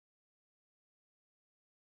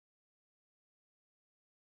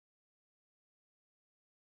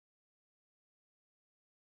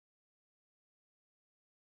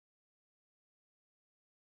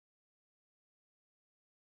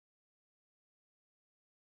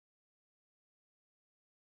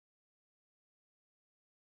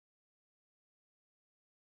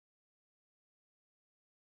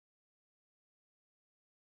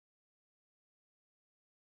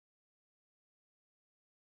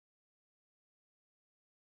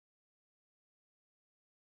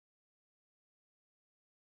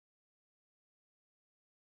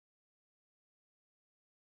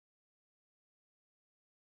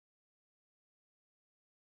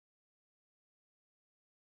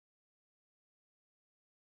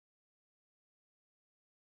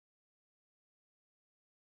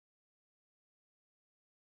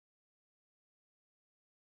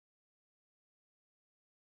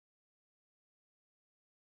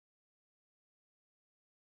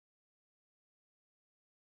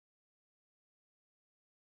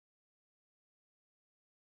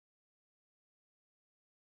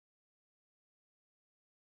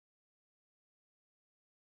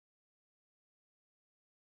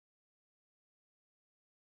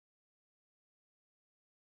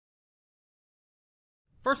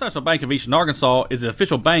First National Bank of Eastern Arkansas is the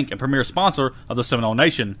official bank and premier sponsor of the Seminole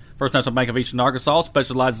Nation. First National Bank of Eastern Arkansas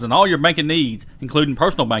specializes in all your banking needs, including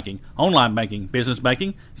personal banking, online banking, business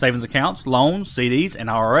banking, savings accounts, loans, CDs, and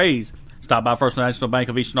IRAs. Stop by First National Bank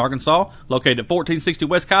of Eastern Arkansas, located at 1460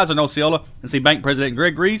 West Kaiser in Osceola, and see Bank President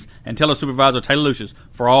Greg Reese and Teller Supervisor Taylor Lucius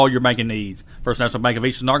for all your banking needs. First National Bank of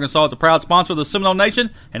Eastern Arkansas is a proud sponsor of the Seminole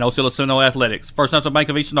Nation and Osceola Seminole Athletics. First National Bank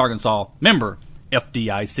of Eastern Arkansas, member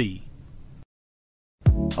FDIC.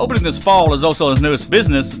 Opening this fall is Osceola's newest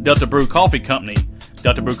business, Delta Brew Coffee Company.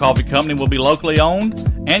 Delta Brew Coffee Company will be locally owned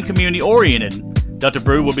and community-oriented. Delta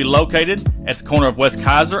Brew will be located at the corner of West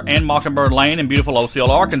Kaiser and Mockingbird Lane in beautiful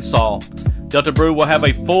Osceola, Arkansas. Delta Brew will have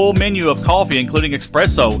a full menu of coffee including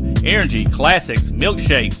espresso, energy, classics,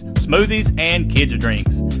 milkshakes, smoothies, and kids'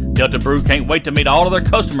 drinks. Delta Brew can't wait to meet all of their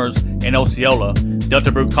customers in Osceola.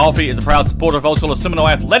 Delta Brew Coffee is a proud supporter of Osceola Seminole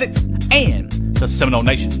Athletics and the Seminole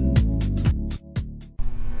Nation.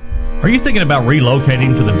 Are you thinking about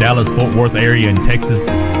relocating to the Dallas-Fort Worth area in Texas?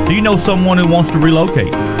 Do you know someone who wants to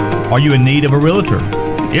relocate? Are you in need of a realtor?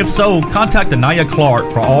 If so, contact Anaya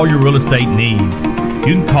Clark for all your real estate needs.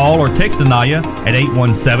 You can call or text Anaya at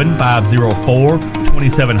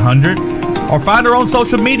 817-504-2700 or find her on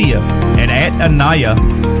social media at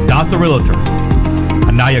 @Anaya.therealtor.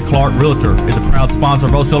 Anaya Clark Realtor is a proud sponsor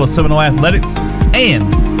of Osceola Seminole Athletics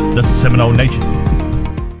and the Seminole Nation.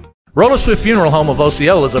 Roller Swift Funeral Home of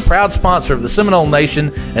Osceola is a proud sponsor of the Seminole Nation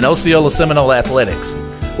and Osceola Seminole Athletics.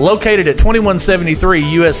 Located at 2173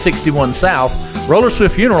 US 61 South, Roller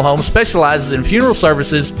Swift Funeral Home specializes in funeral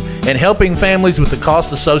services and helping families with the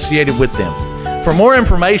costs associated with them. For more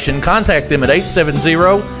information, contact them at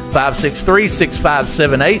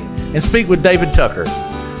 870-563-6578 and speak with David Tucker.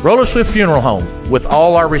 Roller Swift Funeral Home, with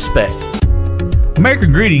all our respect.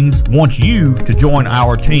 American Greetings wants you to join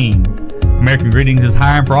our team. American Greetings is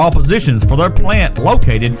hiring for all positions for their plant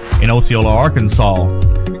located in Osceola, Arkansas.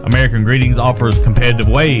 American Greetings offers competitive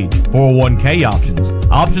wage, 401k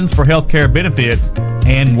options for health care benefits,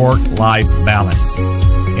 and work-life balance.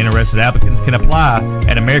 Interested applicants can apply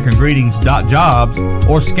at americangreetings.jobs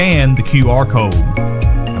or scan the QR code.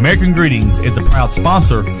 American Greetings is a proud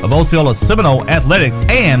sponsor of Osceola Seminole Athletics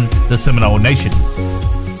and the Seminole Nation.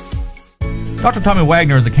 Dr. Tommy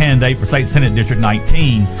Wagner is a candidate for State Senate District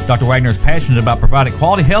 19. Dr. Wagner is passionate about providing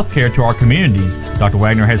quality health care to our communities. Dr.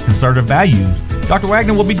 Wagner has conservative values. Dr.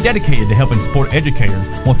 Wagner will be dedicated to helping support educators,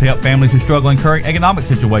 wants to help families who struggle in current economic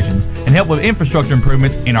situations, and help with infrastructure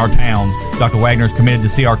improvements in our towns. Dr. Wagner is committed to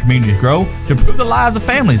see our communities grow, to improve the lives of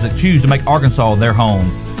families that choose to make Arkansas their home.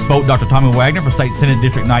 Vote Dr. Tommy Wagner for State Senate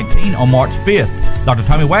District 19 on March 5th. Dr.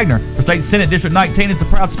 Tommy Wagner for State Senate District 19 is a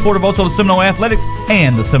proud supporter of Osceola Seminole Athletics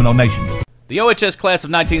and the Seminole Nation. The OHS Class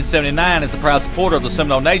of 1979 is a proud supporter of the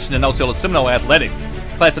Seminole Nation and Osceola Seminole Athletics.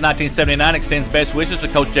 Class of 1979 extends best wishes to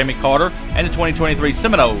Coach Jamie Carter and the 2023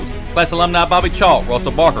 Seminoles. Class alumni Bobby Chalk,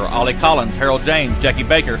 Russell Barker, Ollie Collins, Harold James, Jackie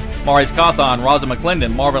Baker, Maurice Cawthon, Rosa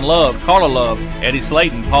McClendon, Marvin Love, Carla Love, Eddie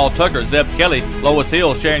Slayton, Paul Tucker, Zeb Kelly, Lois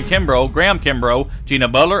Hill, Sharon Kimbrough, Graham Kimbrough, Gina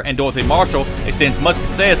Butler, and Dorothy Marshall extends much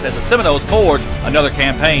success as the Seminoles forge another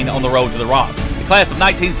campaign on the road to the Rock. The Class of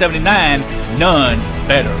 1979, none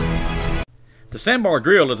better. The Sandbar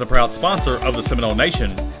Grill is a proud sponsor of the Seminole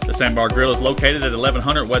Nation. The Sandbar Grill is located at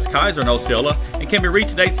 1100 West Kaiser in Osceola and can be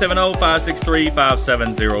reached at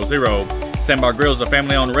 870-563-5700. Sandbar Grill is a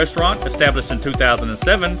family-owned restaurant established in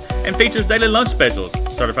 2007 and features daily lunch specials,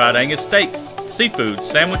 certified Angus steaks, seafood,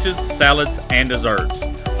 sandwiches, salads, and desserts.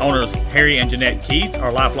 Owners Harry and Jeanette Keats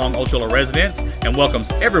are lifelong Osceola residents and welcomes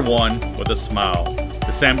everyone with a smile.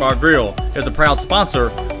 The Sandbar Grill is a proud sponsor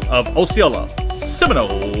of Osceola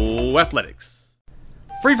Seminole Athletics.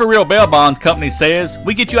 Free for Real Bail Bonds Company says,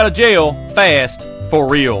 we get you out of jail fast for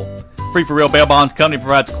real. Free for Real Bail Bonds Company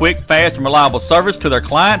provides quick, fast, and reliable service to their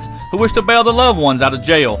clients who wish to bail their loved ones out of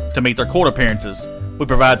jail to meet their court appearances. We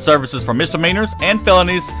provide services for misdemeanors and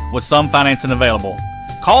felonies with some financing available.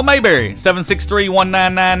 Call Mayberry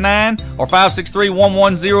 763-1999 or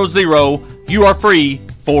 563-1100. You are free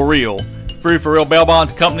for real. Free for Real Bail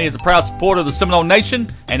Bonds Company is a proud supporter of the Seminole Nation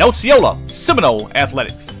and Osceola Seminole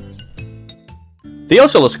Athletics. The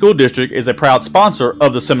Osceola School District is a proud sponsor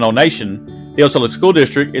of the Seminole Nation. The Osceola School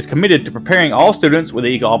District is committed to preparing all students with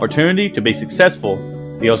equal opportunity to be successful.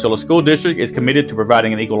 The Osceola School District is committed to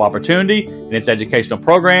providing an equal opportunity in its educational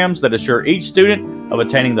programs that assure each student of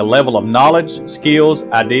attaining the level of knowledge, skills,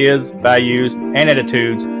 ideas, values, and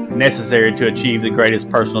attitudes necessary to achieve the greatest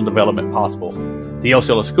personal development possible. The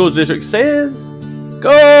Osceola School District says,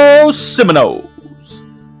 Go Seminoles!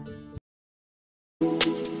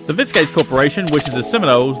 The Viscase Corporation wishes the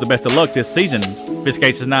Seminoles the best of luck this season.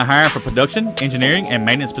 Viscase is now hiring for production, engineering, and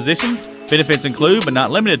maintenance positions. Benefits include, but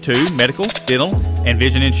not limited to, medical, dental, and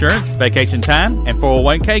vision insurance, vacation time, and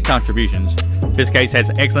 401k contributions. Viscase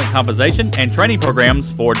has excellent compensation and training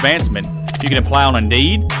programs for advancement. You can apply on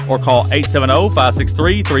Indeed or call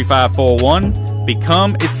 870-563-3541.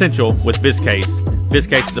 Become essential with Viscase.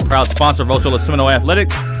 Viscase is a proud sponsor of Osceola Seminole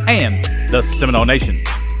Athletics and the Seminole Nation.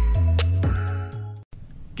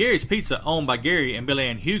 Gary's Pizza, owned by Gary and Billy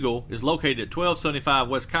Ann Hugel, is located at 1275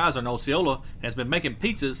 West Kaiser in Osceola and has been making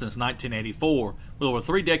pizzas since 1984. With over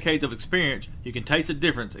 3 decades of experience, you can taste the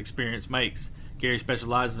difference experience makes. Gary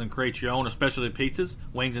specializes in create your own or specialty pizzas,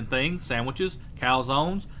 wings and things, sandwiches,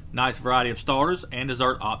 calzones, nice variety of starters, and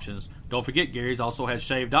dessert options. Don't forget, Gary's also has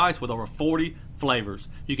shaved ice with over 40 flavors.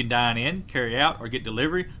 You can dine in, carry out, or get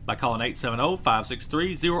delivery by calling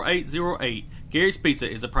 870-563-0808. Gary's Pizza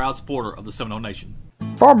is a proud supporter of the Seminole Nation.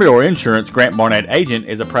 Farm Bureau Insurance Grant Barnett Agent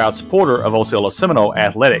is a proud supporter of Osceola Seminole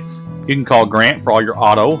Athletics. You can call Grant for all your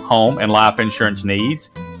auto, home, and life insurance needs.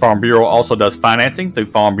 Farm Bureau also does financing through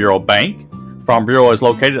Farm Bureau Bank. Farm Bureau is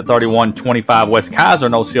located at 3125 West Kaiser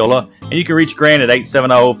in Osceola, and you can reach Grant at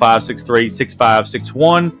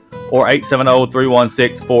 870-563-6561 or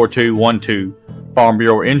 870-316-4212. Farm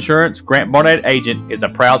Bureau Insurance Grant Barnett Agent is a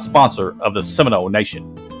proud sponsor of the Seminole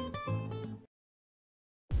Nation.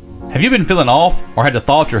 Have you been feeling off or had the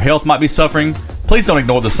thought your health might be suffering? Please don't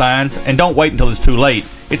ignore the signs and don't wait until it's too late.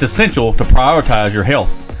 It's essential to prioritize your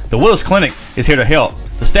health. The Willis Clinic is here to help.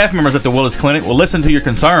 The staff members at the Willis Clinic will listen to your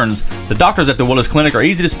concerns. The doctors at the Willis Clinic are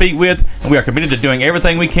easy to speak with, and we are committed to doing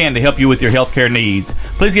everything we can to help you with your healthcare needs.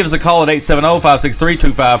 Please give us a call at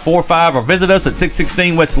 870-563-2545 or visit us at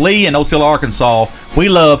 616 West Lee in Osceola, Arkansas. We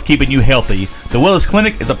love keeping you healthy. The Willis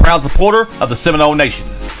Clinic is a proud supporter of the Seminole Nation.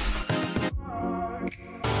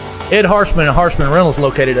 Ed Harshman and Harshman Rentals,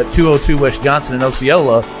 located at 202 West Johnson in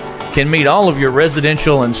Osceola, can meet all of your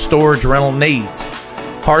residential and storage rental needs.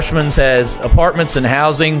 Harshman's has apartments and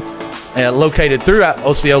housing located throughout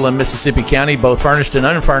Osceola and Mississippi County, both furnished and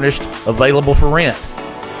unfurnished, available for rent.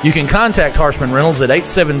 You can contact Harshman Rentals at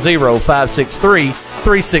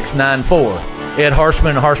 870-563-3694. Ed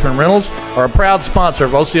Harshman and Harshman Rentals are a proud sponsor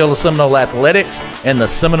of Osceola Seminole Athletics and the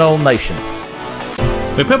Seminole Nation.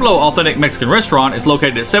 Mi Pueblo Authentic Mexican Restaurant is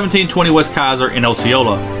located at 1720 West Kaiser in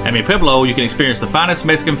Osceola. At Mi Pueblo, you can experience the finest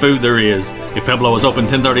Mexican food there is. Mi Pueblo is open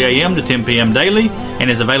 10:30 a.m. to 10 p.m. daily and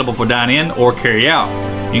is available for dine-in or carry-out.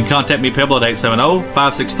 You can contact Mi Pueblo at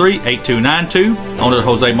 870-563-8292. Owner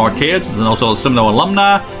Jose Marquez is an Osceola Seminole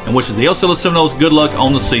alumni and wishes the Osceola Seminoles good luck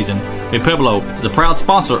on the season. Mi Pueblo is a proud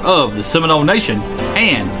sponsor of the Seminole Nation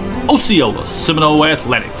and Osceola Seminole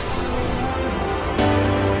Athletics.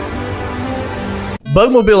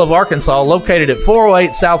 Bugmobile of Arkansas, located at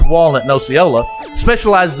 408 South Walnut in Osceola,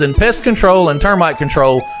 specializes in pest control and termite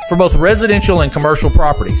control for both residential and commercial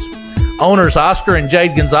properties. Owners Oscar and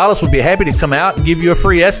Jade Gonzalez would be happy to come out and give you a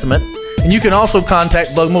free estimate, and you can also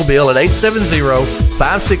contact Bugmobile at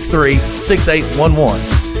 870-563-6811.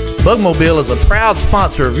 Bugmobile is a proud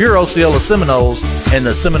sponsor of your Osceola Seminoles and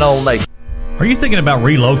the Seminole Nation. Are you thinking about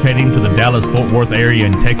relocating to the Dallas-Fort Worth area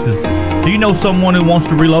in Texas? Do you know someone who wants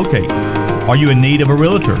to relocate? Are you in need of a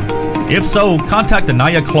realtor? If so, contact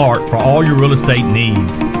Anaya Clark for all your real estate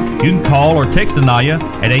needs. You can call or text Anaya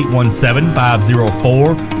at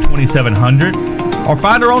 817-504-2700 or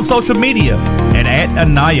find her on social media at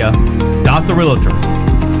 @Anaya.therealtor.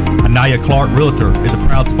 Anaya Clark Realtor is a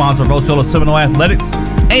proud sponsor of Osceola Seminole Athletics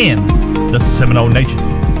and the Seminole Nation.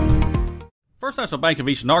 First National Bank of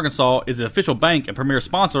Eastern Arkansas is the official bank and premier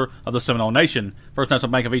sponsor of the Seminole Nation. First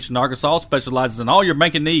National Bank of Eastern Arkansas specializes in all your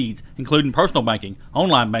banking needs, including personal banking,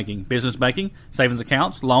 online banking, business banking, savings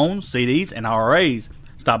accounts, loans, CDs, and IRAs.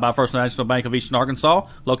 Stop by First National Bank of Eastern Arkansas,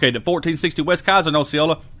 located at 1460 West Kaiser in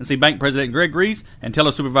Osceola, and see Bank President Greg Reese and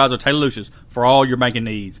Teller Supervisor Taylor Lucius for all your banking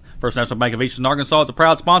needs. First National Bank of Eastern Arkansas is a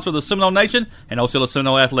proud sponsor of the Seminole Nation and Osceola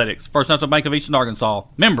Seminole Athletics. First National Bank of Eastern Arkansas,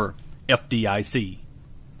 member FDIC.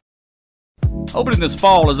 Opening this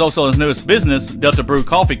fall is Osceola's newest business, Delta Brew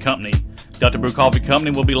Coffee Company. Delta Brew Coffee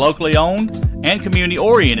Company will be locally owned and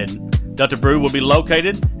community-oriented. Delta Brew will be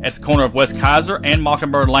located at the corner of West Kaiser and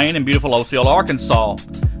Mockingbird Lane in beautiful Osceola, Arkansas.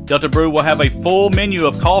 Delta Brew will have a full menu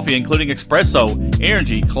of coffee including espresso,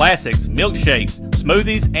 energy, classics, milkshakes,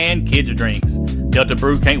 smoothies, and kids' drinks. Delta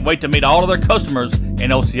Brew can't wait to meet all of their customers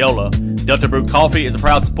in Osceola. Delta Brew Coffee is a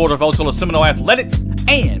proud supporter of Osceola Seminole Athletics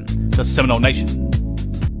and the Seminole Nation.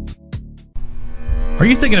 Are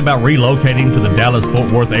you thinking about relocating to the Dallas-Fort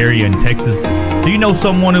Worth area in Texas? Do you know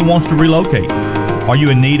someone who wants to relocate? Are you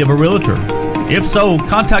in need of a realtor? If so,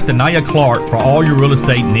 contact Anaya Clark for all your real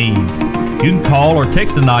estate needs. You can call or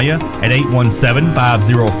text Anaya at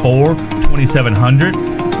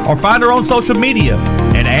 817-504-2700 or find her on social media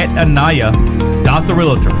and at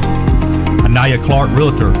Anaya.therealtor. Anaya Clark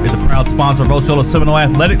Realtor is a proud sponsor of Osceola Seminole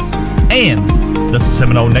Athletics and the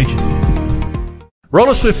Seminole Nation.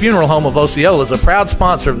 Roller Swift Funeral Home of Osceola is a proud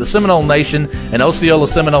sponsor of the Seminole Nation and Osceola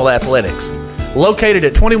Seminole Athletics. Located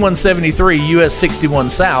at 2173 US 61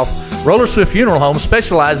 South, Roller Swift Funeral Home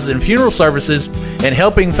specializes in funeral services and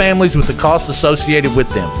helping families with the costs associated with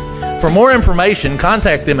them. For more information,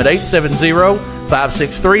 contact them at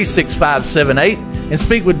 870-563-6578 and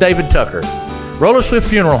speak with David Tucker. Roller Swift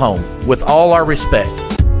Funeral Home, with all our respect.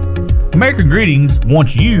 American Greetings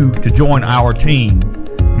wants you to join our team.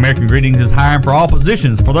 American Greetings is hiring for all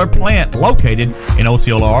positions for their plant located in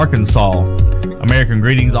Osceola, Arkansas. American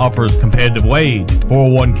Greetings offers competitive wage,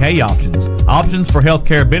 401k options for health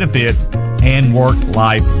care benefits, and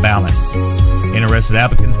work-life balance. Interested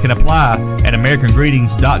applicants can apply at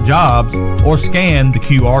americangreetings.jobs or scan the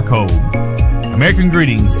QR code. American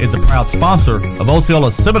Greetings is a proud sponsor of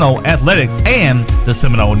Osceola Seminole Athletics and the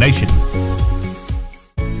Seminole Nation.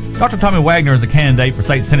 Dr. Tommy Wagner is a candidate for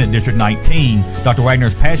State Senate District 19. Dr. Wagner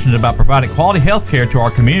is passionate about providing quality health care to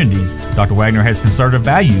our communities. Dr. Wagner has conservative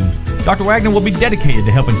values. Dr. Wagner will be dedicated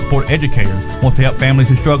to helping support educators, wants to help families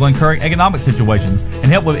who struggle in current economic situations, and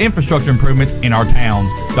help with infrastructure improvements in our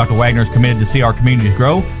towns. Dr. Wagner is committed to see our communities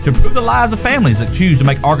grow, to improve the lives of families that choose to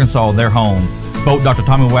make Arkansas their home. Vote Dr.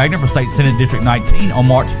 Tommy Wagner for State Senate District 19 on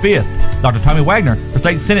March 5th. Dr. Tommy Wagner for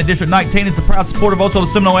State Senate District 19 is a proud supporter of Osceola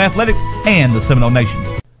Seminole Athletics and the Seminole Nation.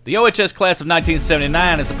 The OHS class of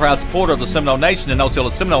 1979 is a proud supporter of the Seminole Nation and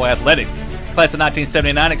Osceola Seminole Athletics. Class of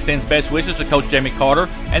 1979 extends best wishes to Coach Jamie Carter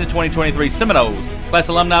and the 2023 Seminoles. Class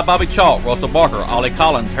alumni Bobby Chalk, Russell Barker, Ollie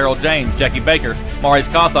Collins, Harold James, Jackie Baker, Maurice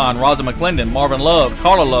Cawthon, Rosa McClendon, Marvin Love,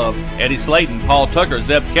 Carla Love, Eddie Slayton, Paul Tucker,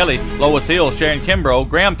 Zeb Kelly, Lois Hill, Sharon Kimbrough,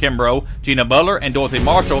 Graham Kimbrough, Gina Butler, and Dorothy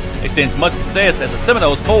Marshall extends much success as the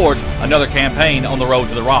Seminoles forge another campaign on the road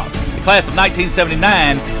to the Rock. The class of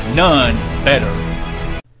 1979, none better.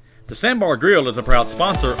 The Sandbar Grill is a proud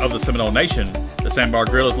sponsor of the Seminole Nation. The Sandbar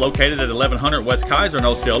Grill is located at 1100 West Kaiser in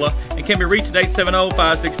Osceola and can be reached at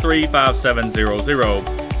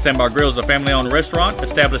 870-563-5700. Sandbar Grill is a family-owned restaurant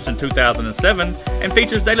established in 2007 and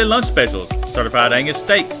features daily lunch specials, certified Angus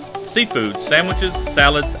steaks, seafood, sandwiches,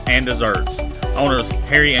 salads, and desserts. Owners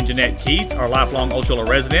Harry and Jeanette Keats are lifelong Osceola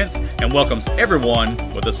residents and welcomes everyone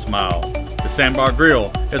with a smile. The Sandbar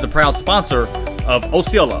Grill is a proud sponsor of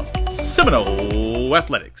Osceola Seminole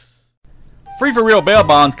Athletics. Free for Real Bail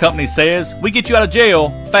Bonds Company says, we get you out of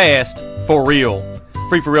jail fast for real.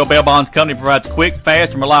 Free for Real Bail Bonds Company provides quick,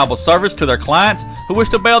 fast, and reliable service to their clients who wish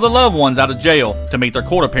to bail their loved ones out of jail to meet their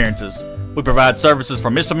court appearances. We provide services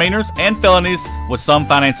for misdemeanors and felonies with some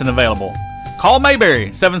financing available. Call Mayberry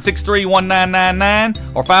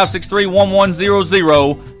 763-1999 or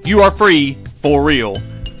 563-1100. You are free for real.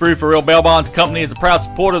 Free for Real Bail Bonds Company is a proud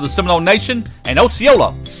supporter of the Seminole Nation and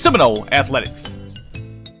Osceola Seminole Athletics.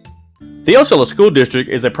 The Osceola School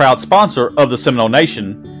District is a proud sponsor of the Seminole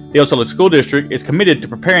Nation. The Osceola School District is committed to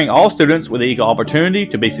preparing all students with the equal opportunity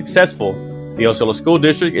to be successful. The Osceola School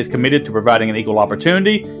District is committed to providing an equal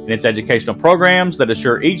opportunity in its educational programs that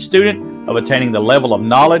assure each student of attaining the level of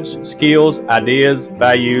knowledge, skills, ideas,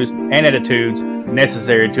 values, and attitudes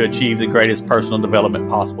necessary to achieve the greatest personal development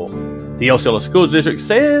possible. The Osceola School District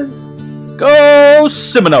says, Go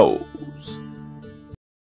Seminoles!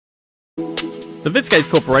 The Viscase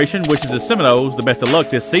Corporation wishes the Seminoles the best of luck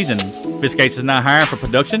this season. Viscase is now hiring for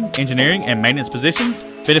production, engineering, and maintenance positions.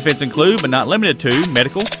 Benefits include, but not limited to,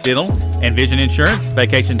 medical, dental, and vision insurance,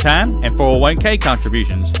 vacation time, and 401k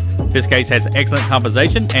contributions. Viscase has excellent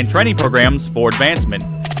compensation and training programs for advancement.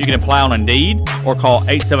 You can apply on Indeed or call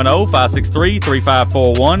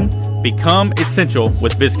 870-563-3541. Become essential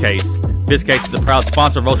with Viscase. Viscase is a proud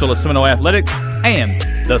sponsor of Osceola Seminole Athletics and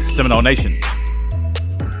the Seminole Nation.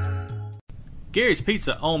 Gary's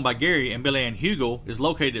Pizza, owned by Gary and Billy Ann Hugel, is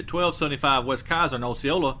located at 1275 West Kaiser in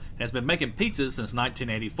Osceola and has been making pizzas since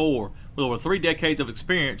 1984. With over 3 decades of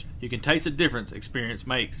experience, you can taste the difference experience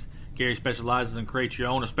makes. Gary specializes in create your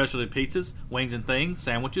own or specialty pizzas, wings and things,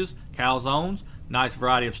 sandwiches, calzones, nice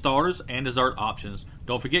variety of starters, and dessert options.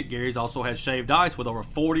 Don't forget, Gary's also has shaved ice with over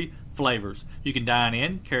 40 flavors. You can dine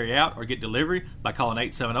in, carry out, or get delivery by calling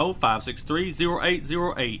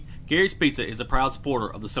 870-563-0808. Gary's Pizza is a proud supporter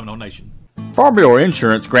of the Seminole Nation. Farm Bureau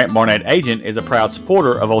Insurance Grant Barnett Agent is a proud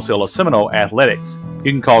supporter of Osceola Seminole Athletics.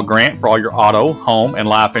 You can call Grant for all your auto, home, and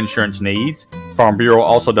life insurance needs. Farm Bureau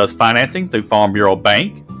also does financing through Farm Bureau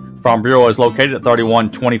Bank. Farm Bureau is located at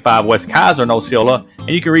 3125 West Kaiser in Osceola, and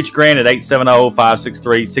you can reach Grant at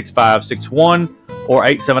 870-563-6561 or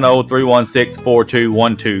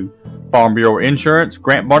 870-316-4212. Farm Bureau Insurance,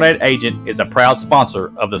 Grant Barnett Agent, is a proud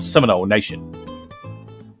sponsor of the Seminole Nation.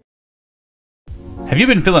 Have you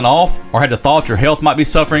been feeling off or had the thought your health might be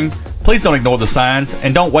suffering? Please don't ignore the signs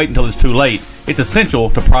and don't wait until it's too late. It's essential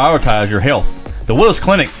to prioritize your health. The Willis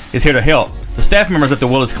Clinic is here to help. The staff members at the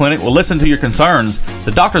Willis Clinic will listen to your concerns.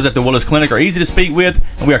 The doctors at the Willis Clinic are easy to speak with,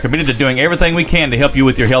 and we are committed to doing everything we can to help you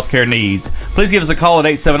with your healthcare needs. Please give us a call at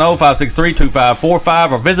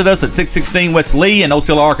 870-563-2545 or visit us at 616 West Lee in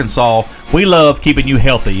Osceola, Arkansas. We love keeping you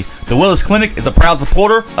healthy. The Willis Clinic is a proud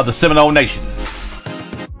supporter of the Seminole Nation.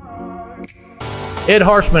 Ed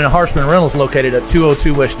Harshman and Harshman Rentals, located at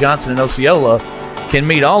 202 West Johnson in Osceola, can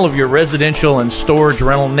meet all of your residential and storage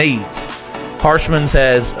rental needs. Harshman's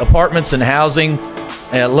has apartments and housing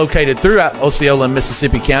located throughout Osceola and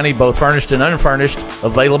Mississippi County, both furnished and unfurnished,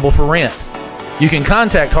 available for rent. You can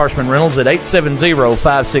contact Harshman Rentals at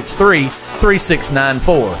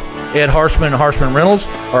 870-563-3694. Ed Harshman and Harshman Rentals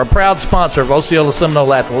are a proud sponsor of Osceola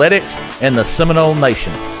Seminole Athletics and the Seminole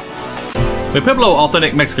Nation. Mi Pueblo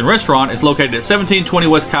Authentic Mexican Restaurant is located at 1720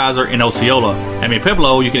 West Kaiser in Osceola. At Mi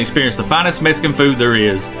Pueblo, you can experience the finest Mexican food there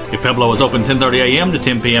is. Mi Pueblo is open 10:30 a.m. to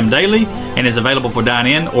 10 p.m. daily and is available for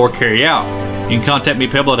dine-in or carry-out. You can contact Mi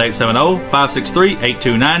Pueblo at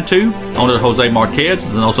 870-563-8292. Owner Jose Marquez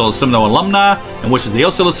is an Osceola Seminole alumni and wishes the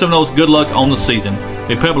Osceola Seminoles good luck on the season.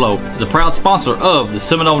 Mi Pueblo is a proud sponsor of the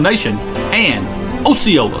Seminole Nation and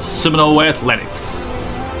Osceola Seminole Athletics.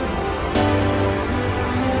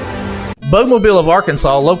 Bugmobile of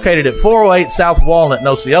Arkansas, located at 408 South Walnut in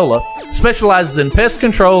Osceola, specializes in pest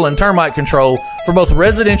control and termite control for both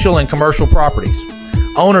residential and commercial properties.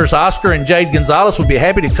 Owners Oscar and Jade Gonzalez would be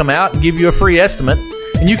happy to come out and give you a free estimate,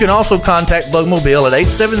 and you can also contact Bugmobile at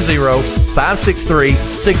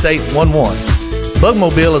 870-563-6811.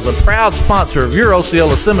 Bugmobile is a proud sponsor of your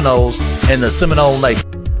Osceola Seminoles and the Seminole Nation.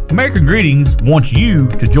 American Greetings wants you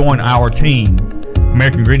to join our team.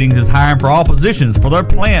 American Greetings is hiring for all positions for their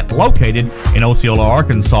plant located in Osceola,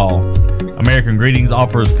 Arkansas. American Greetings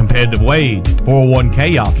offers competitive wage,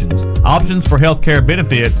 401k options for health care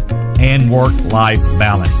benefits, and work-life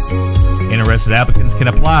balance. Interested applicants can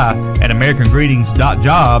apply at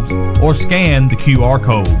americangreetings.jobs or scan the QR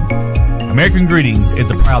code. American Greetings is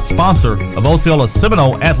a proud sponsor of Osceola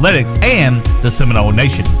Seminole Athletics and the Seminole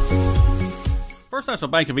Nation. First National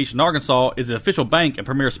Bank of Eastern Arkansas is the official bank and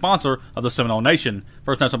premier sponsor of the Seminole Nation.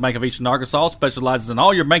 First National Bank of Eastern Arkansas specializes in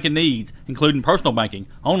all your banking needs, including personal banking,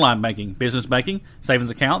 online banking, business banking,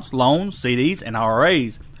 savings accounts, loans, CDs, and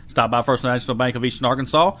IRAs. Stop by First National Bank of Eastern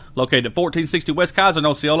Arkansas, located at 1460 West Kaiser in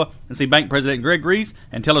Osceola, and see Bank President Greg Reese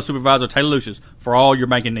and Teller Supervisor Taylor Lucius for all your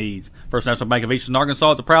banking needs. First National Bank of Eastern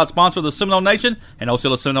Arkansas is a proud sponsor of the Seminole Nation and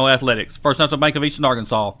Osceola Seminole Athletics. First National Bank of Eastern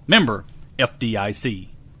Arkansas, member FDIC.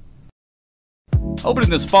 Opening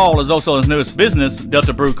this fall is Osceola's newest business,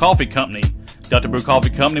 Delta Brew Coffee Company. Delta Brew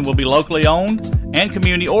Coffee Company will be locally owned and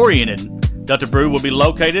community-oriented. Delta Brew will be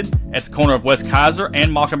located at the corner of West Kaiser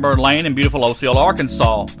and Mockingbird Lane in beautiful Osceola,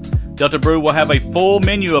 Arkansas. Delta Brew will have a full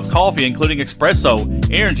menu of coffee including espresso,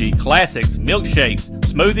 energy, classics, milkshakes,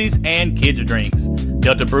 smoothies, and kids' drinks.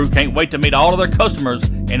 Delta Brew can't wait to meet all of their customers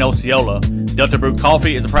in Osceola. Delta Brew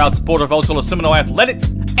Coffee is a proud supporter of Osceola Seminole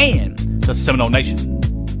Athletics and the Seminole Nation.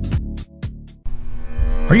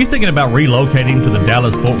 Are you thinking about relocating to the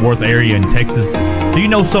Dallas-Fort Worth area in Texas? Do you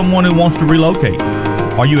know someone who wants to relocate?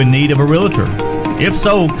 Are you in need of a realtor? If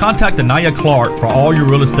so, contact Anaya Clark for all your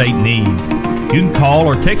real estate needs. You can call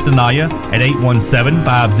or text Anaya at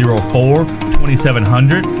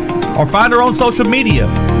 817-504-2700 or find her on social media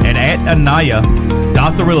at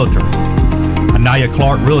 @Anaya.therealtor. Anaya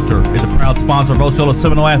Clark Realtor is a proud sponsor of Osceola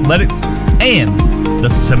Seminole Athletics and the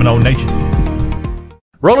Seminole Nation.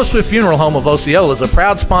 Roller Swift Funeral Home of Osceola is a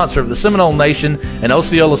proud sponsor of the Seminole Nation and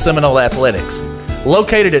Osceola Seminole Athletics.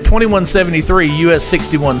 Located at 2173 US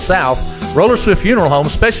 61 South, Roller Swift Funeral Home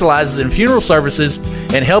specializes in funeral services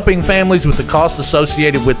and helping families with the costs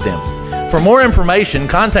associated with them. For more information,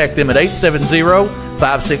 contact them at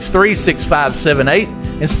 870-563-6578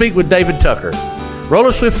 and speak with David Tucker.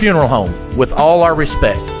 Roller Swift Funeral Home, with all our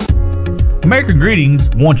respect. American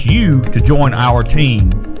Greetings wants you to join our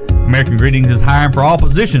team. American Greetings is hiring for all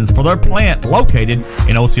positions for their plant located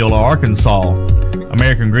in Osceola, Arkansas.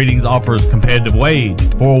 American Greetings offers competitive wage,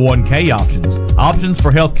 401k options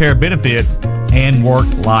for health care benefits, and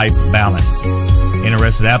work-life balance.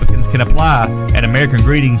 Interested applicants can apply at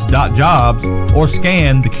americangreetings.jobs or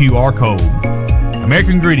scan the QR code.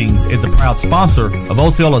 American Greetings is a proud sponsor of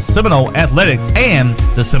Osceola Seminole Athletics and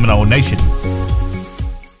the Seminole Nation.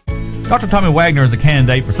 Dr. Tommy Wagner is a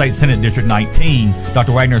candidate for State Senate District 19.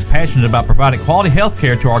 Dr. Wagner is passionate about providing quality health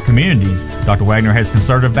care to our communities. Dr. Wagner has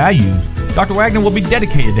conservative values. Dr. Wagner will be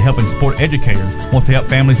dedicated to helping support educators, wants to help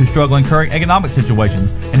families who struggle in current economic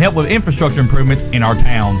situations, and help with infrastructure improvements in our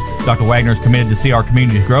towns. Dr. Wagner is committed to see our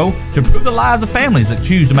communities grow, to improve the lives of families that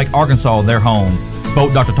choose to make Arkansas their home.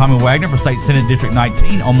 Vote Dr. Tommy Wagner for State Senate District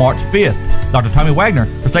 19 on March 5th. Dr. Tommy Wagner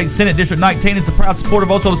for State Senate District 19 is a proud supporter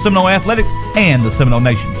of Osceola Seminole athletics and the Seminole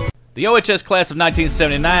Nation. The OHS class of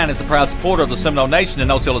 1979 is a proud supporter of the Seminole Nation and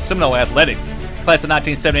Osceola Seminole athletics. Class of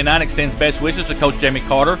 1979 extends best wishes to Coach Jamie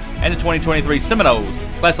Carter and the 2023 Seminoles.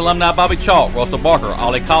 Class alumni Bobby Chalk, Russell Barker,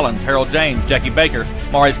 Ollie Collins, Harold James, Jackie Baker,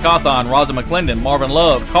 Maurice Cawthon, Rosa McClendon, Marvin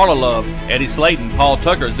Love, Carla Love, Eddie Slayton, Paul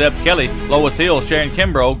Tucker, Zeb Kelly, Lois Hill, Sharon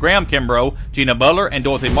Kimbrough, Graham Kimbrough, Gina Butler, and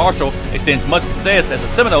Dorothy Marshall extends much success as the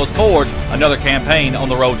Seminoles forge another campaign on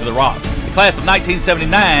the road to the Rock. The class of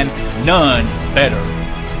 1979, none better.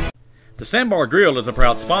 The Sandbar Grill is a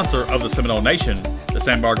proud sponsor of the Seminole Nation. The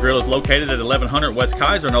Sandbar Grill is located at 1100 West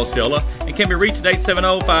Kaiser in Osceola and can be reached at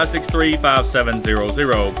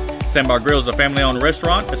 870-563-5700. Sandbar Grill is a family-owned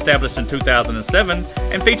restaurant established in 2007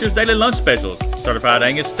 and features daily lunch specials, certified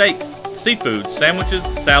Angus steaks, seafood, sandwiches,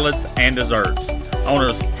 salads, and desserts.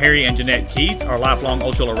 Owners Harry and Jeanette Keats are lifelong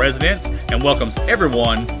Osceola residents and welcomes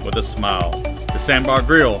everyone with a smile. The Sandbar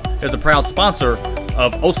Grill is a proud sponsor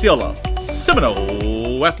of Osceola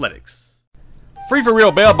Seminole Athletics. Free for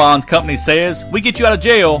Real Bail Bonds Company says, we get you out of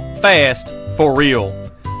jail fast for real.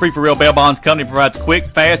 Free for Real Bail Bonds Company provides quick,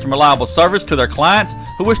 fast, and reliable service to their clients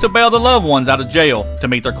who wish to bail their loved ones out of jail to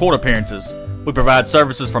meet their court appearances. We provide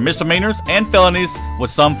services for misdemeanors and felonies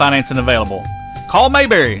with some financing available. Call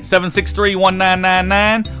Mayberry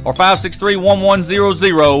 763-1999 or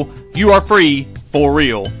 563-1100. You are free for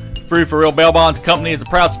real. Free for Real Bail Bonds Company is a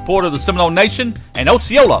proud supporter of the Seminole Nation and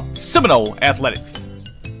Osceola Seminole Athletics.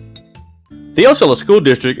 The Osceola School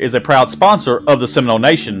District is a proud sponsor of the Seminole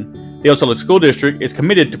Nation. The Osceola School District is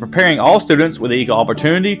committed to preparing all students with the equal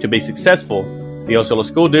opportunity to be successful. The Osceola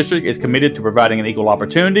School District is committed to providing an equal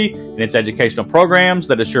opportunity in its educational programs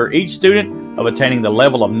that assure each student of attaining the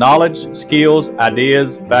level of knowledge, skills,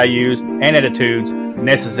 ideas, values, and attitudes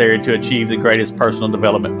necessary to achieve the greatest personal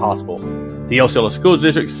development possible. The Osceola School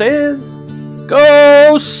District says,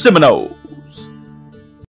 Go Seminoles!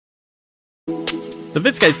 The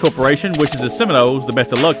Viscase Corporation wishes the Seminoles the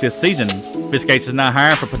best of luck this season. Viscase is now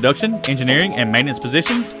hiring for production, engineering, and maintenance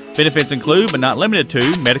positions. Benefits include, but not limited to,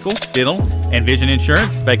 medical, dental, and vision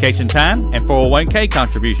insurance, vacation time, and 401k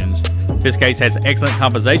contributions. Viscase has excellent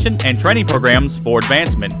compensation and training programs for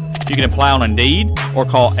advancement. You can apply on Indeed or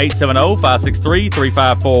call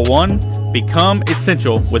 870-563-3541. Become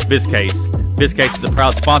essential with Viscase. Viscase is a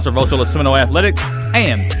proud sponsor of Osceola Seminole Athletics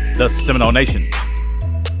and the Seminole Nation.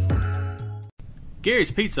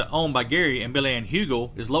 Gary's Pizza, owned by Gary and Billy Ann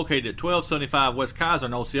Hugel, is located at 1275 West Kaiser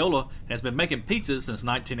in Osceola and has been making pizzas since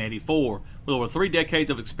 1984. With over 3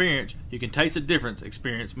 decades of experience, you can taste the difference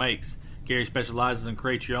experience makes. Gary specializes in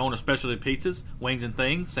create your own specialty pizzas, wings and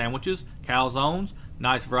things, sandwiches, calzones,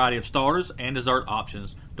 nice variety of starters, and dessert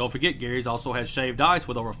options. Don't forget, Gary's also has shaved ice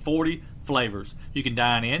with over 40 flavors. You can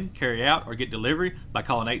dine in, carry out, or get delivery by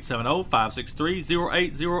calling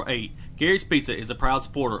 870-563-0808. Gary's Pizza is a proud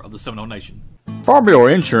supporter of the Seminole Nation. Farm Bureau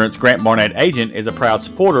Insurance Grant Barnett Agent is a proud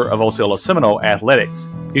supporter of Osceola Seminole Athletics.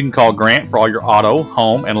 You can call Grant for all your auto,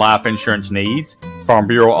 home, and life insurance needs. Farm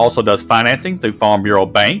Bureau also does financing through Farm Bureau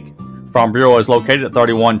Bank. Farm Bureau is located at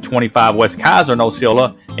 3125 West Kaiser in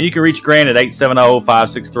Osceola, and you can reach Grant at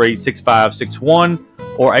 870-563-6561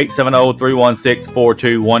 or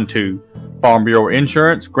 870-316-4212. Farm Bureau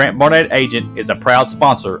Insurance Grant Barnett Agent is a proud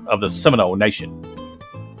sponsor of the Seminole Nation.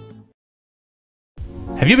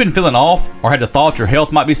 Have you been feeling off or had the thought your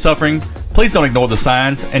health might be suffering? Please don't ignore the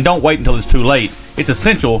signs and don't wait until it's too late. It's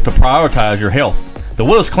essential to prioritize your health. The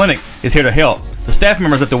Willis Clinic is here to help. The staff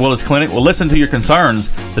members at the Willis Clinic will listen to your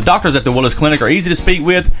concerns. The doctors at the Willis Clinic are easy to speak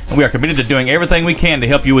with, and we are committed to doing everything we can to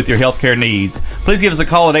help you with your health care needs. Please give us a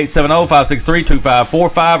call at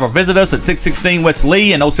 870-563-2545 or visit us at 616 West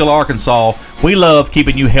Lee in Osceola, Arkansas. We love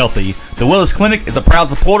keeping you healthy. The Willis Clinic is a proud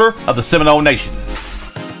supporter of the Seminole Nation.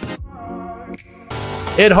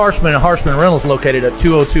 Ed Harshman and Harshman Rentals, located at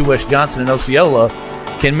 202 West Johnson in Osceola,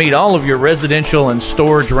 can meet all of your residential and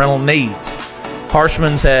storage rental needs.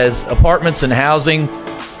 Harshman's has apartments and housing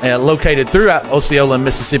located throughout Osceola and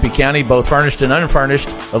Mississippi County, both furnished and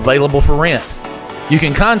unfurnished, available for rent. You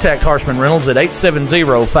can contact Harshman Rentals at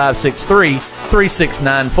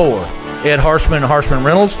 870-563-3694. Ed Harshman and Harshman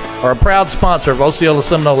Rentals are a proud sponsor of Osceola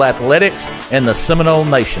Seminole Athletics and the Seminole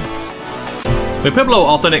Nation. Mi Pueblo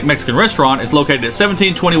Authentic Mexican Restaurant is located at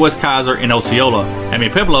 1720 West Kaiser in Osceola. At Mi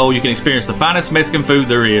Pueblo, you can experience the finest Mexican food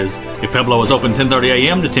there is. Mi Pueblo is open 10:30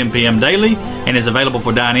 a.m. to 10 p.m. daily and is available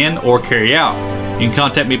for dine-in or carry-out. You can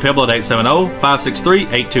contact Mi Pueblo at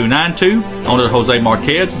 870-563-8292. Owner Jose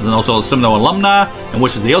Marquez is an Osceola Seminole alumni and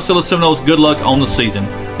wishes the Osceola Seminoles good luck on the season.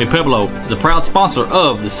 Mi Pueblo is a proud sponsor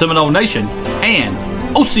of the Seminole Nation and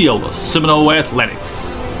Osceola Seminole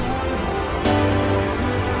Athletics.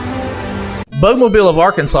 Bugmobile of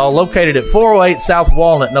Arkansas, located at 408 South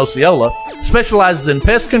Walnut in Osceola, specializes in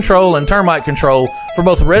pest control and termite control for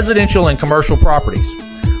both residential and commercial properties.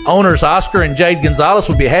 Owners Oscar and Jade Gonzalez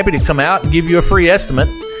would be happy to come out and give you a free estimate,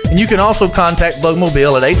 and you can also contact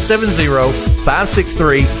Bugmobile at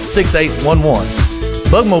 870-563-6811.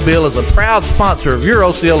 Bugmobile is a proud sponsor of your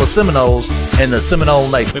Osceola Seminoles and the Seminole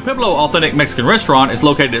Nation. Mi Pueblo Authentic Mexican Restaurant is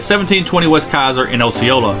located at 1720 West Kaiser in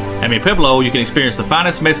Osceola. At Mi Pueblo, you can experience the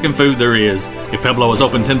finest Mexican food there is. Mi Pueblo is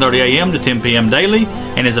open 10:30 a.m. to 10 p.m. daily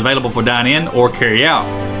and is available for dine-in or carry-out.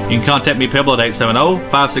 You can contact Mi Pueblo at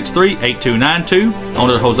 870-563-8292.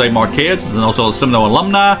 Owner Jose Marquez is an Osceola Seminole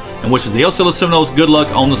alumni and wishes the Osceola Seminoles good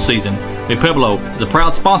luck on the season. Mi Pueblo is a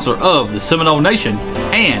proud sponsor of the Seminole Nation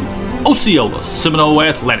and Osceola Seminole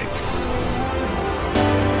Athletics.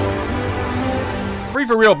 Free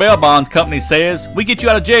for Real Bail Bonds Company says, we get you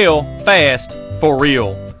out of jail fast for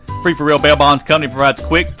real. Free for Real Bail Bonds Company provides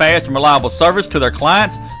quick, fast, and reliable service to their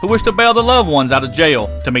clients who wish to bail their loved ones out of jail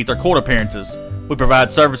to meet their court appearances. We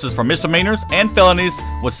provide services for misdemeanors and felonies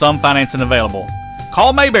with some financing available.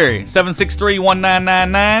 Call Mayberry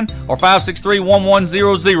 763-1999 or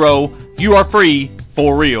 563-1100. You are free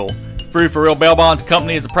for real. Free for Real Bail Bonds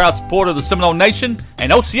Company is a proud supporter of the Seminole Nation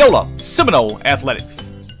and Osceola Seminole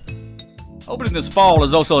Athletics. Opening this fall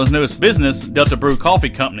is Osceola's newest business, Delta Brew Coffee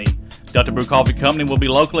Company. Delta Brew Coffee Company will be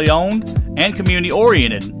locally owned and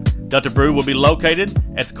community-oriented. Delta Brew will be located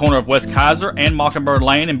at the corner of West Kaiser and Mockingbird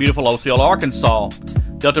Lane in beautiful Osceola, Arkansas.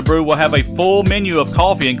 Delta Brew will have a full menu of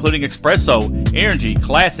coffee including espresso, energy,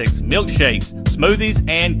 classics, milkshakes, smoothies,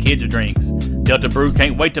 and kids' drinks. Delta Brew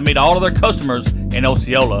can't wait to meet all of their customers in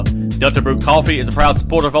Osceola. Delta Brew Coffee is a proud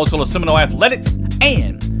supporter of Osceola Seminole Athletics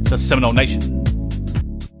and the Seminole Nation.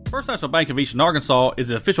 First National Bank of Eastern Arkansas is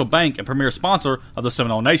the official bank and premier sponsor of the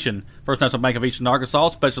Seminole Nation. First National Bank of Eastern Arkansas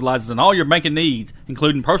specializes in all your banking needs,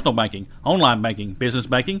 including personal banking, online banking, business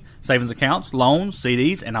banking, savings accounts, loans,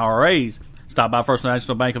 CDs, and IRAs. Stop by First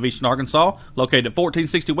National Bank of Eastern Arkansas, located at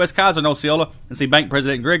 1460 West Kaiser in Osceola, and see Bank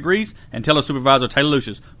President Greg Reese and Teller Supervisor Taylor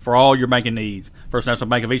Lucius for all your banking needs. First National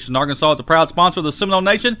Bank of Eastern Arkansas is a proud sponsor of the Seminole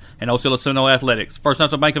Nation and Osceola Seminole Athletics. First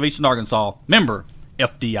National Bank of Eastern Arkansas, member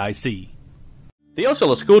FDIC. The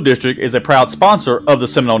Osceola School District is a proud sponsor of the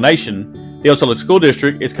Seminole Nation. The Osceola School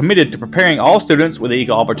District is committed to preparing all students with the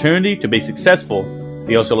equal opportunity to be successful.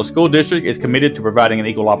 The Osceola School District is committed to providing an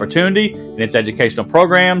equal opportunity in its educational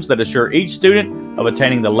programs that assure each student of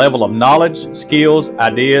attaining the level of knowledge, skills,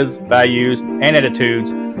 ideas, values, and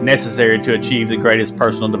attitudes necessary to achieve the greatest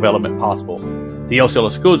personal development possible. The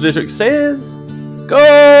Osceola School District says,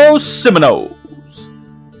 Go Seminoles!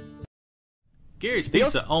 Gary's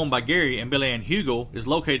Pizza, owned by Gary and Billy Ann Hugel, is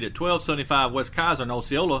located at 1275 West Kaiser in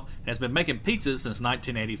Osceola and has been making pizzas since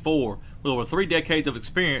 1984. With over 3 decades of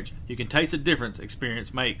experience, you can taste the difference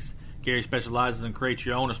experience makes. Gary specializes in create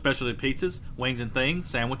your own or specialty pizzas, wings and things,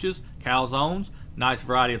 sandwiches, calzones, nice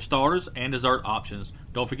variety of starters, and dessert options.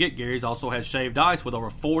 Don't forget, Gary's also has shaved ice with over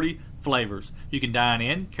 40 flavors. You can dine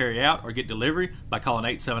in, carry out, or get delivery by calling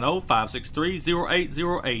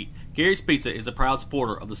 870-563-0808. Gary's Pizza is a proud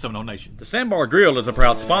supporter of the Seminole Nation. The Sandbar Grill is a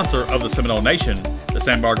proud sponsor of the Seminole Nation. The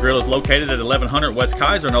Sandbar Grill is located at 1100 West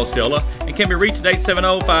Kaiser in Osceola and can be reached at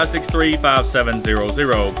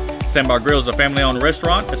 870-563-5700. Sandbar Grill is a family-owned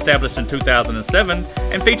restaurant established in 2007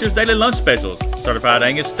 and features daily lunch specials, certified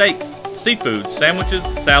Angus steaks, seafood, sandwiches,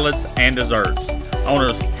 salads, and desserts.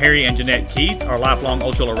 Owners Harry and Jeanette Keats are lifelong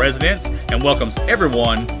Osceola residents and welcomes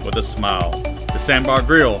everyone with a smile. The Sandbar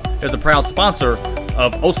Grill is a proud sponsor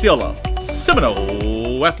of Osceola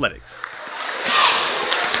Seminole Athletics.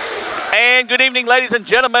 And good evening, ladies and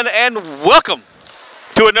gentlemen, and welcome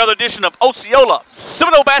to another edition of Osceola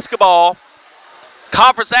Seminole Basketball.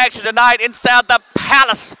 Conference action tonight inside the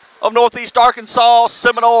Palace of Northeast Arkansas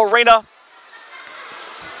Seminole Arena.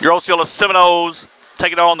 Your Osceola Seminoles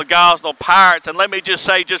taking on the Gosnell Pirates. And let me just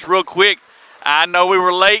say, just real quick, I know we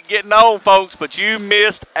were late getting on, folks, but you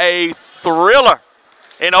missed a thriller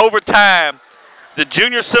in overtime. The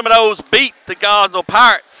Junior Seminoles beat the Gosnell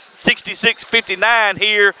Pirates 66-59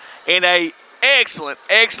 here in a excellent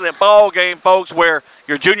ball game, folks, where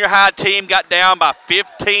your junior high team got down by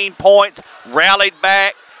 15 points, rallied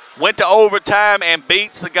back, went to overtime and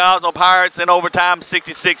beats the Gosnell Pirates in overtime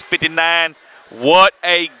 66-59. What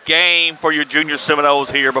a game for your junior Seminoles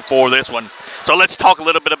here before this one. So let's talk a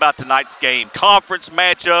little bit about tonight's game. Conference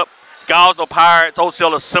matchup, Gosnell Pirates,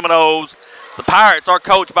 Osceola Seminoles. The Pirates are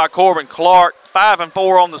coached by Corbin Clark,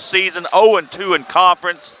 5-4 on the season, 0-2 in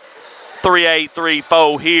conference.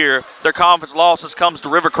 3A-3-4 here. Their conference losses comes to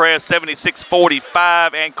Rivercrest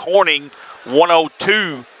 76-45 and Corning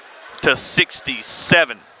 102-67.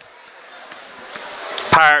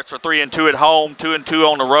 Pirates are 3-2 at home, 2-2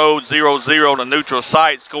 on the road, 0-0 on the neutral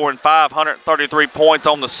site, scoring 533 points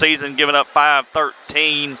on the season, giving up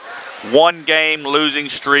 513. One-game losing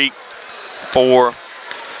streak for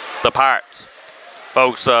the Pirates.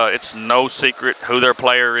 Folks, it's no secret who their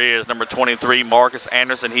player is. Number 23, Marcus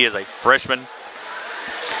Anderson. He is a freshman.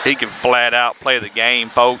 He can flat out play the game,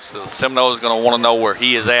 folks. The Seminoles are going to want to know where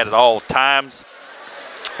he is at all times.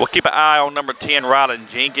 We'll keep an eye on number 10, Rylan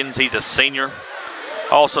Jenkins. He's a senior.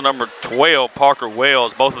 Also, number 12, Parker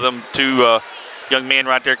Wells. Both of them two young men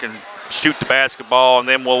right there can shoot the basketball. And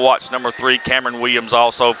then we'll watch number 3, Cameron Williams,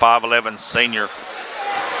 also 5'11", senior.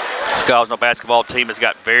 This Gosnell basketball team has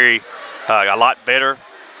got a lot better,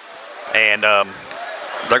 and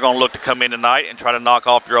they're going to look to come in tonight and try to knock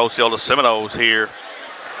off your Osceola Seminoles here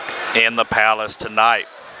in the Palace tonight.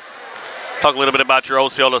 Talk a little bit about your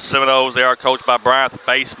Osceola Seminoles. They are coached by Brian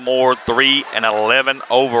Basemore, 3-11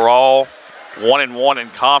 overall, 1-1 in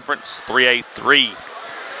conference. 3A3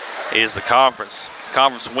 is the conference.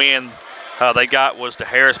 Conference win they got was to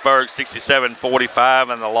Harrisburg,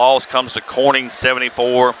 67-45, and the loss comes to Corning,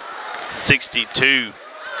 74-62.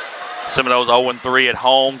 Seminoles 0-3 at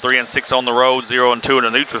home, 3-6 on the road, 0-2 in the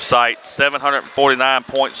neutral site. 749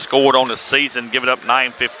 points scored on the season, giving up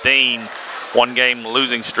 915. One-game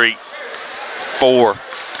losing streak for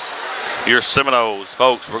your Seminoles.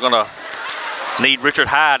 Folks, we're going to need Richard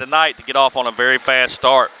Hyde tonight to get off on a very fast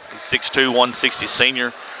start. He's 6'2", 160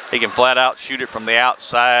 senior. He can flat out shoot it from the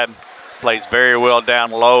outside. Plays very well down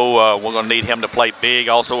low. We're going to need him to play big.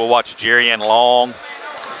 Also, we'll watch Jerry Ann Long.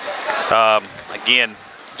 Again,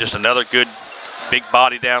 just another good big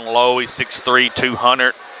body down low. He's 6'3",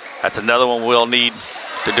 200. That's another one we'll need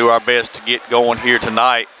to do our best to get going here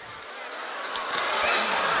tonight.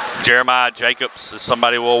 Jeremiah Jacobs is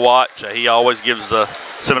somebody we'll watch. He always gives the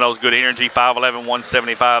Seminoles good energy. 5'11",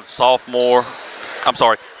 175 sophomore. I'm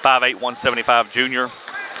sorry, 5'8", 175 junior.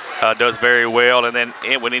 Does very well. And then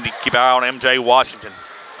we need to keep our eye on MJ Washington.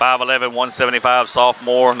 5'11", 175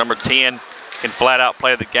 sophomore. Number 10. Can flat out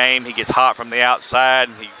play the game. He gets hot from the outside.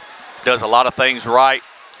 He does a lot of things right.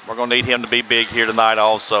 We're going to need him to be big here tonight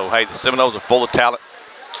also. Hey, the Seminoles are full of talent.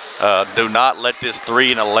 Do not let this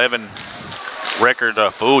 3-11 record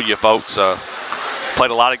fool you, folks.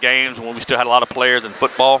 Played a lot of games when we still had a lot of players in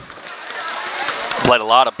football. Played a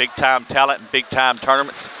lot of big-time talent and big-time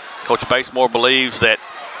tournaments. Coach Basemore believes that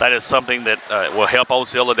is something that will help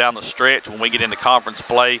Osceola down the stretch when we get into conference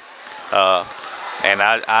play. And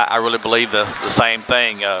I really believe the same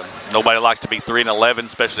thing. Nobody likes to be 3-11,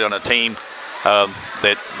 especially on a team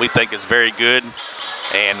that we think is very good.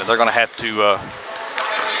 And they're going to have to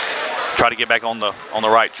try to get back on the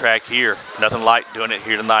right track here. Nothing like doing it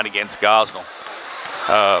here tonight against Gosnell.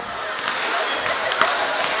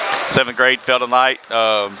 7th grade fell tonight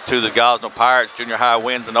to the Gosnell Pirates. Junior high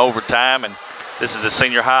wins in overtime, and this is the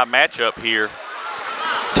senior high matchup here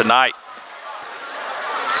tonight.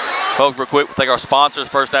 Folks, real quick, we'll thank our sponsors,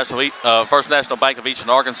 First National Bank of Eastern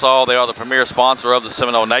Arkansas. They are the premier sponsor of the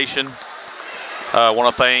Seminole Nation. I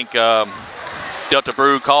want to thank Delta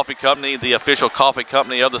Brew Coffee Company, the official coffee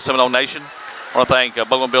company of the Seminole Nation. I want to thank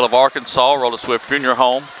Bougainville of Arkansas, Roller Swift Funeral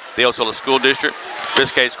Home, the Osceola School District,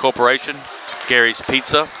 Biscay's Corporation, Gary's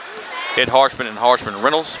Pizza, Ed Harshman and Harshman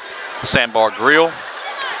Rentals, Sandbar Grill,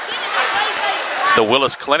 the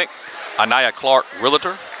Willis Clinic, Anaya Clark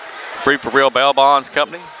Realtor, Free for Real Bail Bonds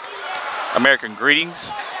Company, American Greetings,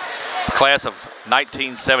 class of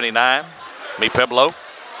 1979, Mi Pueblo,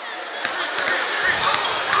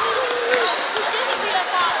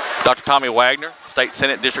 Dr. Tommy Wagner, State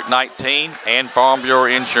Senate District 19, and Farm Bureau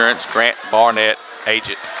Insurance, Grant Barnett,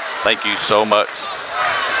 agent. Thank you so much.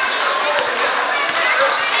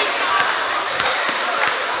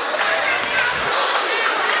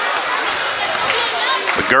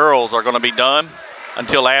 The girls are going to be done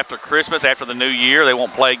until after Christmas, after the new year. They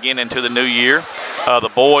won't play again into the new year.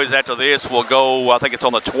 The boys after this will go, I think it's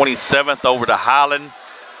on the 27th, over to Highland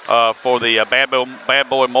for the Bad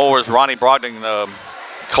Boy Mowers Ronnie Brogdon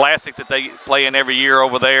Classic that they play in every year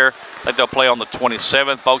over there. I think they'll play on the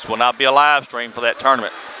 27th. Folks, will not be a live stream for that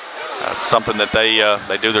tournament. It's something that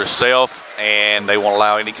they do themselves, and they won't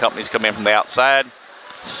allow any companies come in from the outside.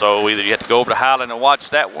 So either you have to go over to Highland and watch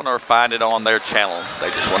that one or find it on their channel. They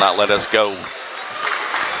just will not let us go.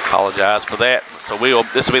 Apologize for that. So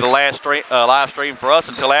this will be the last live stream for us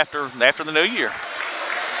until after the new year.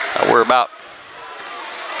 We're about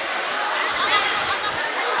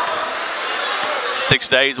 6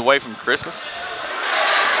 days away from Christmas.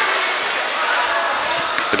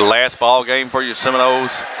 Be the last ball game for your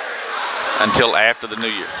Seminoles until after the new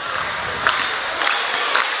year.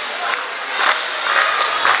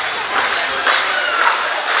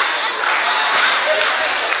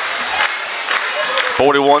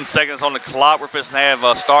 .41 seconds on the clock. We're fixing to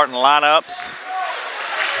have starting lineups.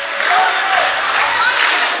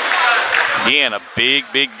 Again, a big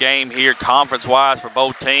game here conference-wise for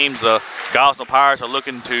both teams. Gosnell Pirates are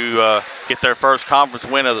looking to get their first conference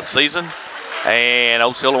win of the season, and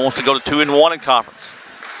Osceola wants to go to 2-1 in conference.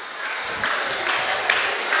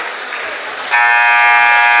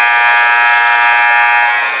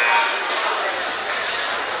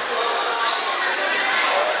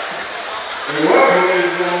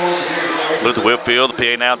 Luther Whitfield, the PA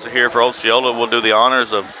announcer here for Osceola, will do the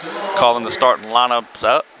honors of calling the starting lineups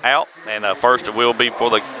out. And first it will be for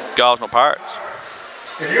the Gosnell Pirates.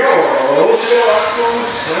 And your Osceola High School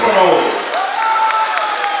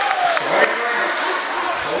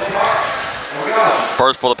Seminoles.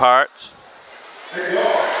 First for the Pirates.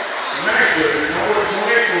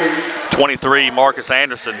 23, Marcus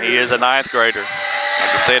Anderson. He is a 9th grader.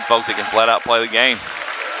 Like I said, folks, he can flat out play the game.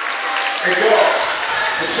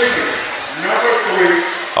 The senior, number 3.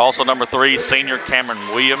 Also number 3, senior Cameron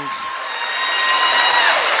Williams.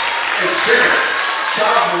 The senior,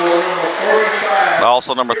 sophomore, number 35.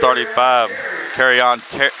 Also number 35, Carry-On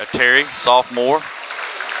Terry, sophomore.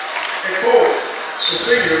 And 4, the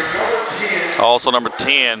senior, number 10. Also number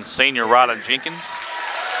 10, senior Rylan Jenkins.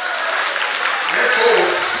 And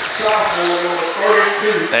 4, sophomore, number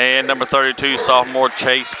 32. And number 32, sophomore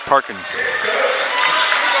Chase Perkins.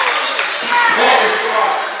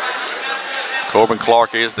 Corbin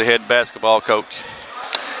Clark is the head basketball coach.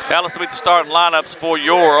 Now let's meet the starting lineups for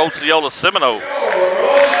your Osceola Seminoles.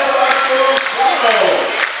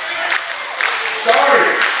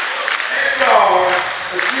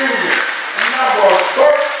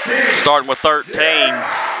 Starting with 13,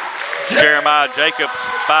 Jeremiah Jacobs,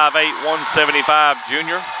 5'8", 175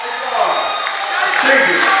 junior.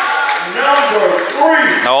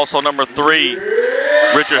 Also number 3,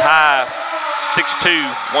 Richard High, 6'2",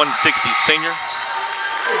 160 senior.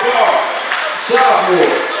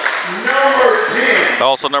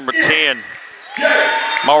 Also number 10,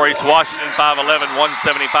 Maurice Washington, 5'11",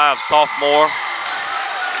 175 sophomore.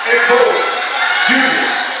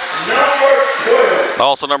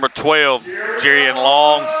 Also number 12, Jerry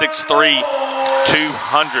Long, 6'3",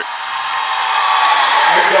 200.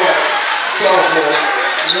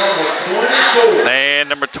 And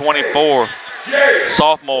number 24,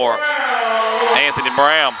 sophomore, Anthony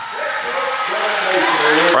Brown.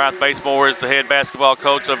 Brian Basemore is the head basketball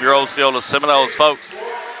coach of your Osceola Seminoles, folks.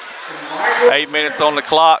 8 minutes on the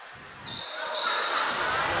clock.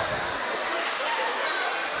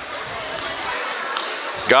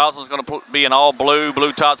 Gosnell's going to be in all blue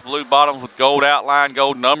tops, blue bottoms with gold outline,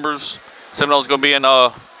 gold numbers. Seminoles going to be in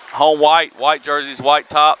home white jerseys, white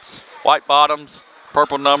tops, white bottoms,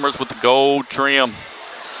 purple numbers with the gold trim.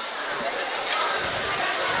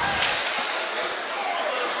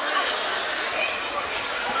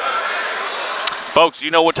 Folks,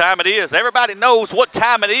 you know what time it is. Everybody knows what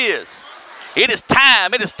time it is. It is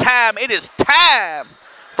time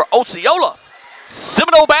for Osceola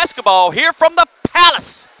Seminole basketball here from the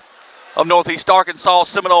Palace of Northeast Arkansas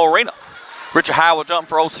Seminole Arena. Richard High will jump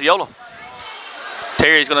for Osceola.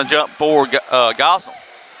 Terry's going to jump for Gosnell.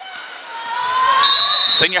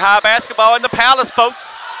 Senior high basketball in the Palace, folks.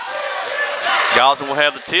 Gosnell will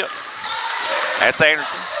have the tip. That's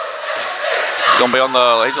Anderson. He's going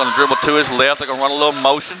to dribble to his left. They're going to run a little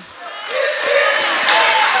motion.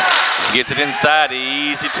 Gets it inside.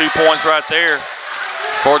 Easy 2 points right there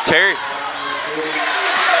for Terry.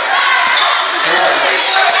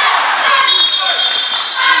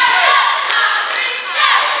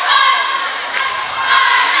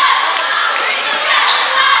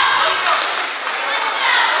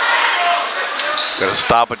 Got a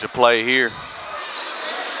stoppage of play here.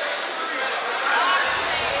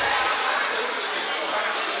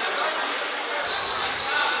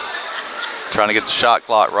 Trying to get the shot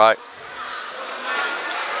clock right.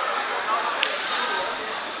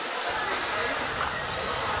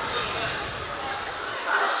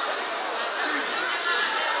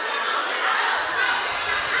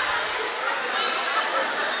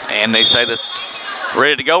 And they say that's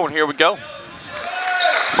ready to go, and here we go.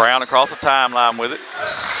 Brown across the timeline with it.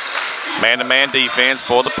 Man-to-man defense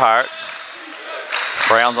for the Pirates.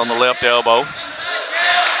 Brown's on the left elbow.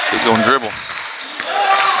 He's going to dribble.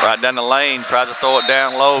 Right down the lane, tries to throw it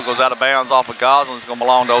down low, goes out of bounds off of Gosnell. It's going to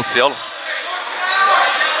belong to Osceola.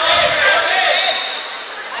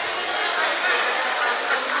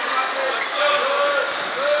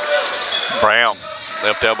 Brown,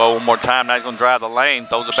 left elbow one more time. Now he's going to drive the lane,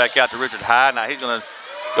 throws it back out to Richard High. Now he's going to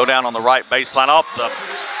go down on the right baseline off the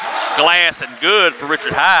glass and good for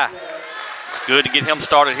Richard High. It's good to get him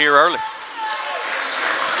started here early.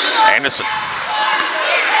 Anderson.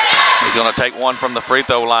 He's going to take one from the free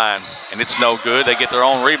throw line, and it's no good. They get their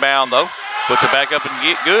own rebound, though. Puts it back up and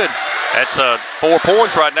get good. That's 4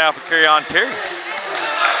 points right now for Kerryon Terry.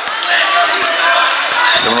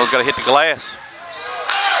 Seminoles got to hit the glass.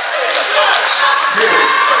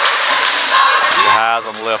 Highs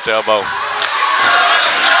on the left elbow.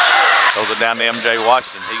 Throws it down to M.J.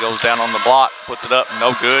 Washington. He goes down on the block, puts it up,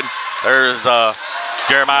 no good. There's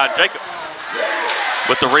Jeremiah Jacobs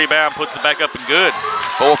with the rebound, puts it back up and good.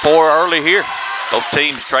 4-4 early here. Both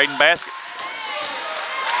teams trading baskets.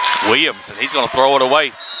 Williams, and he's going to throw it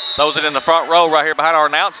away. Throws it in the front row right here behind our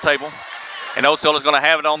announce table. And Osceola's going to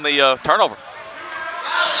have it on the turnover.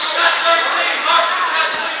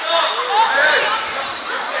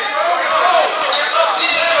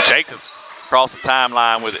 Jacobs across the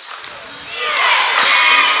timeline with it.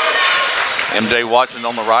 MJ Washington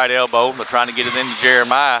on the right elbow. They're trying to get it into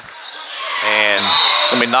Jeremiah. And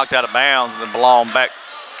it's going to be knocked out of bounds and then belong back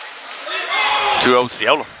to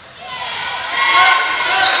Osceola.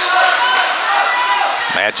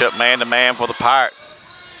 Matchup man-to-man for the Pirates.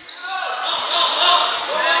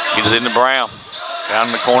 Gets it into Brown. Down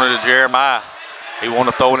in the corner to Jeremiah. He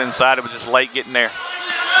wanted to throw it inside. It was just late getting there.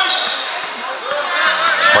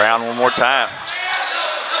 Brown one more time.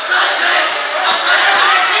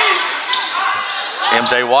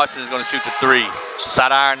 MJ Washington is going to shoot the three.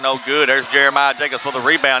 Side iron, no good. There's Jeremiah Jacobs for the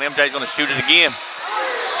rebound. MJ's going to shoot it again.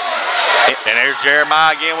 And there's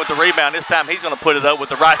Jeremiah again with the rebound. This time he's going to put it up with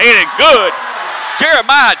the right hand and good.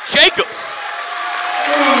 Jeremiah Jacobs.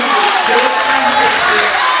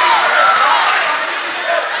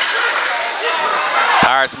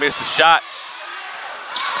 Pirates missed a shot.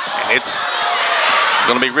 And it's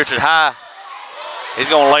going to be Richard High. He's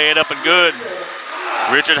going to lay it up and good.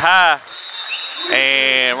 Richard High.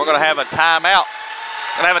 And we're going to have a timeout.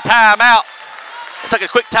 We'll take a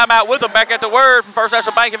quick timeout with them. Back at the word from First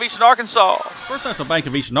National Bank of Eastern Arkansas. First National Bank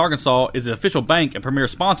of Eastern Arkansas is the official bank and premier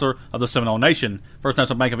sponsor of the Seminole Nation. First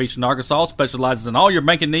National Bank of Eastern Arkansas specializes in all your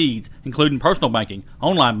banking needs, including personal banking,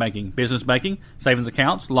 online banking, business banking, savings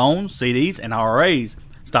accounts, loans, CDs, and IRAs.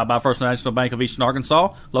 Stop by First National Bank of Eastern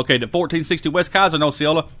Arkansas, located at 1460 West Kaiser in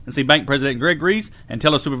Osceola, and see Bank President Greg Reese and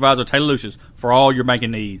Teller Supervisor Taylor Lucius for all your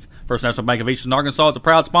banking needs. First National Bank of Eastern Arkansas is a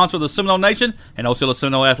proud sponsor of the Seminole Nation and Osceola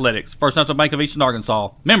Seminole Athletics. First National Bank of Eastern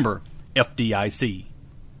Arkansas, member FDIC.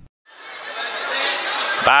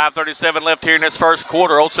 5:37 left here in this first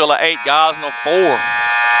quarter. Osceola 8, Gosnell 4.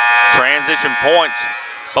 Transition points.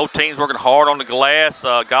 Both teams working hard on the glass.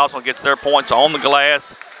 Gosnell gets their points on the glass.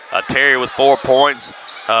 Terry with 4 points.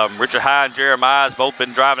 Richard High and Jeremiah has both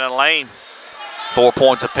been driving in the lane. 4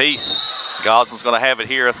 points apiece. Gosnell's going to have it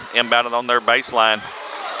here, inbounded on their baseline.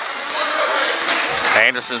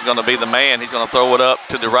 Anderson's going to be the man. He's going to throw it up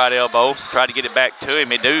to the right elbow. Try to get it back to him.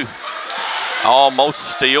 He do. Almost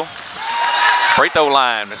a steal. Free throw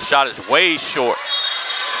line. The shot is way short.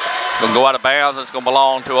 Going to go out of bounds. It's going to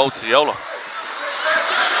belong to Osceola.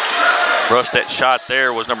 Rushed that shot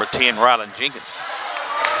there was number 10, Rylan Jenkins.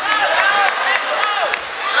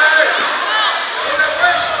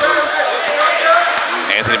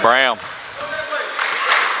 Anthony Brown.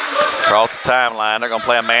 Across the timeline. They're going to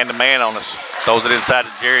play a man-to-man on us. Throws it inside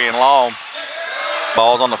to Jerry and Long.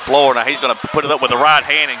 Ball's on the floor. Now he's going to put it up with the right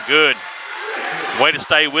hand and good. Way to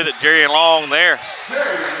stay with it, Jerry and Long there.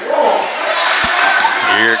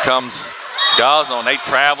 Here comes Gosnell, and they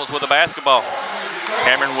travels with the basketball.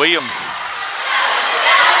 Cameron Williams.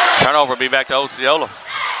 Turnover will be back to Osceola.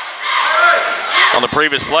 On the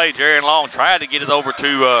previous play, Jerry and Long tried to get it over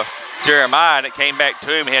to Jeremiah, and it came back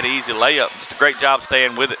to him. He had an easy layup. Just a great job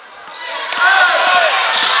staying with it.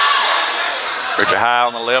 Richard High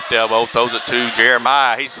on the left elbow, throws it to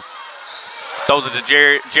Jeremiah. He throws it to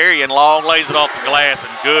Jerry and Long, lays it off the glass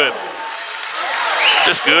and good.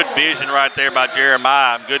 Just good vision right there by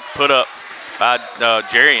Jeremiah. Good put up by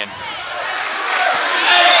Jerry.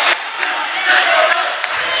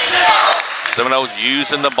 Seminoles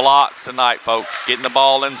using the blocks tonight, folks. Getting the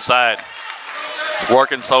ball inside. It's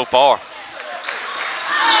working so far.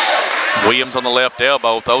 Williams on the left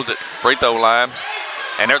elbow, throws it free throw line.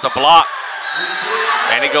 And there's a block.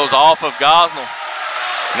 And it goes off of Gosnell.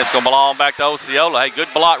 And it's going to belong back to Osceola. Hey, good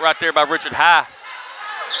block right there by Richard High.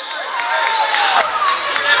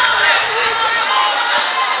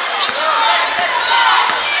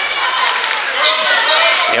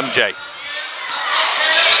 MJ.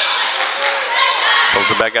 Throws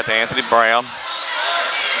it back out to Anthony Brown.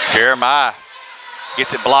 Jeremiah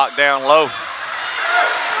gets it blocked down low.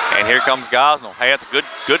 And here comes Gosnell. Hey, that's a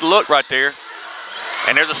good look right there.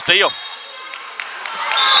 And there's a steal.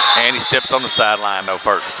 And he steps on the sideline though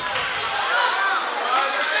first.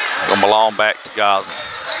 Gonna belong back to Gosnell.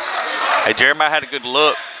 Hey, Jeremiah had a good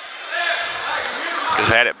look.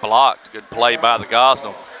 Just had it blocked. Good play by the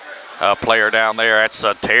Gosnell player down there. That's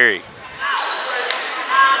Terry.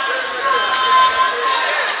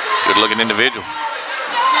 Good looking individual.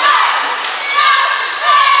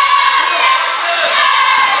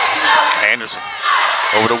 Anderson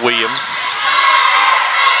over to Williams.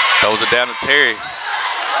 Throws it down to Terry.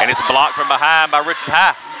 And it's blocked from behind by Richard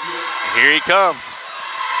High. Here he comes.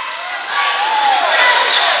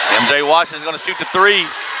 MJ Washington's going to shoot the three.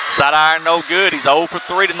 Side iron, no good. He's 0 for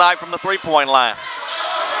 3 tonight from the three-point line.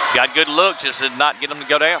 Got good looks, just did not get him to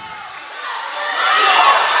go down.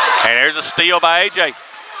 And there's a steal by AJ.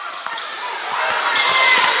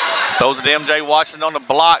 Throws it to MJ Washington on the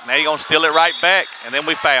block. Now he's going to steal it right back, and then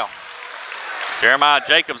we foul. Jeremiah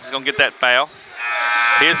Jacobs is going to get that foul.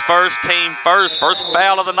 His first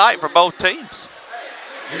foul of the night for both teams.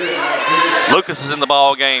 Lucas is in the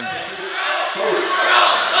ball game.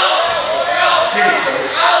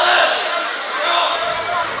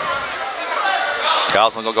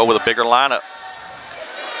 Gosnell gonna go with a bigger lineup.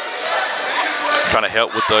 Trying to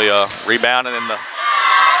help with the rebounding and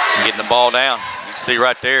getting the ball down. You can see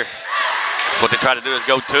right there. What they try to do is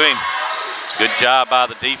go to him. Good job by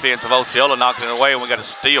the defense of Osceola knocking it away, and we got a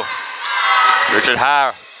steal. Richard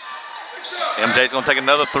High. MJ's gonna take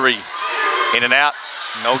another three. In and out,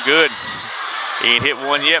 no good. He ain't hit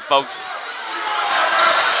one yet, folks.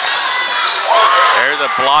 There's a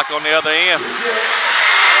block on the other end.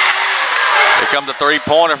 Here comes a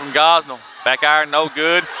three-pointer from Gosnell. Back iron, no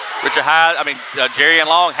good. Jerry and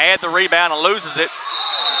Long had the rebound and loses it.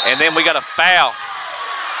 And then we got a foul.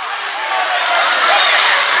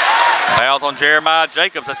 Foul's on Jeremiah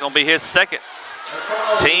Jacobs. That's going to be his second.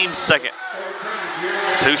 Team's second.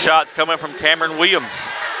 2 shots coming from Cameron Williams.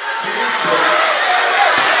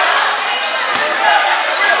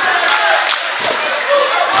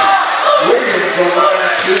 Williams on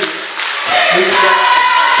line 2.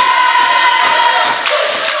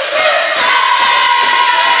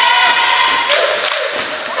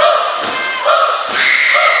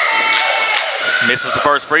 Misses the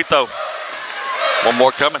first free throw. One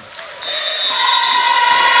more coming.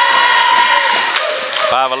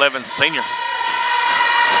 5'11" senior.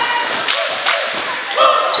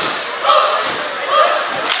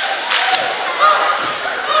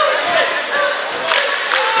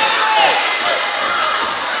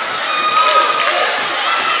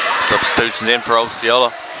 Substitutions in for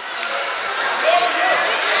Osceola.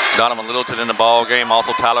 Donovan Littleton in the ball game,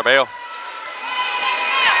 also Tyler Bell.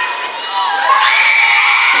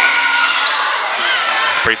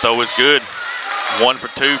 Free throw is good. 1 for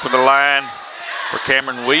 2 from the line for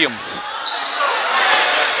Cameron Williams.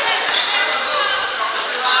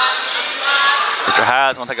 Richard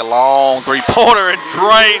High is going to take a long three-pointer and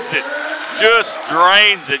drains it. Just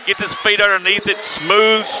drains it. Gets his feet underneath it.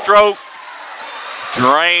 Smooth stroke.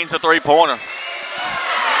 Drains a three-pointer.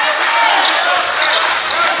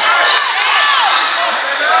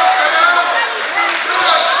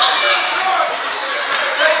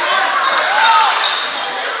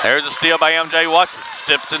 There's a steal by MJ Washington.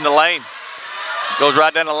 Steps in the lane. Goes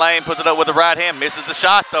right down the lane, puts it up with the right hand. Misses the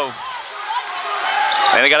shot, though.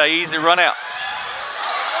 And they got an easy run out.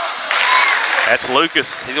 That's Lucas.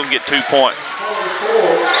 He's going to get 2 points.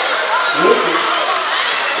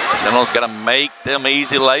 Seminoles got to make them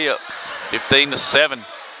easy layups. 15-7.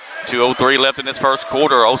 2:03 left in this first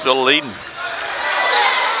quarter. Osceola leading.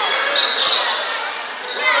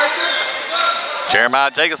 Jeremiah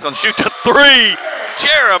Jacobs going to shoot the three.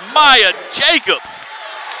 Jeremiah Jacobs.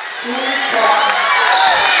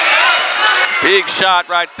 Big shot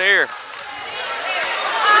right there.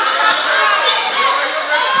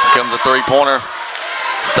 Comes a three-pointer.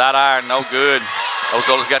 Side iron, no good.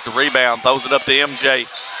 Osceola's got the rebound, throws it up to MJ.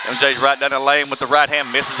 MJ's right down the lane with the right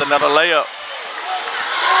hand, misses another layup.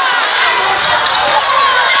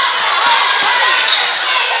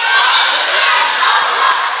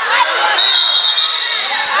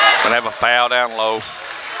 Gonna have a foul down low.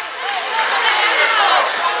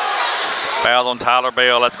 Foul on Tyler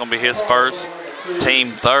Bell. That's gonna be his first.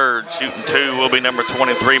 team third. Shooting 2 will be number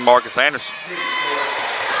 23, Marcus Anderson.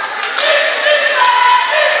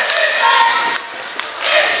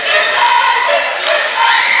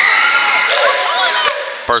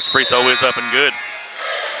 First free throw is up and good.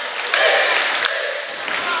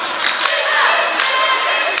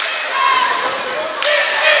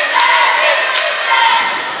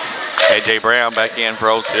 A.J. Brown back in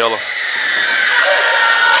for Osceola.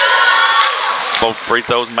 Both free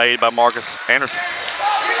throws made by Marcus Anderson.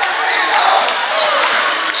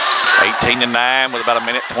 18-9 with about a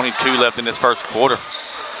minute 22 left in this first quarter.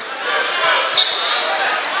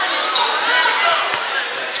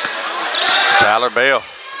 Tyler Bell.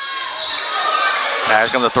 Now here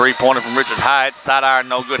comes a three-pointer from Richard Hyde. Side iron,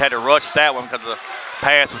 no good. Had to rush that one because the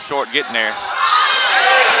pass was short getting there.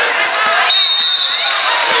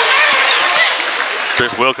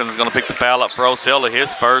 Chris Wilkins is going to pick the foul up for Osceola, his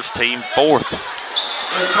first, team fourth.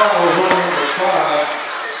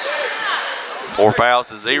 4 fouls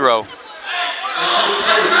to 0.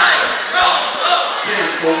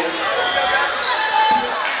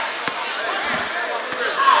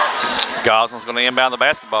 Gosnell's going to inbound the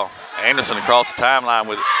basketball. Anderson across the timeline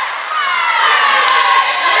with it.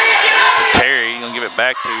 Terry, he's going to give it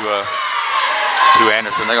back to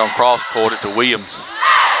Anderson. They're going to cross court it to Williams.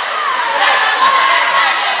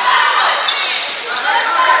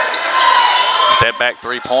 Step back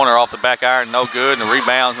three-pointer off the back iron, no good, and the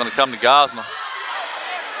rebound's going to come to Gosnell.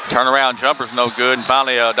 Turnaround jumper's no good, and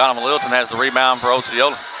finally Donovan Littleton has the rebound for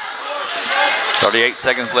Osceola. 38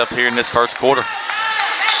 seconds left here in this first quarter.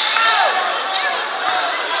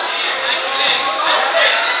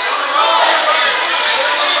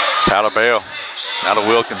 Tyler Bell, now to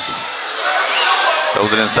Wilkins.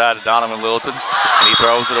 Throws it inside to Donovan Littleton, and he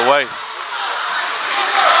throws it away.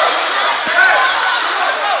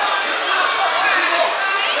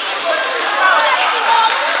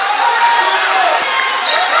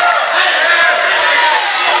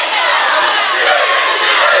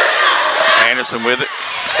 Anderson with it.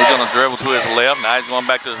 He's going to dribble to his left. Now he's going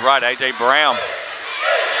back to his right. A.J. Brown.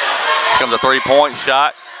 Here comes a three-point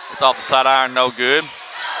shot. It's off the side iron, no good.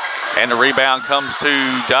 And the rebound comes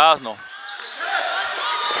to Gosnell.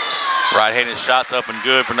 Right-handed shot's up and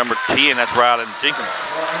good for number 10. That's Ryland Jenkins.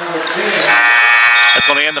 That's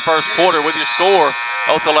going to end the first quarter with your score.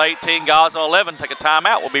 Osceola 18, Gosnell 11. Take a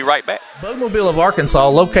timeout. We'll be right back. Bugmobile of Arkansas,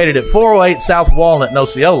 located at 408 South Walnut in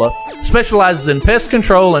Osceola, specializes in pest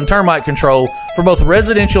control and termite control for both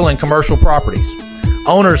residential and commercial properties.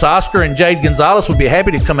 Owners Oscar and Jade Gonzalez would be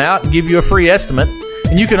happy to come out and give you a free estimate.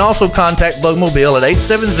 And you can also contact Bugmobile at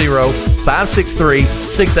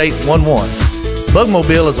 870-563-6811.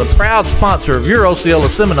 Bugmobile is a proud sponsor of your Osceola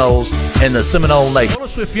Seminoles and the Seminole Nation. Roller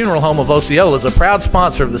Swift Funeral Home of Osceola is a proud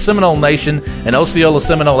sponsor of the Seminole Nation and Osceola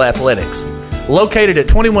Seminole Athletics. Located at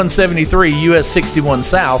 2173 US 61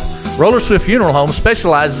 South, Roller Swift Funeral Home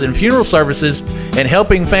specializes in funeral services and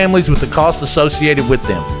helping families with the costs associated with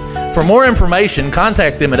them. For more information,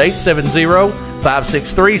 contact them at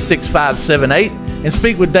 870-563-6578 and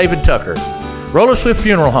speak with David Tucker. Roller Swift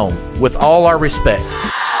Funeral Home, with all our respect.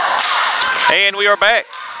 And we are back.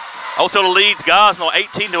 Osceola leads Gosnell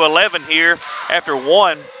 18-11 here after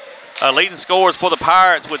one. Leading scores for the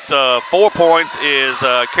Pirates with 4 points is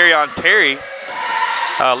Carrion Terry.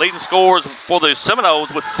 Leading scores for the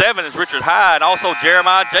Seminoles with 7 is Richard Hyde. Also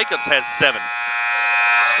Jeremiah Jacobs has 7.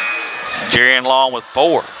 Jerry Long with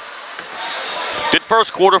 4. Good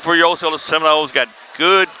first quarter for your Osceola Seminoles. Got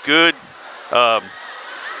good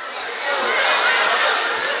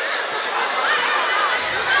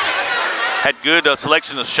had good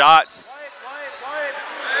selection of shots.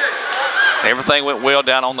 Everything went well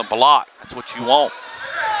down on the block. That's what you want.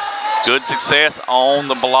 Good success on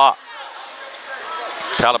the block.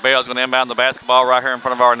 Tyler Bell is going to inbound the basketball right here in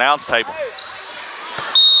front of our announce table.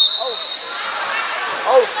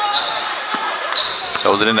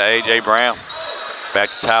 Throws it into A.J. Brown. Back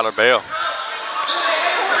to Tyler Bell.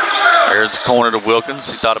 There's the corner to Wilkins.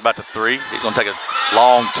 He thought about the 3. He's going to take a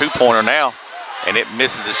long 2-pointer now, and it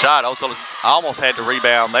misses the shot. Also, almost had the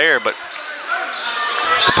rebound there, but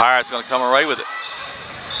the Pirates are going to come away with it.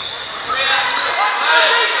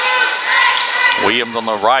 Williams on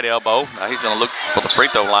the right elbow. Now he's going to look for the free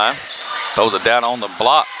throw line. Throws it down on the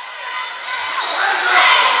block.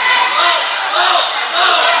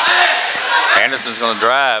 Anderson's going to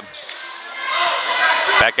drive.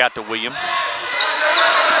 Back out to Williams.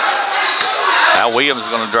 Now Williams is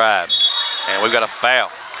going to drive. And we've got a foul.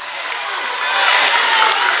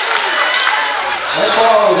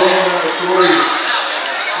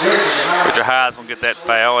 Richard Hyde's going to get that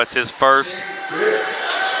foul. It's his first.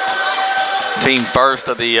 Team first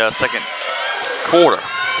of the second quarter.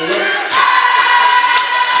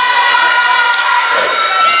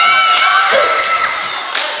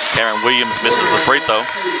 Cameron Williams misses the free throw.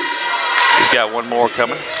 He's got one more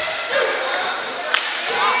coming.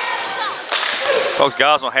 Folks,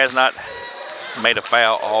 Gosnell has not made a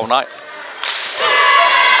foul all night.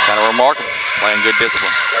 Kind of remarkable, playing good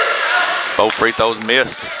discipline. Both free throws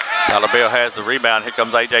missed. Tyler Bell has the rebound. Here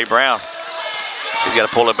comes A.J. Brown. He's got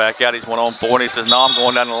to pull it back out. He's 1-on-4, and he says, no, I'm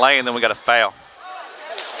going down the lane. Then we got a foul.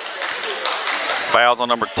 Foul's on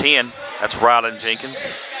number 10. That's Rylan Jenkins.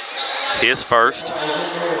 His first.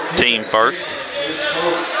 Team first.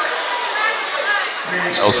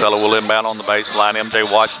 Osceola will inbound on the baseline. M.J.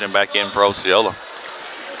 Washington back in for Osceola.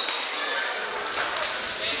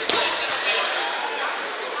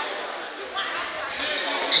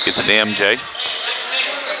 Gets it to M.J.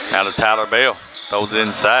 Now to Tyler Bell. Throws it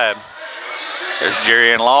inside. There's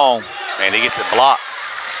Jerry and Long, and he gets it blocked.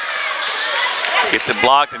 Gets it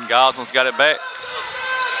blocked, and Gosnell's got it back.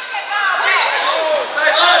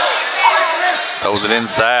 Throws it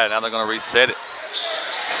inside. Now they're going to reset it.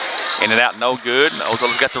 In and out, no good. And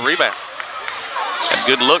Osceola's got the rebound. And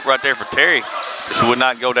good look right there for Terry. This would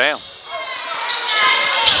not go down.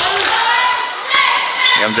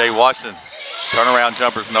 M.J. Washington. Turnaround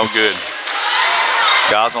jumper's no good.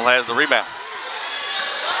 Gosnell has the rebound.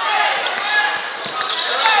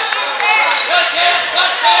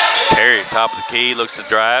 Terry, top of the key, looks to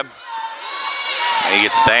drive. And he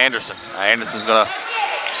gets it to Anderson. Anderson's going to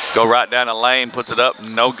go right down the lane, puts it up,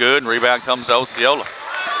 no good. And rebound comes to Osceola.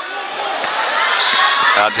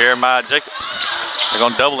 Now Jeremiah Jacobs. They're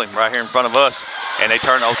going to double him right here in front of us. And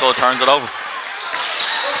Osceola turns it over.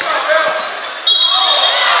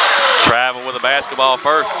 Travel with the basketball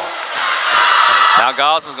first. Now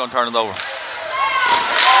Gosnell's going to turn it over.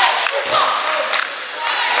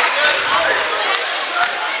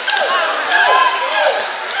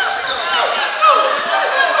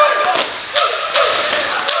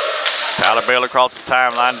 Tyler Bell across the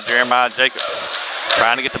timeline to Jeremiah Jacobs.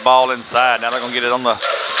 Trying to get the ball inside. Now they're going to get it on the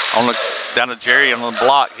down to Jerry on the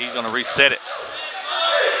block. He's going to reset it.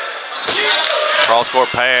 Cross-court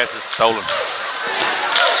pass is stolen.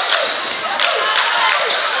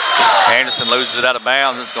 Anderson loses it out of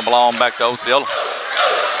bounds. It's going to belong back to Osceola.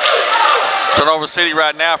 Turnover city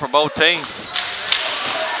right now for both teams.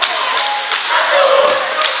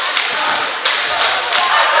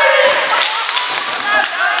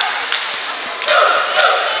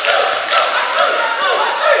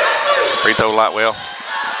 Free throw line, well,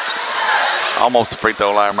 almost the free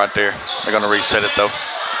throw line right there. They're going to reset it though.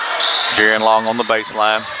 Jerry and Long on the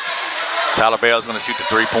baseline. Tyler Bell's going to shoot the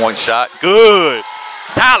three-point shot. Good.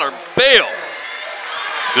 Tyler Bell.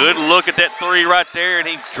 Good look at that three right there, and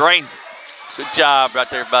he drains it. Good job right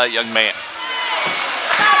there by that young man.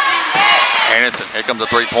 Anderson, here comes a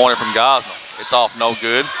three-pointer from Gosnell. It's off, no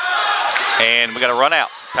good. And we got a run out.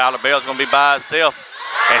 Tyler Bell's going to be by himself,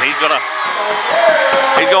 and he's going to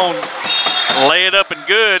lay it up and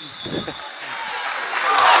good.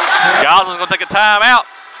 Gosnell's going to take a timeout.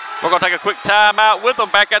 We're going to take a quick timeout with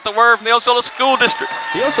them. Back at the word from the Osceola School District.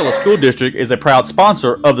 The Osceola School District is a proud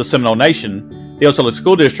sponsor of the Seminole Nation. The Osceola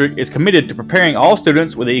School District is committed to preparing all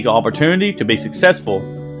students with an equal opportunity to be successful.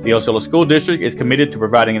 The Osceola School District is committed to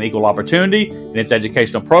providing an equal opportunity in its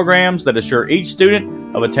educational programs that assure each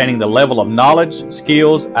student of attaining the level of knowledge,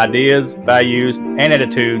 skills, ideas, values, and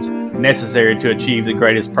attitudes necessary to achieve the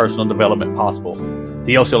greatest personal development possible.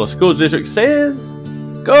 The Osceola School District says,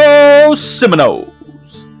 Go Seminoles!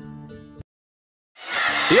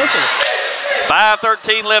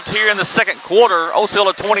 5:13 left here in the second quarter.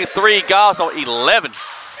 Osceola 23, Gosnell 11.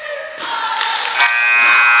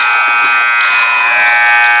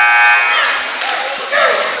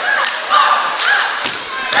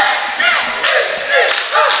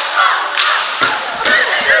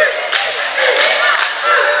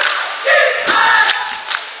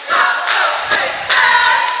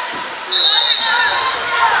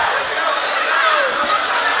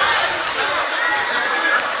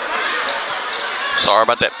 Sorry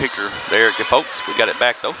about that picture there, folks. We got it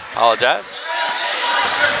back, though. Apologize.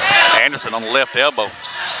 Anderson on the left elbow.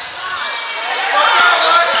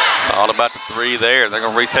 All about the three there. They're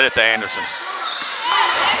going to reset it to Anderson.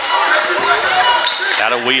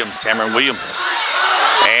 Out of Williams, Cameron Williams.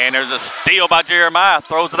 And there's a steal by Jeremiah.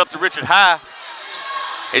 Throws it up to Richard High.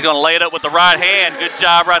 He's going to lay it up with the right hand. Good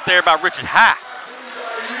job right there by Richard High.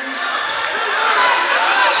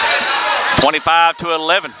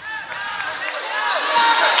 25-11.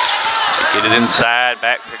 Get it inside,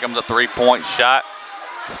 back. Here comes a three-point shot.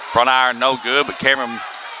 Front iron, no good, but Cameron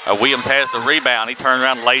Williams has the rebound. He turns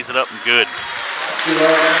around and lays it up and good.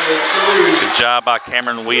 Good job by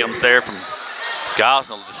Cameron Williams there from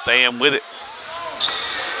Gosnell to staying with it.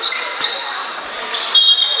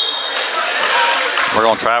 We're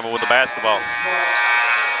going to travel with the basketball.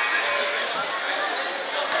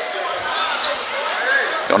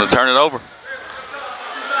 Going to turn it over.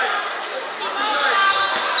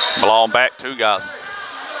 Ball back to Gosnell.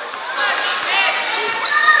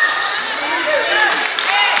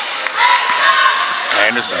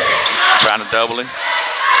 Anderson trying to double him.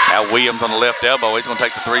 Now Williams on the left elbow. He's going to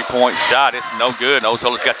take the three-point shot. It's no good.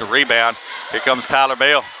 Osceola's got the rebound. Here comes Tyler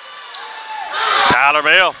Bell. Tyler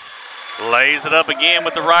Bell lays it up again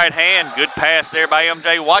with the right hand. Good pass there by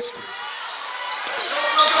M.J. Washington.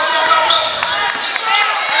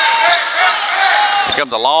 Here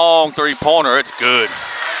comes a long three-pointer. It's good.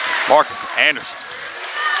 Marcus Anderson.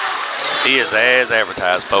 He is as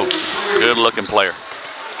advertised, folks. Good-looking player.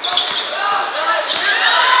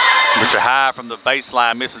 Richard High from the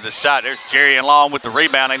baseline misses the shot. There's Jerry and Long with the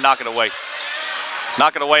rebound. They knock it away.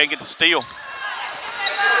 Knock it away and get the steal.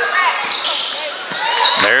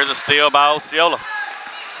 There's a steal by Osceola.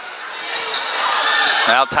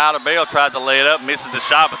 Now Tyler Bell tries to lay it up, misses the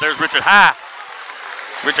shot, but there's Richard High.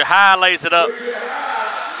 Richard High lays it up.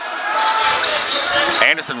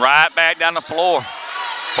 Anderson right back down the floor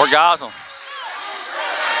for Gosnell.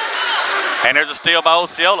 And there's a steal by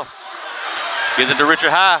Osceola. Gives it to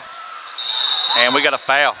Richard High. And we got a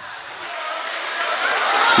foul.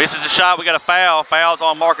 Misses the shot, we got a foul. Foul's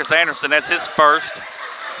on Marcus Anderson. That's his first,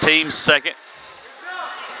 team's second.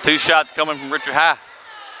 2 shots coming from Richard High.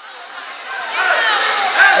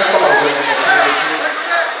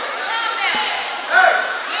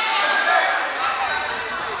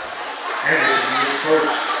 Anderson is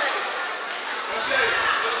first.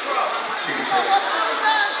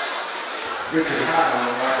 Richard High on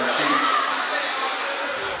the line sheet.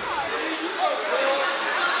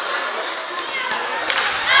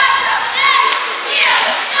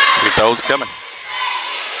 Get those coming.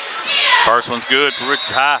 First one's good for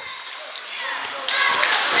Richard High.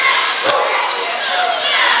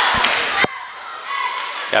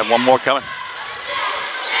 Got one more coming.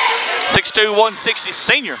 6'2", 160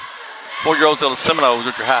 senior. 4-year-olds of the Seminoles,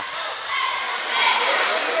 Richard High.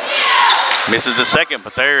 Misses the second,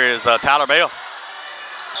 but there is Tyler Bell.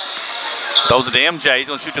 Throws it to MJ. He's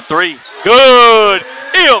going to shoot the three. Good!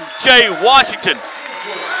 MJ Washington.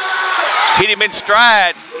 Hit him in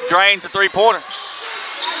stride. Drains the three-pointer.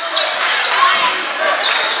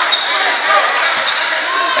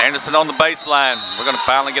 Anderson on the baseline. We're going to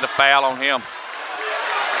finally get a foul on him.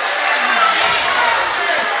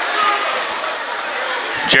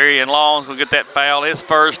 Jerry and Long's going to get that foul. His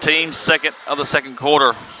first, team second of the second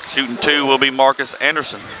quarter. Shooting 2 will be Marcus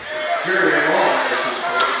Anderson. Jerry and Long is his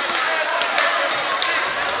first.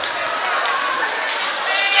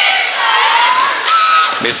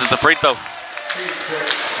 Misses the free throw.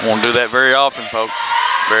 Won't do that very often, folks.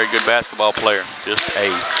 Very good basketball player. Just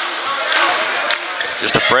a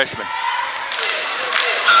freshman.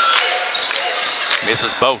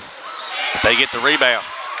 Misses both. But they get the rebound.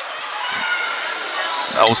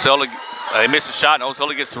 Osceola, they miss a shot, and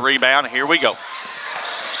Osceola gets the rebound, and here we go.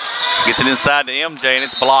 Gets it inside to MJ, and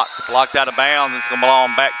it's blocked. Blocked out of bounds. It's going to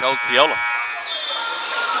belong back to Osceola.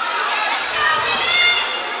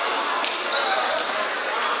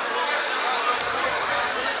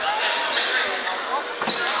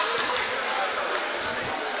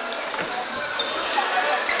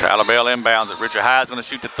 Tyler Bell inbounds it. Richard High is going to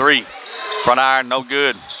shoot the three. Front iron, no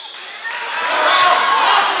good.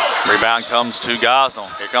 Rebound comes to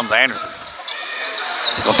Gosnell. Here comes Anderson.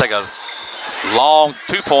 He's going to take a long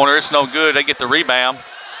two-pointer. It's no good. They get the rebound.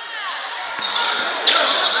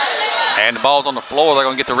 And the ball's on the floor. They're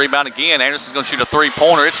going to get the rebound again. Anderson's going to shoot a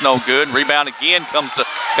three-pointer. It's no good. Rebound again comes to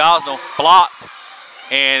Gosnell. Blocked.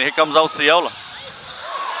 And here comes Osceola.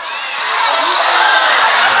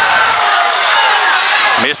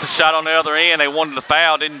 Missed the shot on the other end. They wanted the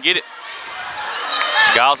foul. Didn't get it.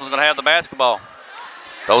 Gosnell's going to have the basketball.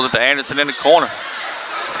 Throws it to Anderson in the corner.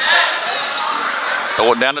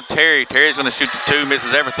 Throw it down to Terry. Terry's going to shoot the two.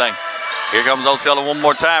 Misses everything. Here comes Osceola one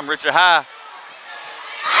more time. Richard High.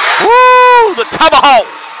 Woo! The tomahawk.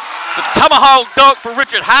 The tomahawk dunk for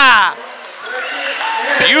Richard High.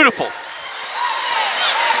 Beautiful.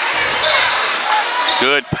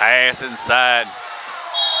 Good pass inside.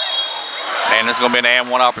 And it's going to be an and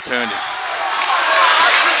one opportunity.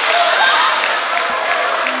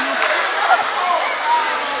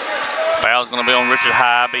 Foul's going to be on Richard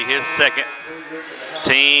High, be his second.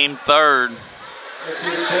 Team third.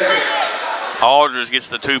 Aldridge gets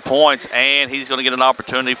the 2 points, and he's going to get an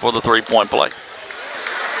opportunity for the three-point play.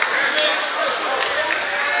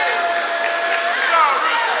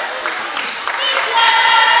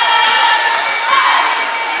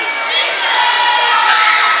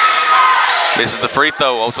 This is the free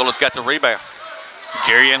throw. Osceola's got the rebound.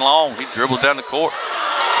 Jerry and Long, he dribbles down the court.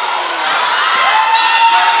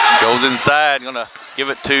 Goes inside, going to give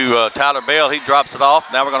it to Tyler Bell. He drops it off.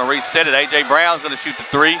 Now we're going to reset it. A.J. Brown's going to shoot the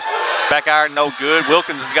three. Back iron, no good.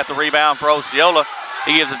 Wilkins has got the rebound for Osceola.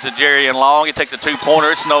 He gives it to Jerry and Long. He takes a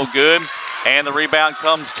two-pointer. It's no good. And the rebound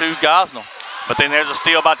comes to Gosnell. But then there's a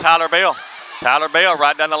steal by Tyler Bell. Tyler Bell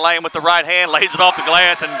right down the lane with the right hand, lays it off the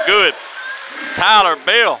glass, and good. Tyler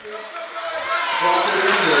Bell.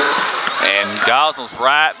 And Gosnell's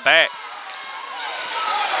right back.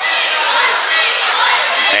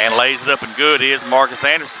 And lays it up and good is Marcus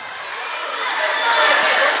Anderson.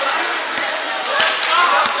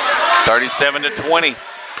 37-20.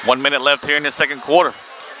 1 minute left here in the second quarter.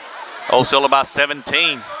 Osceola by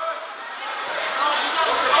 17.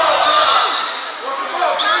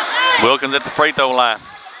 Wilkins at the free throw line.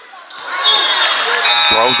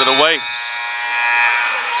 Throws it away.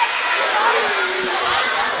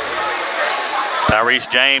 Tyrese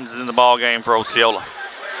James is in the ball game for Osceola.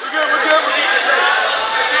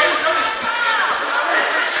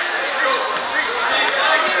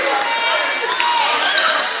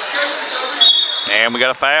 And we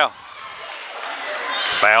got a foul.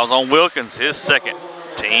 Foul's on Wilkins, his second.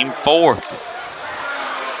 Team fourth.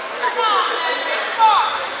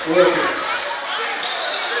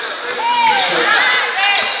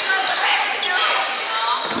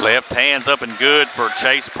 Left hand's up and good for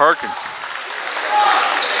Chase Perkins.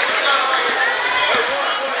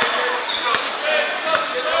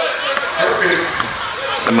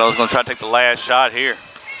 Seminoles going to try to take the last shot here.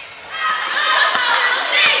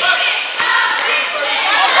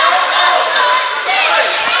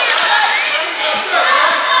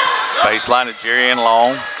 Baseline to Jerry and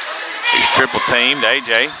Long. He's triple teamed.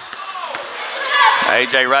 AJ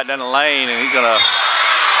right down the lane, and he's gonna.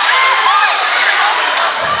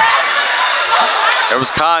 There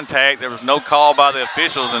was contact. There was no call by the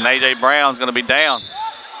officials, and AJ Brown's gonna be down.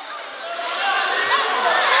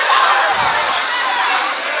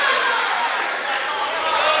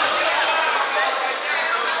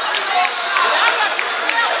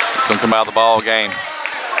 He's gonna come out of the ball game.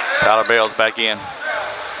 Tyler Bell's back in.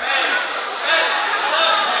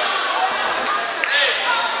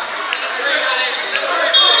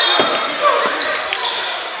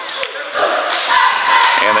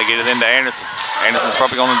 And they get it into Anderson. Anderson's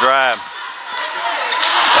probably going to drive.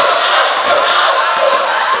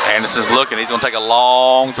 Anderson's looking. He's going to take a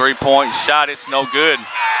long three-point shot. It's no good.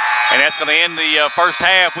 And that's going to end the first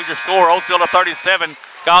half with your score. Osceola 37,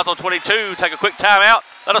 Gosnell 22. Take a quick timeout.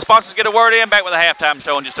 Let our sponsors get a word in. Back with a halftime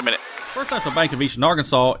show in just a minute. First National Bank of Eastern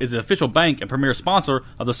Arkansas is the official bank and premier sponsor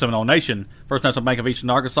of the Seminole Nation. First National Bank of Eastern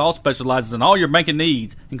Arkansas specializes in all your banking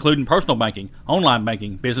needs, including personal banking, online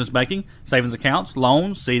banking, business banking, savings accounts,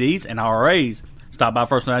 loans, CDs, and IRAs. Stop by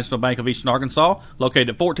First National Bank of Eastern Arkansas, located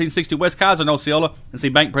at 1460 West Kaiser in Osceola, and see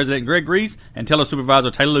Bank President Greg Reese and Teller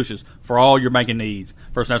Supervisor Taylor Lucius for all your banking needs.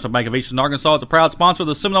 First National Bank of Eastern Arkansas is a proud sponsor of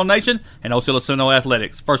the Seminole Nation and Osceola Seminole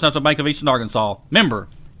Athletics. First National Bank of Eastern Arkansas, member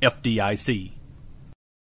FDIC.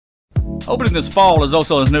 Opening this fall is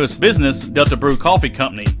Osceola's newest business, Delta Brew Coffee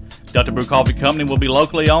Company. Delta Brew Coffee Company will be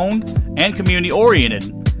locally owned and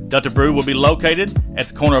community-oriented. Delta Brew will be located at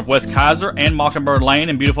the corner of West Kaiser and Mockingbird Lane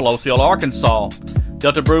in beautiful Osceola, Arkansas.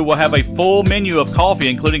 Delta Brew will have a full menu of coffee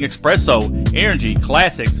including espresso, energy,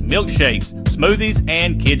 classics, milkshakes, smoothies,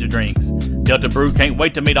 and kids' drinks. Delta Brew can't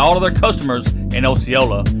wait to meet all of their customers in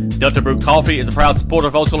Osceola. Delta Brew Coffee is a proud supporter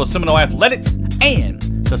of Osceola Seminole Athletics and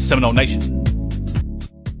the Seminole Nation.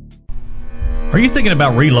 Are you thinking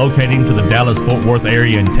about relocating to the Dallas-Fort Worth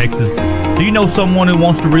area in Texas? Do you know someone who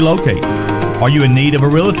wants to relocate? Are you in need of a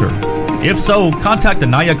realtor? If so, contact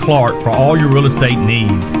Anaya Clark for all your real estate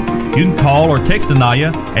needs. You can call or text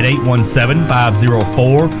Anaya at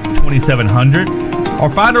 817-504-2700 or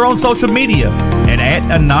find her on social media at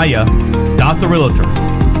 @Anaya.therealtor.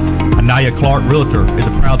 Anaya Clark Realtor is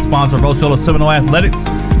a proud sponsor of Osceola Seminole Athletics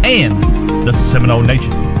and the Seminole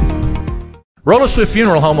Nation. Roller Swift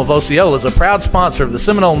Funeral Home of Osceola is a proud sponsor of the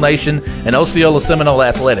Seminole Nation and Osceola Seminole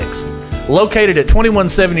Athletics. Located at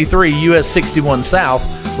 2173 US 61 South,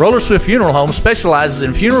 Roller Swift Funeral Home specializes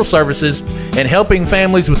in funeral services and helping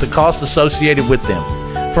families with the costs associated with them.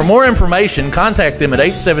 For more information, contact them at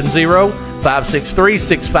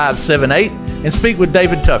 870-563-6578 and speak with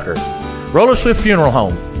David Tucker. Roller Swift Funeral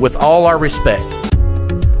Home, with all our respect.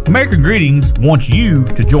 American Greetings wants you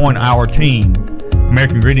to join our team.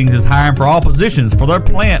 American Greetings is hiring for all positions for their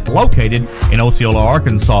plant located in Osceola,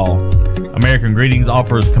 Arkansas. American Greetings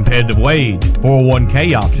offers competitive wage,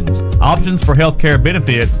 401k options for health care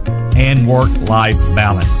benefits, and work-life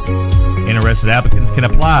balance. Interested applicants can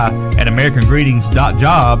apply at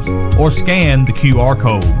americangreetings.jobs or scan the QR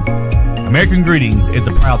code. American Greetings is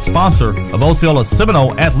a proud sponsor of Osceola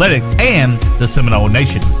Seminole Athletics and the Seminole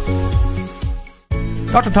Nation.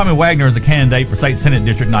 Dr. Tommy Wagner is a candidate for State Senate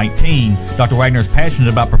District 19. Dr. Wagner is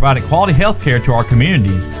passionate about providing quality health care to our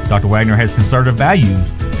communities. Dr. Wagner has conservative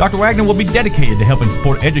values. Dr. Wagner will be dedicated to helping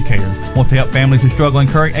support educators, wants to help families who struggle in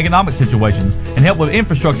current economic situations, and help with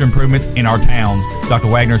infrastructure improvements in our towns. Dr.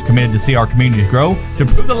 Wagner is committed to see our communities grow, to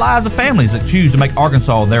improve the lives of families that choose to make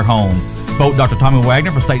Arkansas their home. Vote Dr. Tommy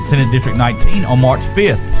Wagner for State Senate District 19 on March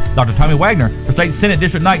 5th. Dr. Tommy Wagner for State Senate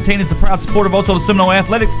District 19 is a proud supporter of Osceola Seminole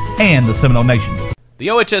Athletics and the Seminole Nation. The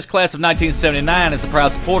OHS Class of 1979 is a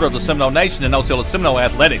proud supporter of the Seminole Nation and Osceola Seminole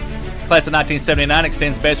Athletics. Class of 1979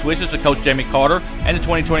 extends best wishes to Coach Jamie Carter and the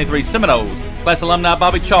 2023 Seminoles. Class alumni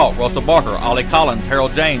Bobby Chalk, Russell Barker, Ollie Collins,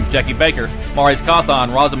 Harold James, Jackie Baker, Maurice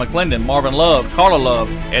Cawthon, Rosa McClendon, Marvin Love, Carla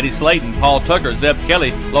Love, Eddie Slayton, Paul Tucker, Zeb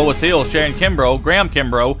Kelly, Lois Hill, Sharon Kimbrough, Graham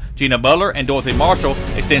Kimbrough, Gina Butler, and Dorothy Marshall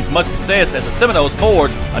extends much success as the Seminoles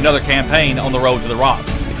forge another campaign on the road to the Rock.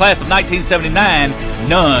 The Class of 1979,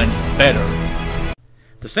 none better.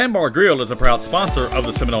 The Sandbar Grill is a proud sponsor of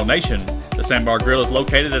the Seminole Nation. The Sandbar Grill is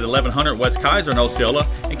located at 1100 West Kaiser in Osceola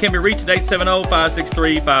and can be reached at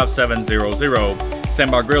 870-563-5700.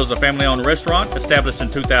 Sandbar Grill is a family-owned restaurant established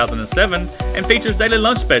in 2007 and features daily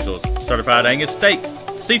lunch specials, certified Angus steaks,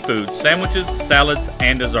 seafood, sandwiches, salads,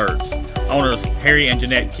 and desserts. Owners Harry and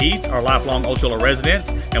Jeanette Keats are lifelong Osceola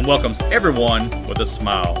residents and welcomes everyone with a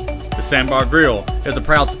smile. The Sandbar Grill is a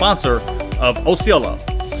proud sponsor of Osceola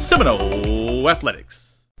Seminole Athletics.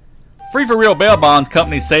 Free for Real Bail Bonds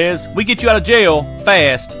Company says, we get you out of jail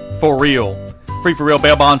fast for real. Free for Real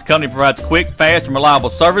Bail Bonds Company provides quick, fast, and reliable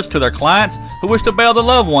service to their clients who wish to bail their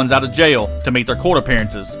loved ones out of jail to meet their court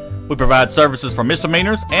appearances. We provide services for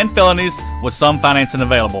misdemeanors and felonies with some financing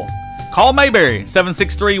available. Call Mayberry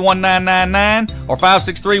 763-1999 or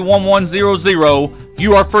 563-1100.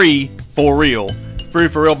 You are free for real. Free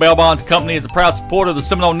for Real Bail Bonds Company is a proud supporter of the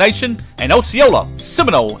Seminole Nation and Osceola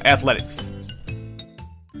Seminole Athletics.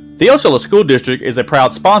 The Osceola School District is a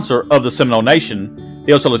proud sponsor of the Seminole Nation.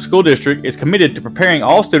 The Osceola School District is committed to preparing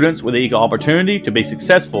all students with equal opportunity to be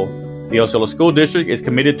successful. The Osceola School District is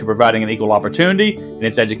committed to providing an equal opportunity in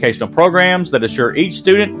its educational programs that assure each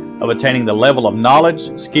student of attaining the level of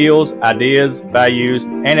knowledge, skills, ideas, values,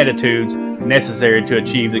 and attitudes necessary to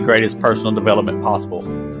achieve the greatest personal development possible.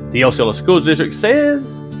 The Osceola School District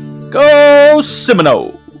says, Go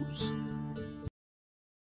Seminoles!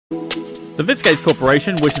 The Viscase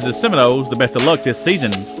Corporation wishes the Seminoles the best of luck this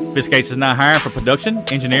season. Viscase is now hiring for production,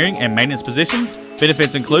 engineering, and maintenance positions.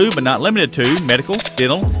 Benefits include, but not limited to, medical,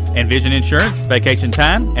 dental, and vision insurance, vacation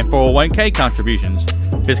time, and 401k contributions.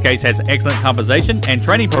 Viscase has excellent compensation and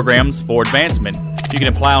training programs for advancement. You can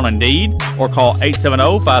apply on Indeed or call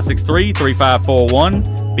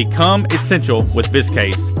 870-563-3541. Become essential with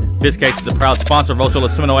Viscase. Viscase is a proud sponsor of Osceola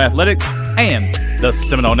Seminole Athletics and the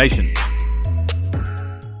Seminole Nation.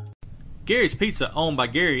 Gary's Pizza, owned by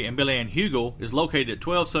Gary and Billy Ann Hugel, is located at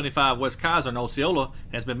 1275 West Kaiser in Osceola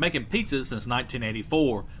and has been making pizzas since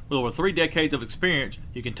 1984. With over 3 decades of experience,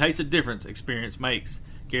 you can taste the difference experience makes.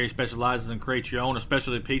 Gary specializes in create your own or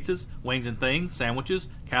specialty pizzas, wings and things, sandwiches,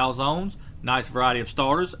 calzones, nice variety of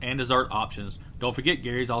starters, and dessert options. Don't forget,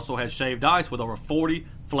 Gary's also has shaved ice with over 40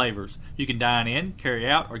 flavors. You can dine in, carry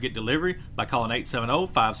out, or get delivery by calling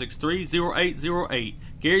 870-563-0808.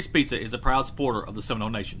 Gary's Pizza is a proud supporter of the Seminole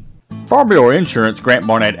Nation. Farm Bureau Insurance Grant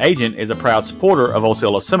Barnett Agent is a proud supporter of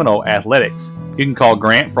Osceola Seminole Athletics. You can call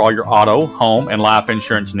Grant for all your auto, home, and life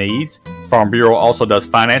insurance needs. Farm Bureau also does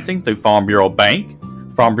financing through Farm Bureau Bank.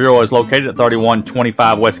 Farm Bureau is located at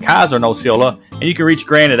 3125 West Kaiser in Osceola, and you can reach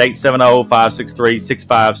Grant at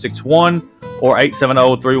 870-563-6561 or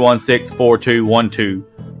 870-316-4212.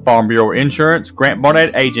 Farm Bureau Insurance Grant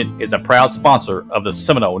Barnett Agent is a proud sponsor of the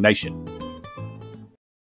Seminole Nation.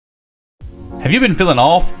 Have you been feeling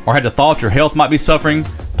off or had the thought your health might be suffering?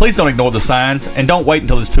 Please don't ignore the signs and don't wait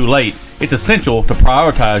until it's too late. It's essential to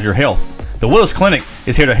prioritize your health. The Willis Clinic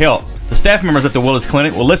is here to help. The staff members at the Willis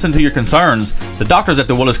Clinic will listen to your concerns. The doctors at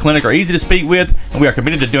the Willis Clinic are easy to speak with, and we are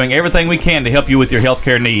committed to doing everything we can to help you with your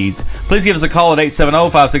healthcare needs. Please give us a call at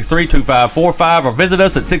 870-563-2545 or visit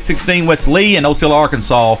us at 616 West Lee in Osceola,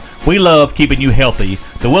 Arkansas. We love keeping you healthy.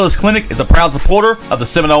 The Willis Clinic is a proud supporter of the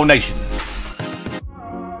Seminole Nation.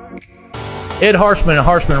 Ed Harshman and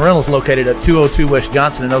Harshman Rentals, located at 202 West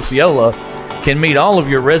Johnson in Osceola, can meet all of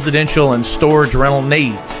your residential and storage rental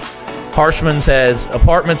needs. Harshman's has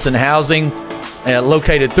apartments and housing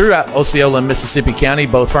located throughout Osceola and Mississippi County,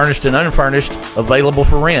 both furnished and unfurnished, available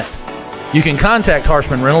for rent. You can contact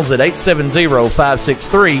Harshman Rentals at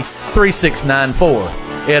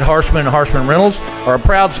 870-563-3694. Ed Harshman and Harshman Rentals are a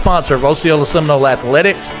proud sponsor of Osceola Seminole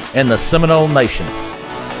Athletics and the Seminole Nation.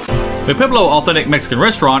 Mi Pueblo Authentic Mexican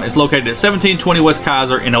Restaurant is located at 1720 West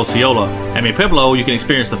Kaiser in Osceola. At Mi Pueblo, you can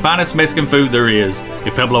experience the finest Mexican food there is. Mi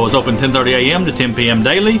Pueblo is open 10:30 a.m. to 10 p.m.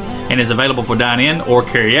 daily and is available for dine-in or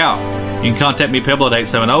carry-out. You can contact Mi Pueblo at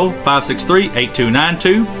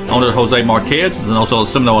 870-563-8292. Owner Jose Marquez is an Osceola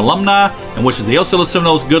Seminole alumni and wishes the Osceola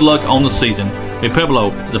Seminoles good luck on the season. Mi Pueblo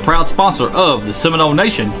is a proud sponsor of the Seminole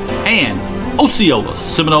Nation and Osceola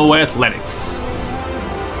Seminole Athletics.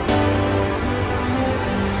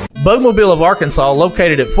 Bugmobile of Arkansas,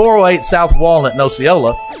 located at 408 South Walnut in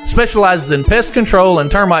Osceola, specializes in pest control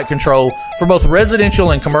and termite control for both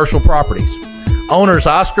residential and commercial properties. Owners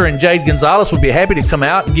Oscar and Jade Gonzalez would be happy to come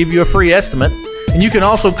out and give you a free estimate, and you can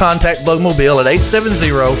also contact Bugmobile at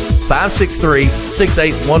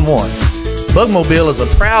 870-563-6811. Bugmobile is a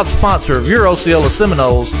proud sponsor of your Osceola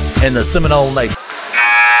Seminoles and the Seminole Nation.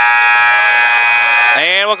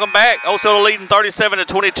 And welcome back. Osceola leading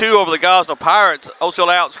 37-22 over the Gosnell Pirates.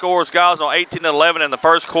 Osceola outscores Gosnell 18-11 in the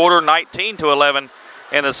first quarter, 19-11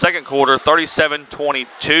 in the second quarter,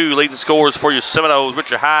 37-22. Leading scores for your Seminoles,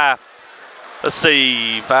 Richard High. Let's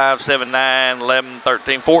see, 5, 7, 9, 11,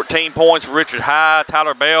 13, 14 points for Richard High.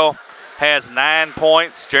 Tyler Bell has 9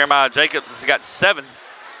 points. Jeremiah Jacobs has got 7.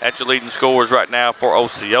 That's your leading scores right now for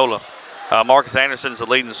Osceola. Marcus Anderson's the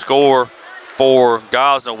leading scorer for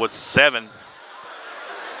Gosnell with 7.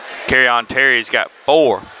 Carry-on Terry's got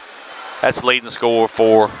 4. That's the leading score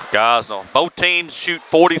for Gosnell. Both teams shoot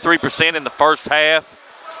 43% in the first half.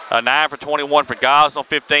 9 for 21 for Gosnell,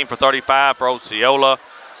 15 for 35 for Osceola.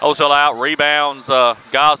 Osceola out rebounds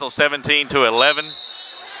Gosnell 17-11.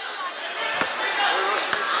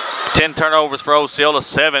 10 turnovers for Osceola,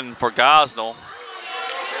 7 for Gosnell.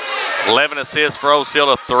 11 assists for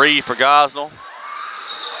Osceola, 3 for Gosnell.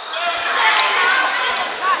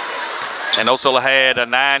 And Osceola had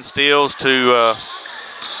 9 steals to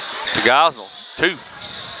Gosnell's 2.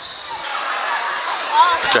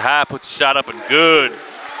 Richard High puts the shot up and good.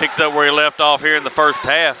 Picks up where he left off here in the first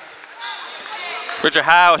half. Richard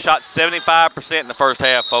High shot 75% in the first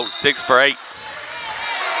half, folks, 6 for 8.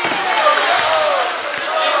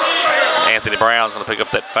 Anthony Brown's going to pick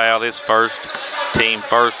up that foul, his first, team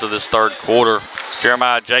first of this third quarter.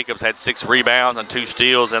 Jeremiah Jacobs had 6 rebounds and 2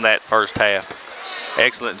 steals in that first half.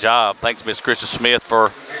 Excellent job. Thanks, Miss Krista Smith,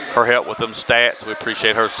 for her help with them stats. We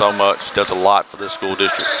appreciate her so much. She does a lot for this school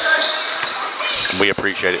district, and we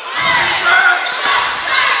appreciate it.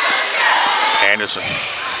 Anderson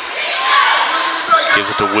gives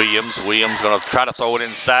it to Williams. Williams going to try to throw it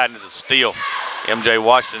inside, and it's a steal. MJ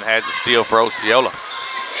Washington has a steal for Osceola.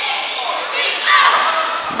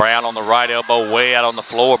 Brown on the right elbow, way out on the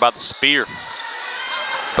floor, about the spear.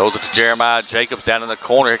 Throws it to Jeremiah Jacobs down in the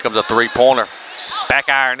corner. Here comes a three-pointer. Back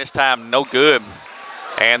iron this time, no good.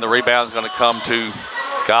 And the rebound's going to come to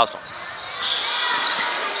Gosnell.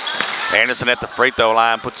 Anderson at the free throw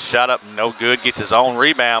line, puts the shot up, no good. Gets his own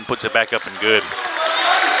rebound, puts it back up and good.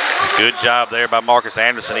 Good job there by Marcus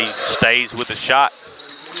Anderson. He stays with the shot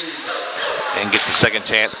and gets the second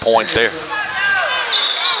chance point there.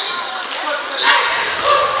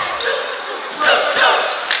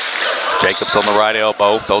 Jacobs on the right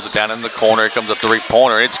elbow, throws it down in the corner. Here comes a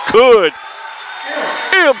three-pointer. It's good.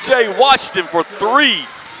 MJ Washington for 3.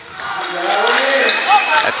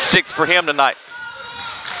 That's 6 for him tonight.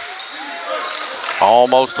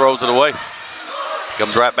 Almost throws it away.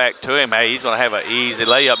 Comes right back to him. Hey, he's going to have an easy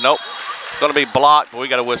layup. Nope. It's going to be blocked, but we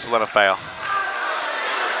got a whistle and a foul.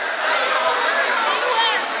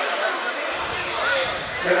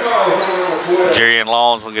 Jerry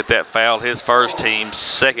Long's will get that foul. His first, team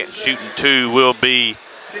second. Shooting 2 will be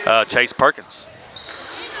Chase Perkins.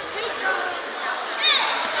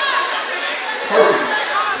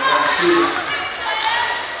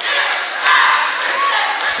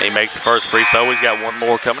 He makes the first free throw. He's got one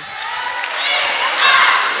more coming.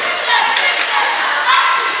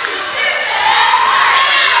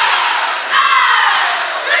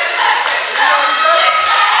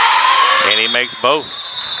 And he makes both.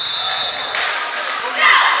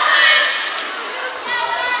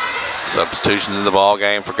 Substitution in the ball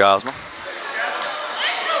game for Gosnell.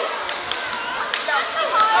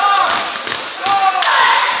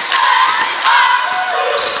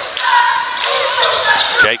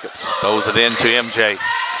 Jacobs throws it in to MJ.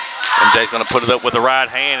 MJ's going to put it up with the right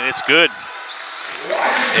hand, and it's good.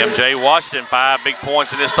 MJ Washington, 5 big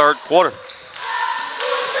points in this third quarter.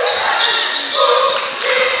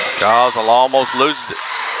 Gosnell almost loses it.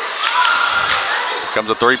 Here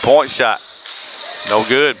comes a three-point shot. No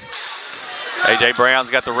good. A.J. Brown's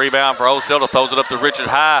got the rebound for Osceola, throws it up to Richard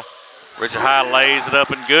High. Richard High lays it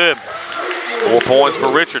up and good. 4 points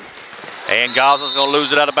for Richard. And Gosnell's going to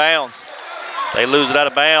lose it out of bounds. They lose it out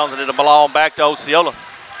of bounds, and it'll belong back to Osceola.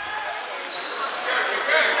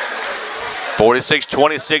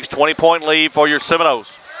 46-26, 20-point lead for your Seminoles.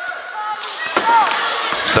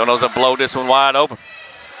 Seminoles have blown this one wide open.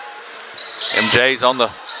 MJ's on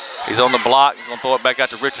the block. He's going to throw it back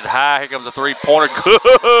out to Richard High. Here comes a three-pointer.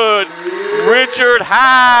 Good! Richard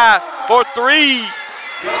High for 3.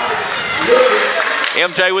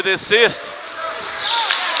 MJ with the assist.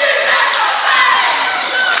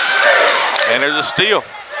 And there's a steal.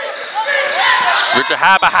 Richard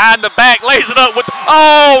High behind the back, lays it up with,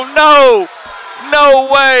 oh no!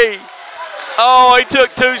 No way! Oh, he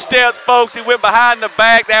took 2 steps, folks. He went behind the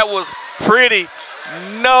back. That was pretty.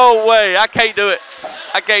 No way. I can't do it.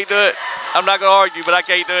 I can't do it. I'm not going to argue, but I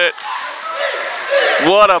can't do it.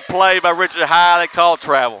 What a play by Richard High. They call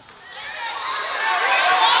travel.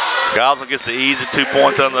 Gosnell gets the easy 2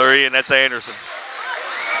 points on the 3, and that's Anderson.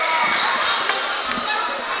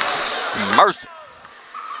 Mercy.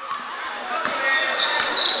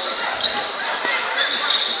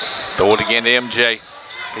 Throw it again to MJ.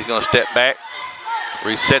 He's going to step back,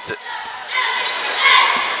 resets it.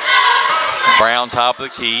 Brown top of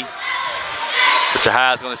the key. Richard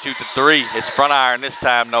High is going to shoot the 3. It's front iron this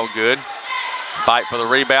time, no good. Fight for the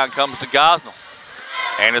rebound comes to Gosnell.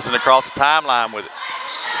 Anderson across the timeline with it.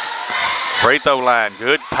 Free throw line,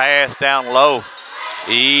 good pass down low.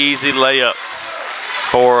 Easy layup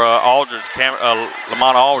for Aldridge,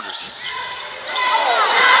 Lamont Aldridge.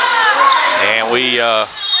 And we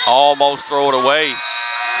almost throw it away.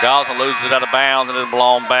 Gosnell loses it out of bounds, and it'll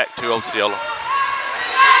belong back to Osceola.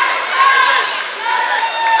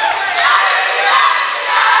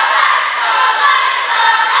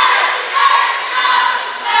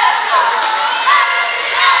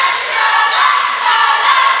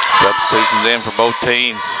 Substitutions in for both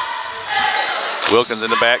teams. Wilkins in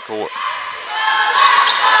the backcourt.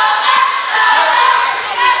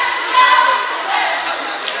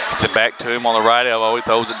 Gets it back to him on the right elbow. He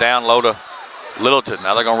throws it down low to Littleton.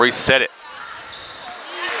 Now they're going to reset it.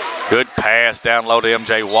 Good pass down low to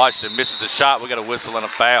MJ Washington. Misses the shot. We got a whistle and a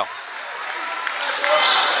foul.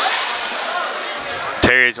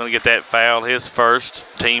 Terry's going to get that foul, his first,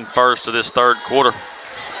 team first of this third quarter.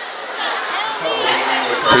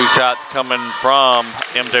 2 shots coming from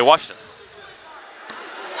MJ Washington.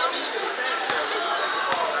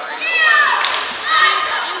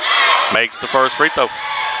 Makes the first free throw.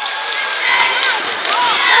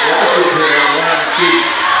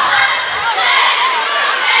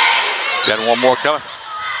 Got one more coming.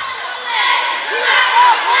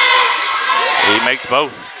 He makes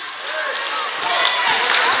both.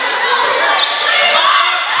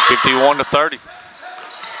 51-30.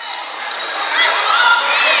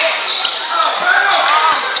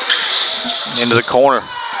 Into the corner.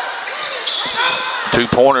 2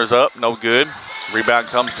 pointers up, no good. Rebound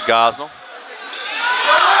comes to Gosnell.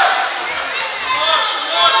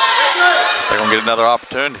 They're going to get another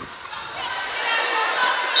opportunity.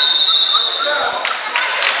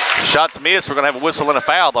 Shots missed. We're going to have a whistle and a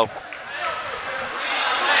foul, though.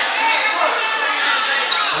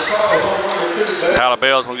 Tyler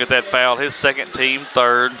Bell's going to get that foul. His second, team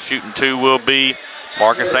third. Shooting 2 will be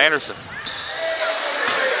Marcus Anderson.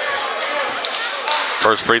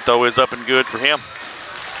 First free throw is up and good for him.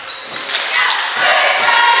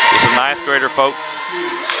 He's a 9th grader, folks.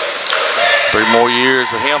 3 more years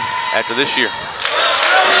of him after this year.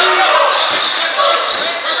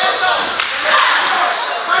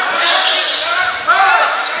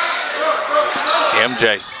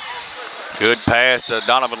 MJ. Good pass to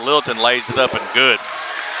Donovan Littleton. Lays it up and good.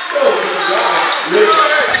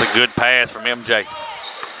 That's a good pass from MJ.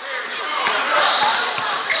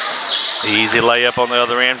 Easy layup on the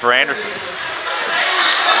other end for Anderson.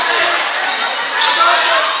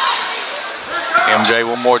 MJ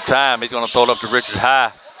one more time. He's going to throw it up to Richard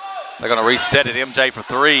High. They're going to reset it. MJ for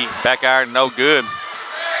 3. Back iron, no good.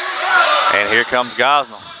 And here comes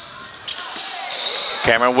Gosnell.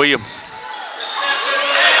 Cameron Williams.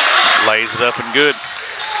 Lays it up and good.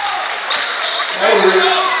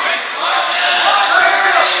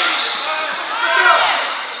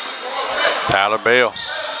 Tyler Bell.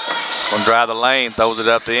 Going to drive the lane, throws it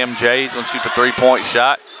up to MJ. He's going to shoot the 3-point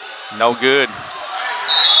shot. No good.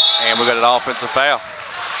 And we got an offensive foul.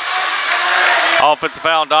 Offensive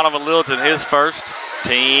foul on Donovan Littleton, his first,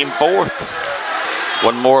 team 4th.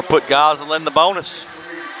 One more put Gosnell in the bonus.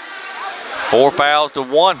 4 fouls to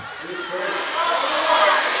 1.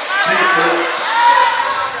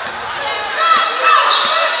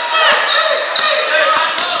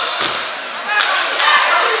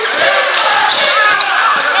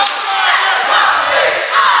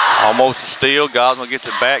 Almost a steal. Gosnell gets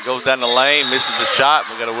it back, goes down the lane, misses the shot.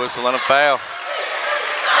 We got a whistle and a foul.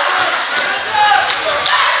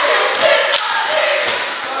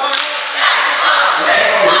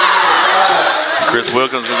 Chris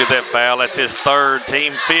Wilkins will get that foul. That's his third,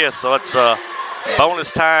 team fifth. So it's bonus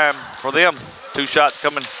time for them. 2 shots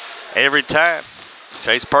coming every time.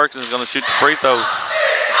 Chase Perkins is going to shoot the free throws.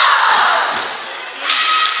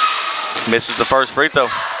 Misses the first free throw.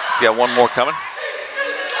 He's got one more coming.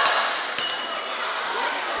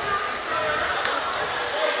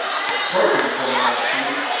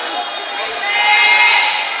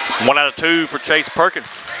 One out of 2 for Chase Perkins.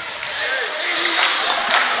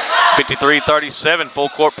 53-37, full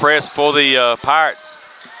court press for the Pirates.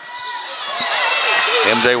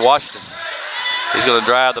 MJ Washington. He's going to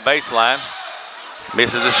drive the baseline.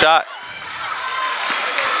 Misses the shot.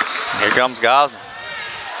 Here comes Gosnell.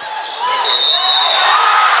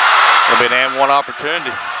 It'll be an and one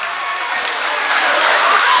opportunity.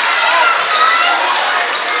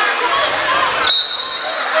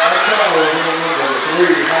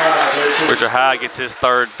 Richard High gets his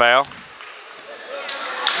third foul.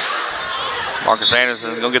 Marcus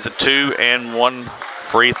Anderson is going to get the 2 and 1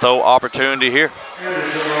 free throw opportunity here.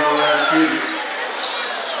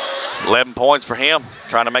 11 points for him,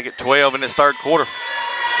 trying to make it 12 in his third quarter.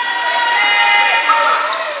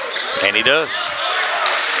 And he does.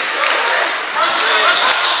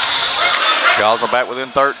 Gosnell back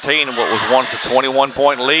within 13 in what was once a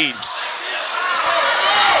 21-point lead.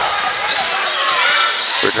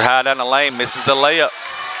 Richard High down the lane, misses the layup.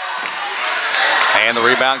 And the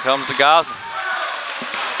rebound comes to Gosnell.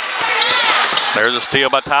 There's a steal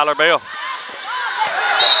by Tyler Bell.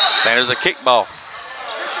 And there's a kickball.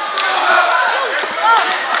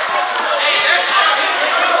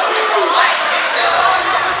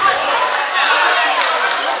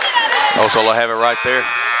 Osceola have it right there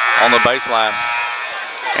on the baseline.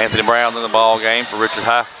 Anthony Brown's in the ball game for Richard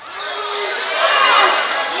High.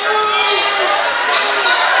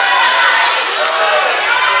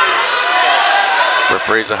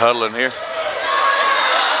 Referees are huddling here.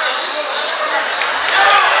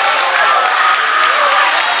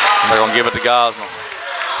 They're going to give it to Gosnell.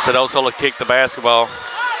 Said Osceola kicked the basketball.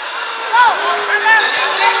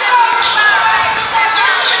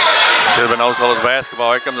 Should have been Osceola's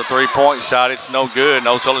basketball. Here comes a 3-point shot. It's no good. And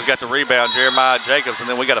Osceola's got the rebound, Jeremiah Jacobs, and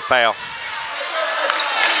then we got a foul.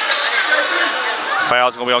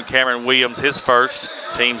 Foul's going to be on Cameron Williams, his first,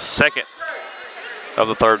 team's second of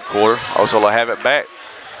the third quarter. Osceola have it back.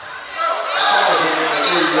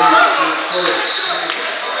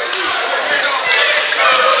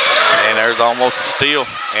 And there's almost a steal,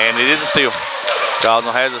 and it is a steal.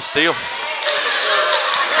 Gosnell has a steal.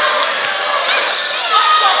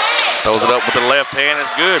 Throws it up with the left hand,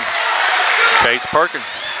 it's good. Chase Perkins.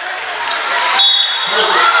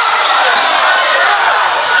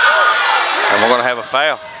 And we're going to have a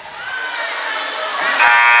foul.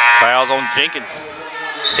 Foul's on Jenkins.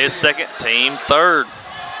 His second, team third.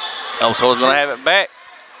 Osceola's going to have it back.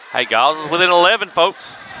 Hey, Gosnell's within 11, folks.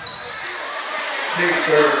 Team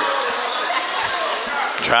third.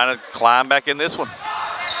 Trying to climb back in this one.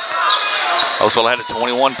 Osceola had a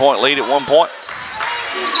 21-point lead at one point.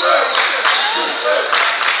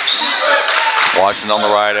 Washington on the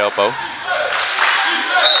right elbow.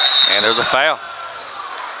 And there's a foul.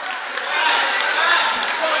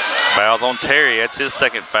 Foul's on Terry. That's his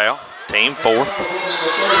second foul. Team fourth.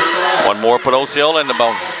 One more put Osceola in the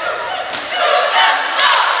bonus.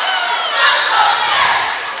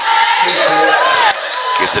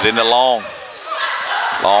 Gets it into Long.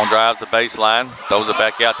 Long drives the baseline. Throws it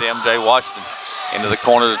back out to MJ Washington. Into the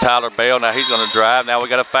corner to Tyler Bell. Now he's going to drive. Now we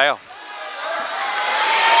got a foul.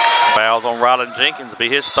 Foul's on Ryland Jenkins. Be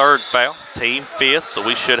his third foul. Team fifth. So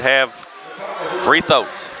we should have free throws.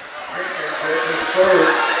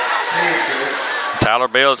 Tyler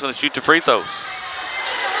Bell is going to shoot the free throws.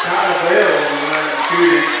 Tyler Bell is the one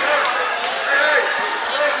shooting.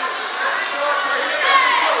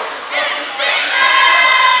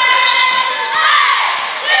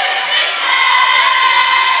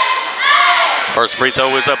 First free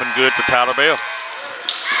throw is up and good for Tyler Bell.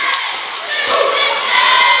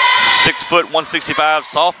 6 foot, 165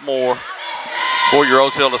 sophomore,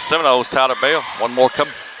 4-year-old Osceola Seminoles, Tyler Bell. One more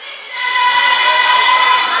coming.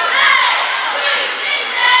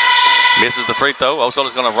 Misses the free throw.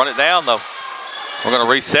 Osceola's going to run it down, though. We're going to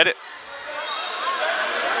reset it.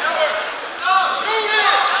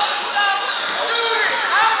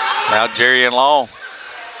 Now Jerry and Long.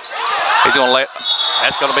 He's going to let.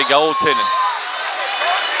 That's going to be goaltending.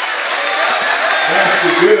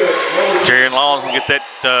 That's good. Jerry and Long's going to get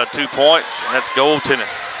that 2 points, and that's goaltending.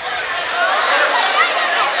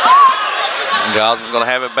 Gosnell's going to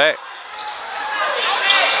have it back.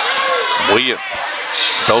 Williams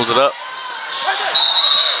throws it up.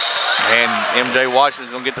 And MJ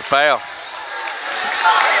Washington's going to get the foul.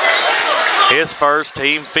 His first,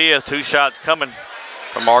 team fifth. 2 shots coming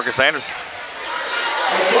from Marcus Anderson.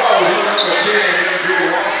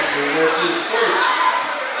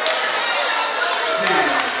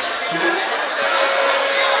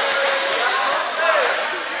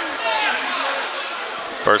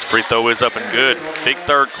 First free throw is up and good. Big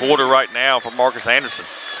third quarter right now for Marcus Anderson.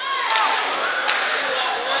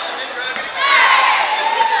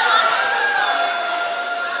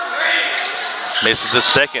 Misses his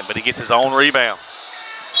second, but he gets his own rebound.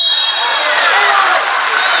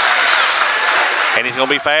 And he's going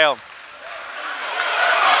to be fouled.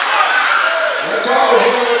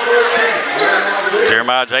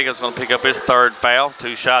 Jeremiah Jacobs going to pick up his third foul.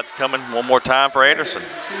 2 shots coming one more time for Anderson.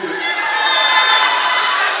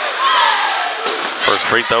 First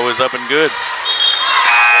free throw is up and good.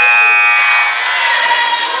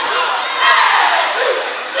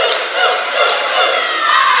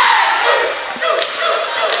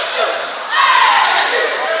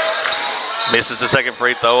 Misses the second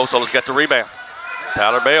free throw, so let's get the rebound.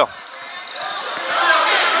 Tyler Bell.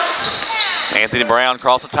 Anthony Brown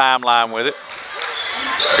across the timeline with it.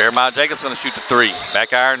 Jeremiah Jacobs going to shoot the 3.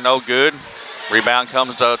 Back iron, no good. Rebound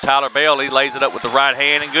comes to Tyler Bell. He lays it up with the right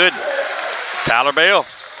hand and good. Tyler Bell.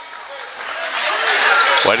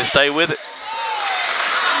 Way to stay with it.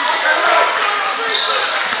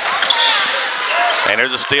 And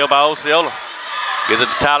there's a steal by Osceola. Gives it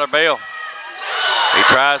to Tyler Bell. He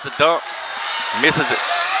tries to dunk. Misses it.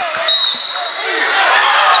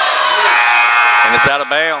 And it's out of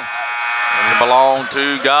bounds. And it belonged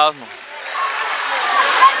to Gosnell.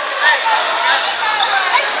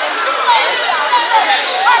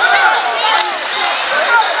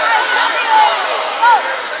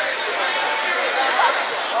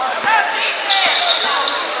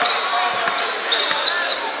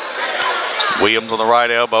 Williams on the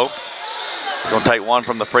right elbow. He's going to take one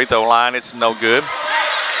from the free throw line. It's no good.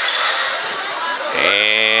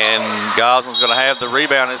 And Gosnell's going to have the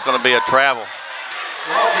rebound. It's going to be a travel.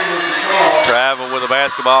 Travel with the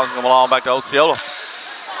basketball. It's going to belong back to Osceola.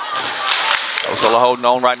 Osceola holding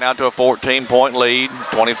on right now to a 14-point lead.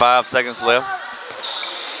 25 seconds left.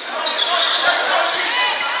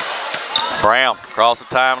 Brown across the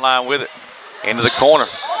timeline with it. Into the corner.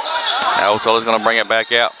 Now Osceola's going to bring it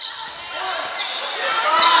back out.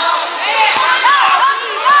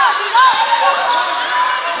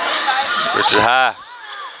 Richard High.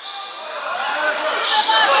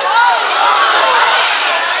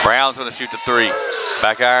 Brown's going to shoot the 3.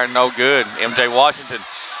 Back iron, no good. MJ Washington.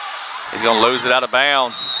 He's going to lose it out of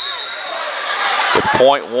bounds with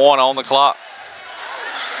 .1 on the clock.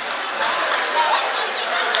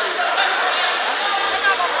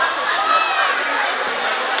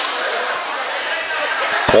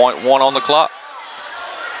 .1 on the clock.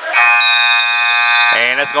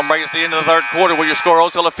 And that's going to bring us to the end of the third quarter with your score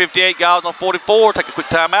Osceola 58, Gosnell 44. Take a quick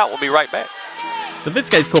timeout. We'll be right back. The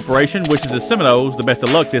Viscase Corporation wishes the Seminoles the best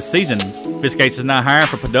of luck this season. Viscase is now hiring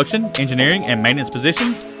for production, engineering, and maintenance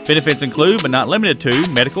positions. Benefits include, but not limited to,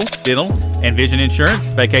 medical, dental, and vision insurance,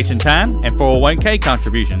 vacation time, and 401k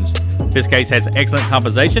contributions. Viscase has excellent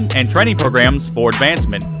compensation and training programs for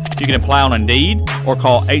advancement. You can apply on Indeed or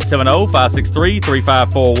call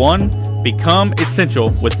 870-563-3541. Become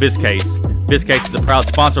essential with Viscase. Viscase is a proud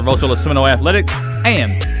sponsor of Osceola Seminole Athletics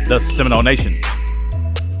and the Seminole Nation.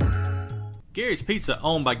 Gary's Pizza,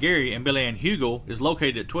 owned by Gary and Billy Ann Hugel, is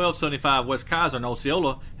located at 1275 West Kaiser in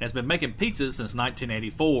Osceola and has been making pizzas since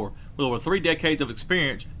 1984. With over 3 decades of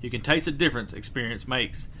experience, you can taste the difference experience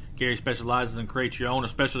makes. Gary specializes in create your own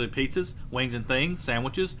specialty pizzas, wings and things,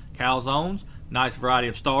 sandwiches, calzones, nice variety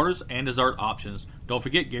of starters, and dessert options. Don't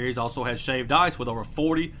forget, Gary's also has shaved ice with over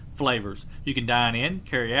 40 flavors. You can dine in,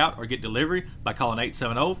 carry out, or get delivery by calling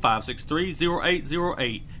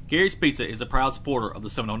 870-563-0808. Gary's Pizza is a proud supporter of the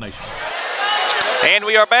Seminole Nation. And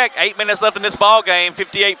we are back. 8 minutes left in this ball game.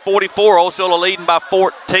 58-44. Osceola leading by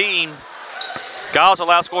 14.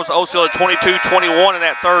 Gosnell outscores Osceola 22-21 in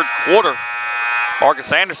that third quarter.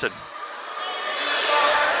 Marcus Anderson.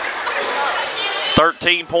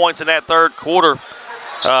 13 points in that third quarter.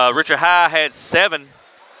 Richard High had 7.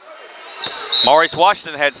 Maurice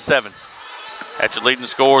Washington had 7. That's your leading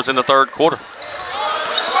scores in the third quarter.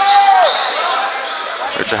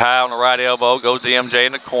 Richard High on the right elbow, goes to MJ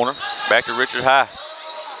in the corner. Back to Richard High.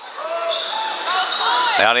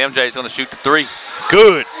 Now MJ is going to shoot the 3.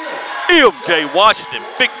 Good. MJ Washington,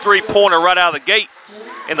 big 3-pointer right out of the gate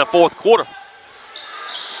in the fourth quarter.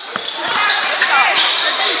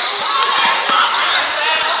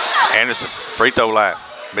 Anderson, free throw line.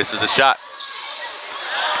 Misses the shot.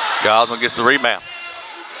 Gosnell gets the rebound.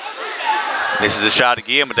 Misses the shot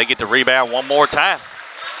again, but they get the rebound one more time.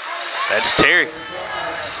 That's Terry.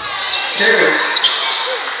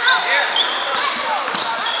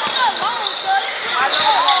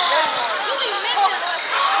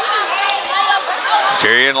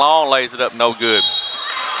 Terry and Long lays it up, no good.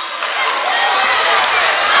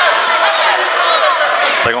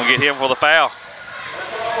 They're going to get him for the foul.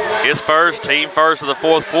 His first, team first of the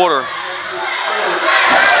fourth quarter.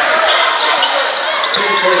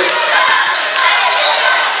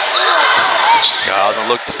 Gosnell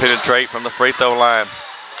looks to penetrate from the free throw line.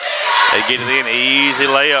 They get it in, easy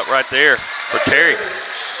layup right there for Terry.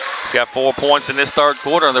 He's got 4 points in this third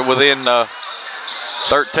quarter, and they're within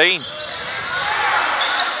 13.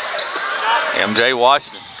 MJ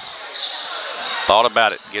Washington thought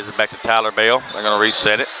about it, gives it back to Tyler Bell. They're going to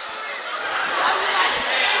reset it.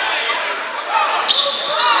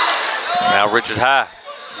 Now Richard High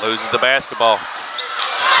loses the basketball.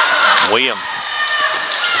 Williams.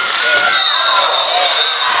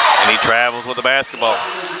 And he travels with the basketball.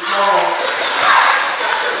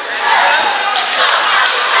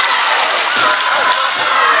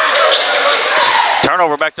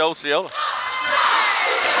 Turnover back to Osceola.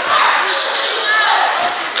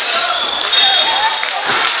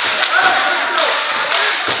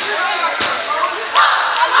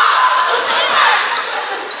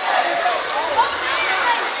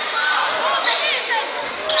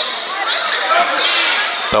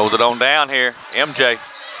 Throws it on down here. MJ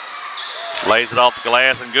lays it off the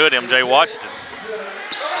glass and good. MJ Washington.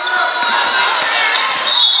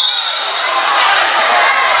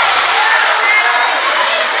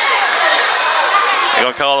 They're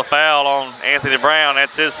going to call the foul on Anthony Brown.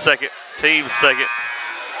 That's his second, team's second.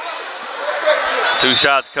 2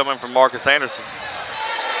 shots coming from Marcus Anderson.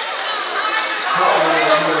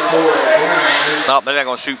 No, they're not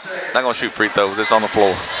going to shoot. Not going to shoot free throws. It's on the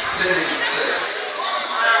floor.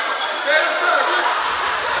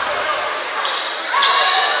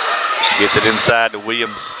 Gets it inside to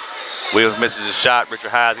Williams. Williams misses his shot.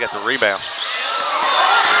 Richard High's got the rebound.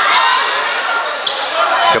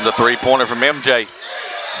 Comes a three-pointer from MJ.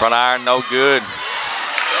 Front iron, no good.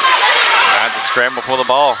 Tries to scramble for the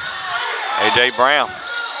ball. A.J. Brown.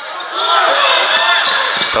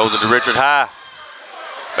 Throws it to Richard High.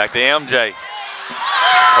 Back to MJ.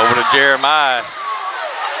 Over to Jeremiah.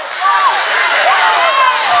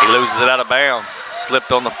 He loses it out of bounds.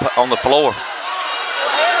 Slipped on the floor.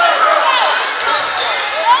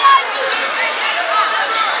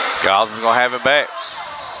 Gosnell's going to have it back.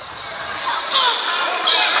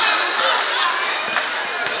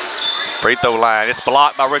 Free throw line. It's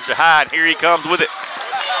blocked by Richard High. Here he comes with it.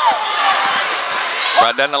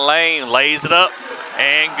 Right down the lane. Lays it up.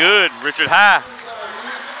 And good. Richard High.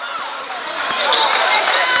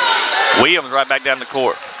 Williams right back down the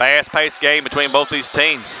court. Fast-paced game between both these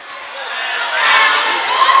teams.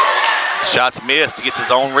 Shots missed. He gets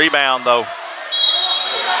his own rebound, though.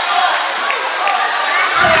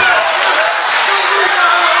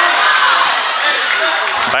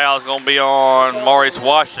 Foul's going to be on Maurice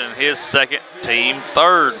Washington, his second, team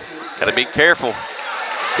third. Got to be careful.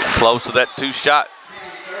 Getting close to that 2-shot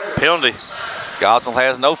penalty. Gosnell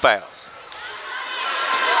has no fouls.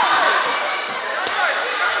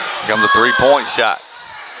 Here comes a 3-point shot.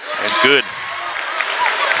 It's good.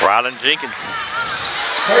 Rylan Jenkins.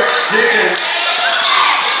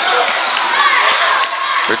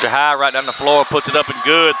 Richard High right down the floor, puts it up and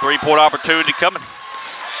good. 3-point opportunity coming.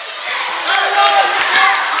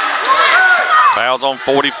 Fouls on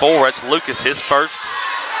 44. That's Lucas, his first.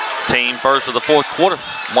 Team first of the fourth quarter.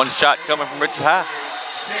 1 shot coming from Richard High.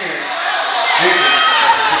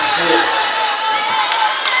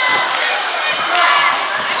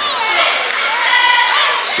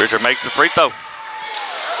 Richard makes the free throw.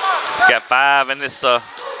 He's got 5 in this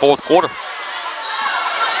fourth quarter.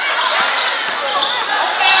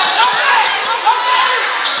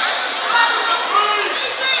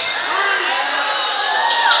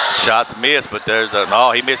 Shots missed, but there's a,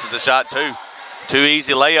 no, he misses the shot too. 2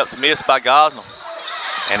 easy layups missed by Gosnell.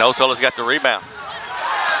 And Osceola's got the rebound.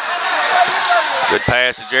 Good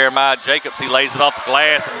pass to Jeremiah Jacobs. He lays it off the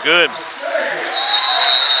glass and good.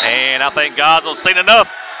 And I think Gosnell's seen enough.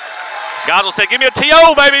 Gosnell said, give me a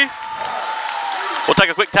TO, baby. We'll take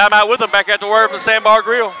a quick timeout with them back after word from the Sandbar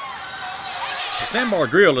Grill. The Sandbar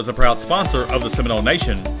Grill is a proud sponsor of the Seminole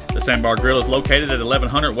Nation The Sandbar Grill is located at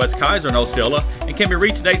 1100 West Kaiser in Osceola and can be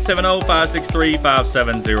reached at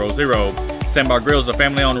 870-563-5700. Sandbar Grill is a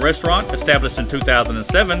family-owned restaurant established in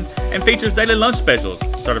 2007 and features daily lunch specials,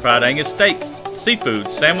 certified Angus steaks, seafood,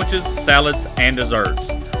 sandwiches, salads, and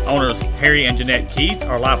desserts. Owners Harry and Jeanette Keats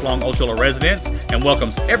are lifelong Osceola residents and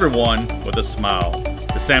welcomes everyone with a smile.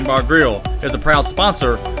 The Sandbar Grill is a proud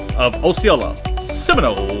sponsor of Osceola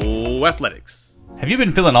Seminole Athletics. Have you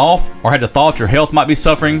been feeling off or had the thought your health might be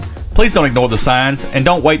suffering? Please don't ignore the signs and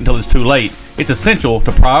don't wait until it's too late. It's essential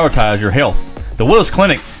to prioritize your health. The Willis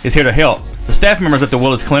Clinic is here to help. The staff members at the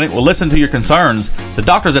Willis Clinic will listen to your concerns. The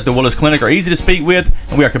doctors at the Willis Clinic are easy to speak with,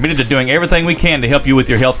 and we are committed to doing everything we can to help you with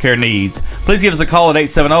your healthcare needs. Please give us a call at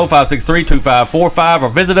 870-563-2545 or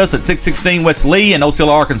visit us at 616 West Lee in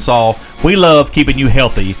Osceola, Arkansas. We love keeping you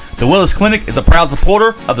healthy. The Willis Clinic is a proud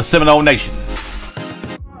supporter of the Seminole Nation.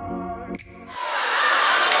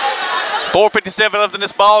 4:57 left in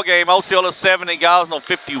this ball game. Osceola 70, Gosnell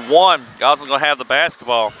 51. Gosnell gonna have the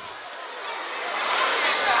basketball.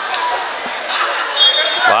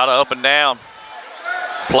 A lot of up and down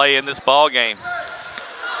play in this ball game.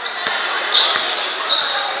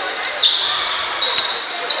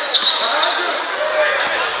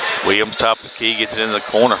 Williams top of the key, gets it into the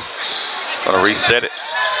corner. Gonna reset it.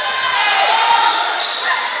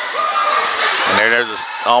 And there's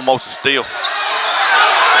almost a steal.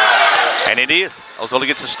 And it is. Osceola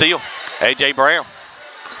gets a steal. A.J. Brown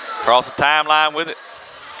across the timeline with it.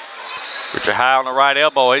 Richard High on the right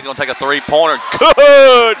elbow. He's going to take a three-pointer.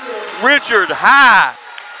 Good! Richard High.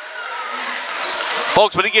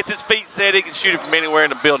 Folks, when he gets his feet set, he can shoot it from anywhere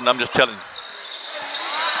in the building. I'm just telling you.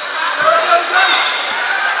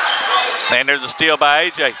 And there's a steal by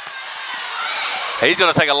A.J. He's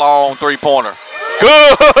going to take a long three-pointer.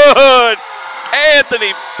 Good!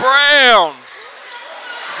 Anthony Brown.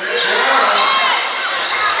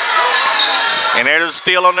 And there's a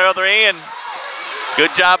steal on the other end.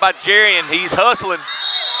 Good job by Jerry, and he's hustling.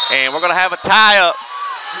 And we're going to have a tie-up.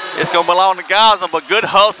 It's going to belong to Gosnell, but good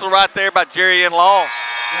hustle right there by Jerry and Long.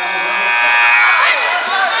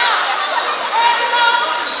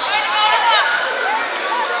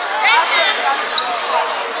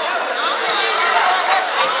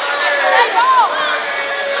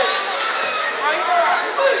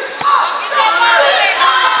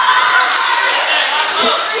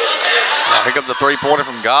 Here comes a three-pointer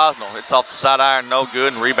from Gosnell. It's off the side iron, no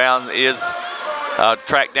good, and rebound is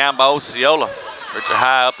tracked down by Osceola. Richard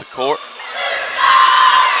High up the court.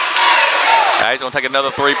 Now he's going to take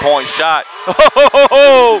another three-point shot.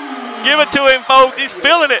 Oh, give it to him, folks. He's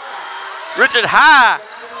feeling it. Richard High.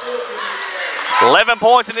 11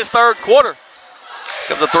 points in this third quarter.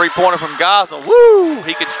 Comes a three-pointer from Gosnell. Woo!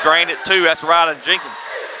 He can drain it, too. That's Rylan Jenkins.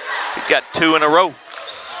 He's got two in a row.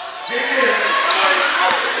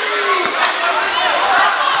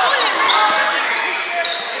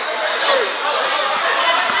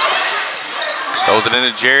 Throws it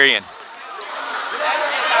into Jerry.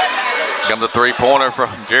 Comes a three-pointer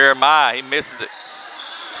from Jeremiah. He misses it.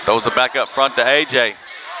 Throws it back up front to A.J.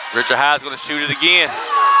 Richard High's going to shoot it again.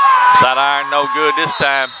 Side iron, no good this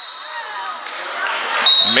time.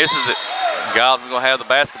 Misses it. Giles is going to have the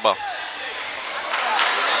basketball.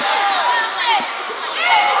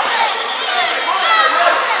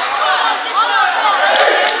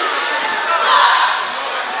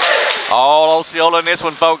 All Osceola in this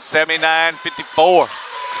one, folks, 79-54.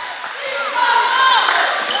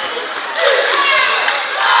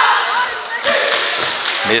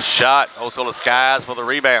 Missed shot, Osceola skies for the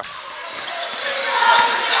rebound.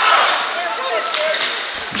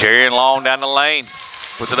 Jerry and Long down the lane.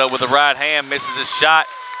 Puts it up with the right hand, misses his shot.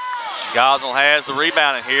 Gosnell has the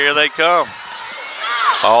rebound, and here they come.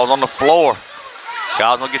 Ball's on the floor.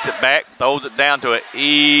 Gosnell gets it back, throws it down to an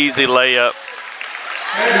easy layup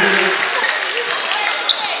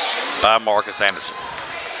by Marcus Anderson.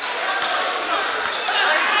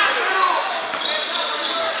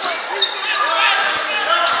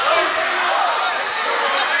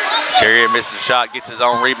 Jerry misses the shot, gets his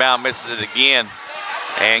own rebound, misses it again,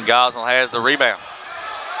 and Gosnell has the rebound.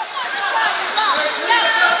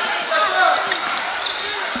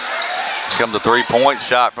 Comes a three-point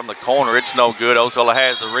shot from the corner. It's no good. Osceola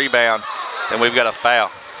has the rebound, and we've got a foul.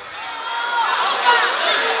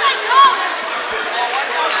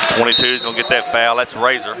 22 is going to get that foul. That's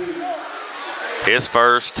Razor. His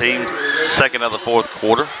first, team second of the fourth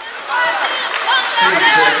quarter.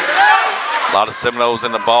 A lot of Seminoles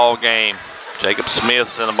in the ball game. Jacob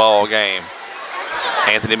Smith's in the ball game.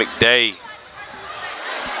 Anthony McDay.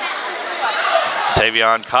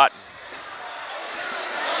 Tavion Cotton.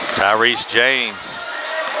 Tyrese James.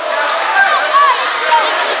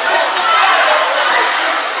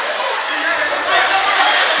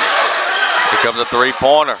 comes a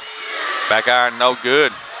three-pointer. Back iron, no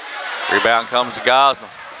good. Rebound comes to Gosnell.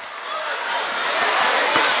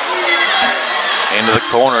 Into the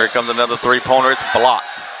corner. Here comes another three-pointer. It's blocked.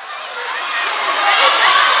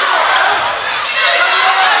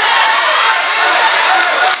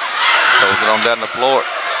 Throws it on down the floor.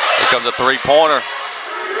 Here comes a three-pointer.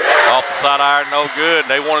 Off the side iron, no good.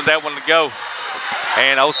 They wanted that one to go.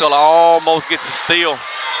 And Osceola almost gets a steal.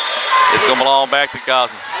 It's going to belong back to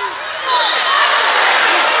Gosnell.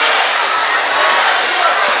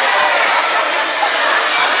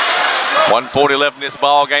 .140 left in this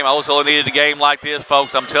ball game. Osceola needed a game like this,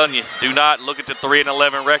 folks. I'm telling you, do not look at the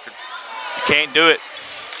 3-11 record. You can't do it.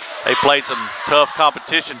 They played some tough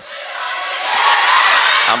competition.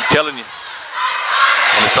 I'm telling you.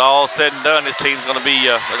 When it's all said and done, this team's going to be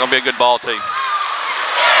they're going to be a good ball team.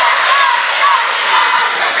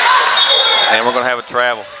 And we're going to have a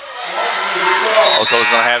travel. Osceola's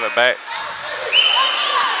going to have it back.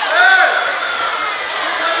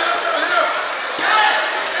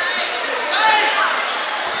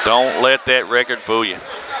 Don't let that record fool you.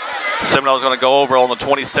 Seminoles going to go over on the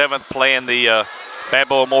 27th, playing the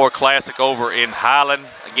Balboa Moore Classic over in Highland.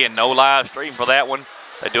 Again, no live stream for that one.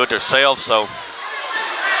 They do it themselves, so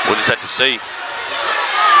we'll just have to see.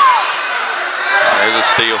 There's a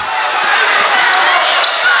steal.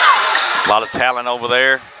 A lot of talent over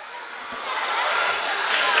there.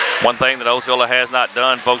 One thing that Osceola has not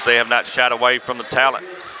done, folks, they have not shied away from the talent.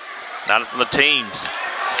 Not from the teams.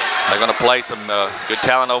 They're going to play some good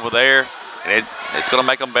talent over there, and it's going to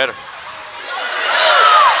make them better.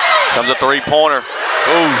 Comes a three-pointer.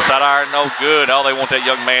 Ooh, side iron, no good. Oh, they want that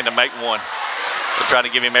young man to make one. They're trying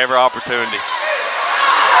to give him every opportunity.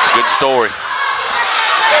 It's a good story.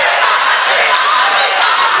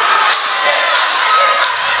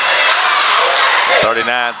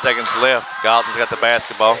 .39 seconds left. Gosnell's got the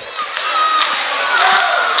basketball. Here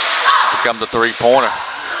comes a three-pointer.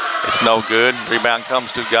 It's no good. Rebound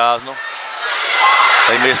comes to Gosnell.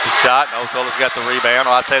 They missed the shot. Osceola's got the rebound.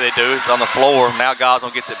 Well, I say they do. It's on the floor. Now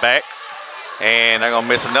Gosnell gets it back. And they're going to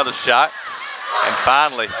miss another shot. And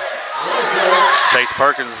finally, Chase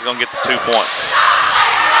Perkins is going to get the 2 points.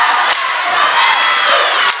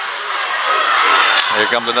 Here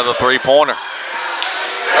comes another three-pointer.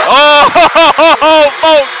 Oh,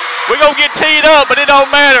 folks, we're going to get teed up, but it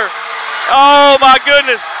don't matter. Oh, my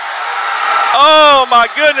goodness. Oh, my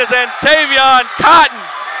goodness. And Tavion Cotton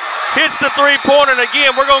hits the three-pointer. And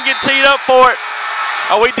again, we're going to get teed up for it.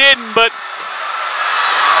 Oh, we didn't, but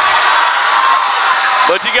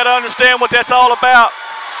you got to understand what that's all about.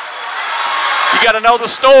 You got to know the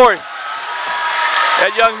story.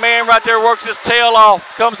 That young man right there works his tail off,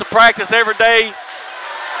 comes to practice every day.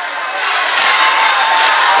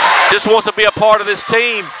 Just wants to be a part of this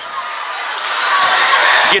team.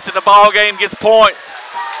 Gets in the ball game, gets points.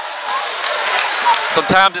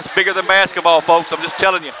 Sometimes it's bigger than basketball, folks. I'm just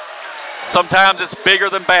telling you. Sometimes it's bigger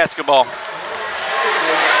than basketball.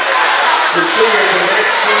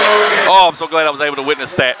 Oh, I'm so glad I was able to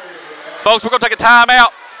witness that. Folks, we're going to take a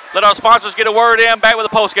timeout. Let our sponsors get a word in. Back with a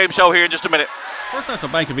post-game show here in just a minute. First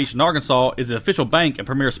National Bank of Eastern Arkansas is the official bank and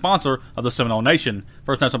premier sponsor of the Seminole Nation.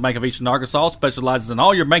 First National Bank of Eastern Arkansas specializes in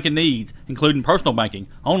all your banking needs, including personal banking,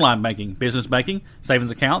 online banking, business banking,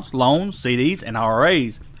 savings accounts, loans, CDs, and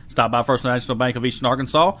IRAs. Stop by First National Bank of Eastern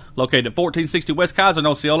Arkansas, located at 1460 West Kaiser in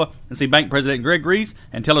Osceola, and see Bank President Greg Reese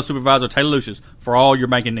and Teller Supervisor Taylor Lucius for all your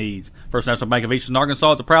banking needs. First National Bank of Eastern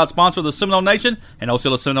Arkansas is a proud sponsor of the Seminole Nation and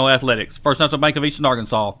Osceola Seminole Athletics. First National Bank of Eastern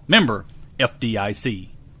Arkansas, member FDIC.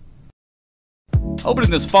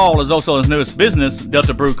 Opening this fall is Osceola's newest business,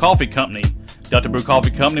 Delta Brew Coffee Company. Delta Brew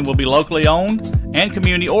Coffee Company will be locally owned and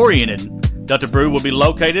community-oriented. Delta Brew will be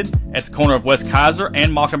located at the corner of West Kaiser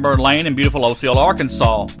and Mockingbird Lane in beautiful Osceola,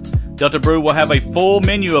 Arkansas. Delta Brew will have a full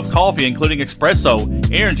menu of coffee including espresso,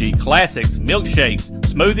 energy, classics, milkshakes,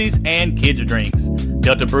 smoothies, and kids' drinks.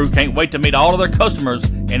 Delta Brew can't wait to meet all of their customers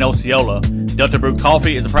in Osceola. Delta Brew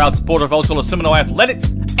Coffee is a proud supporter of Osceola Seminole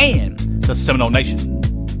Athletics and the Seminole Nation.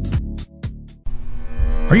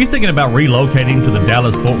 Are you thinking about relocating to the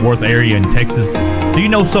Dallas-Fort Worth area in Texas? Do you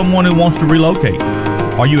know someone who wants to relocate?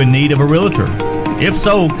 Are you in need of a realtor? If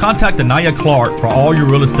so, contact Anaya Clark for all your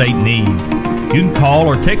real estate needs. You can call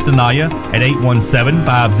or text Anaya at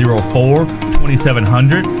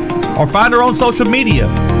 817-504-2700 or find her on social media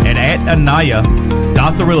at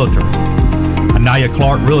 @Anaya.therealtor. Anaya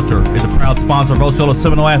Clark Realtor is a proud sponsor of Osceola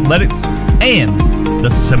Seminole Athletics and the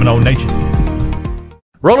Seminole Nation.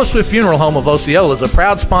 Roller Swift Funeral Home of Osceola is a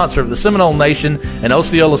proud sponsor of the Seminole Nation and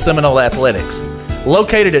Osceola Seminole Athletics.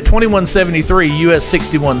 Located at 2173 US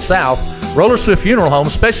 61 South, Roller Swift Funeral Home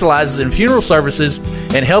specializes in funeral services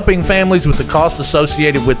and helping families with the costs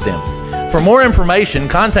associated with them. For more information,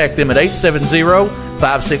 contact them at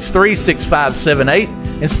 870-563-6578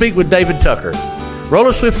 and speak with David Tucker.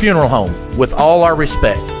 Roller Swift Funeral Home, with all our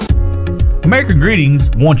respect. American Greetings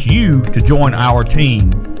wants you to join our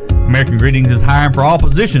team. American Greetings is hiring for all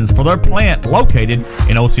positions for their plant located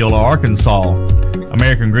in Osceola, Arkansas.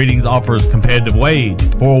 American Greetings offers competitive wage,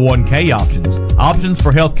 401k options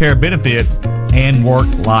for health care benefits, and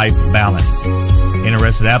work-life balance.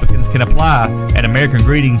 Interested applicants can apply at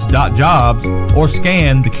americangreetings.jobs or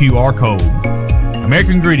scan the QR code.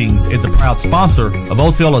 American Greetings is a proud sponsor of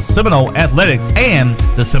Osceola Seminole Athletics and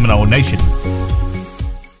the Seminole Nation.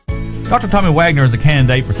 Dr. Tommy Wagner is a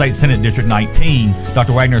candidate for State Senate District 19.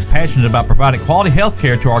 Dr. Wagner is passionate about providing quality health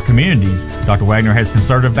care to our communities. Dr. Wagner has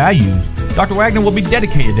conservative values. Dr. Wagner will be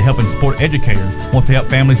dedicated to helping support educators, wants to help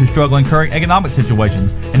families who struggle in current economic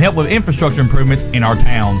situations, and help with infrastructure improvements in our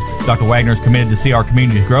towns. Dr. Wagner is committed to see our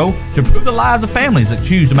communities grow, to improve the lives of families that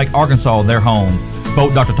choose to make Arkansas their home.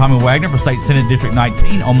 Vote Dr. Tommy Wagner for State Senate District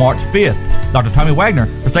 19 on March 5th. Dr. Tommy Wagner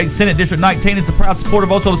for State Senate District 19 is a proud supporter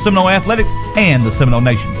of Osceola Seminole Athletics and the Seminole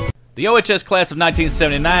Nation. The OHS class of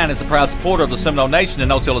 1979 is a proud supporter of the Seminole Nation and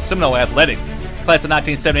Osceola Seminole Athletics. Class of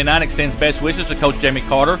 1979 extends best wishes to Coach Jamie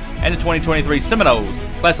Carter and the 2023 Seminoles.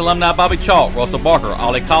 Class alumni Bobby Chalk, Russell Barker,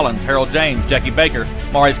 Ollie Collins, Harold James, Jackie Baker,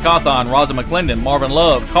 Maurice Cawthon, Rosa McClendon, Marvin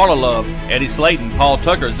Love, Carla Love, Eddie Slayton, Paul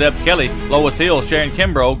Tucker, Zeb Kelly, Lois Hill, Sharon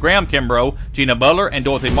Kimbrough, Graham Kimbrough, Gina Butler, and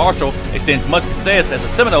Dorothy Marshall extends much success as the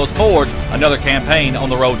Seminoles forge another campaign on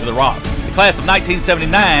the road to the Rock. The class of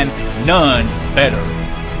 1979, none better.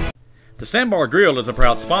 The Sandbar Grill is a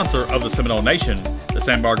proud sponsor of the Seminole Nation. The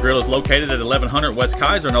Sandbar Grill is located at 1100 West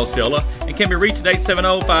Kaiser in Osceola and can be reached at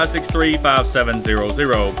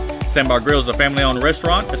 870-563-5700. Sandbar Grill is a family-owned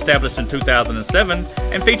restaurant established in 2007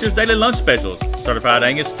 and features daily lunch specials, certified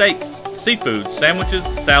Angus steaks, seafood, sandwiches,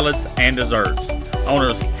 salads, and desserts.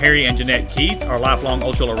 Owners Harry and Jeanette Keats are lifelong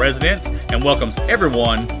Osceola residents and welcomes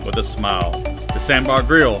everyone with a smile. The Sandbar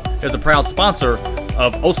Grill is a proud sponsor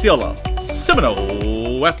of Osceola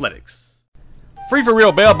Seminole Athletics. Free for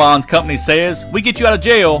Real Bail Bonds Company says, we get you out of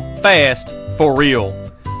jail fast for real.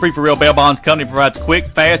 Free for Real Bail Bonds Company provides quick,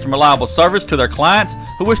 fast, and reliable service to their clients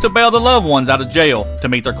who wish to bail their loved ones out of jail to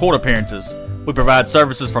meet their court appearances. We provide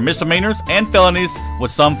services for misdemeanors and felonies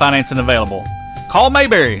with some financing available. Call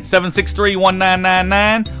Mayberry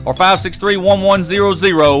 763-1999 or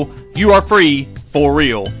 563-1100. You are free for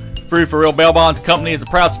real. Free for Real Bail Bonds Company is a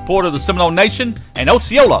proud supporter of the Seminole Nation and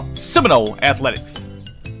Osceola Seminole Athletics.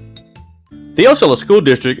 The Osceola School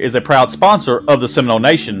District is a proud sponsor of the Seminole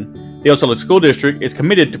Nation. The Osceola School District is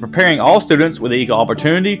committed to preparing all students with equal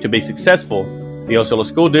opportunity to be successful. The Osceola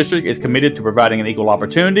School District is committed to providing an equal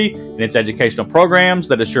opportunity in its educational programs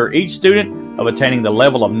that assure each student of attaining the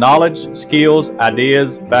level of knowledge, skills,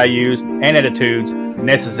 ideas, values, and attitudes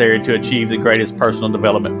necessary to achieve the greatest personal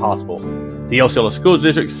development possible. The Osceola School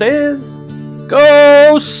District says,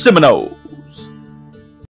 Go Seminoles!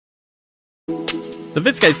 The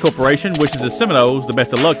Viscase Corporation wishes the Seminoles the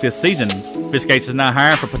best of luck this season. Viscase is now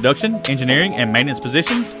hiring for production, engineering, and maintenance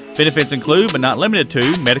positions. Benefits include, but not limited to,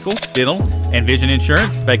 medical, dental, and vision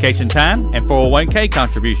insurance, vacation time, and 401k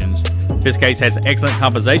contributions. Viscase has excellent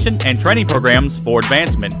compensation and training programs for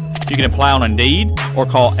advancement. You can apply on Indeed or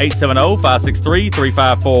call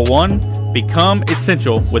 870-563-3541. Become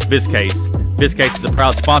essential with Viscase. Viscase is a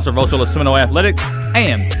proud sponsor of Osceola Seminole Athletics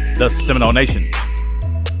and the Seminole Nation.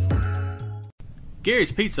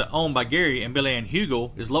 Gary's Pizza, owned by Gary and Billy Ann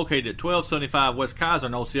Hugel, is located at 1275 West Kaiser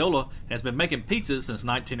in Osceola and has been making pizzas since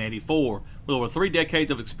 1984. With over 3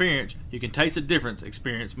 decades of experience, you can taste the difference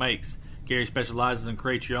experience makes. Gary specializes in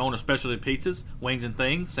create your own or specialty pizzas, wings and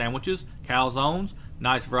things, sandwiches, calzones,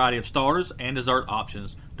 nice variety of starters, and dessert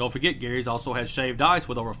options. Don't forget, Gary's also has shaved ice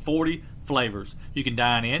with over 40 flavors. You can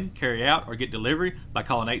dine in, carry out, or get delivery by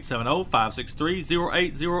calling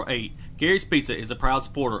 870-563-0808. Gary's Pizza is a proud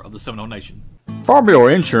supporter of the Seminole Nation. Farm Bureau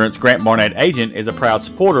Insurance Grant Barnett Agent is a proud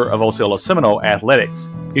supporter of Osceola Seminole Athletics.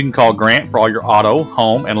 You can call Grant for all your auto,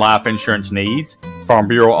 home, and life insurance needs. Farm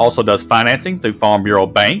Bureau also does financing through Farm Bureau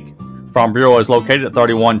Bank. Farm Bureau is located at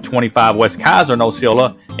 3125 West Kaiser in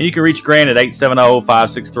Osceola, and you can reach Grant at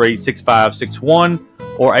 870-563-6561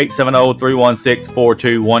 or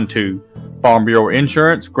 870-316-4212. Farm Bureau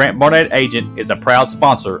Insurance Grant Barnett Agent is a proud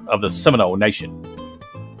sponsor of the Seminole Nation.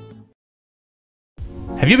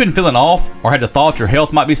 Have you been feeling off or had the thought your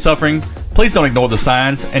health might be suffering? Please don't ignore the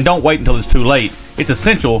signs and don't wait until it's too late. It's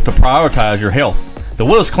essential to prioritize your health. The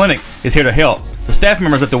Willis Clinic is here to help. The staff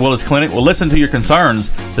members at the Willis Clinic will listen to your concerns.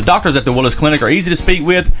 The doctors at the Willis Clinic are easy to speak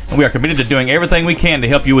with, and we are committed to doing everything we can to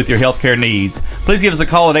help you with your healthcare needs. Please give us a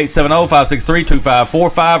call at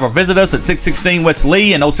 870-563-2545 or visit us at 616 West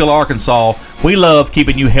Lee in Osceola, Arkansas. We love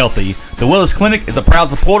keeping you healthy. The Willis Clinic is a proud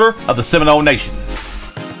supporter of the Seminole Nation.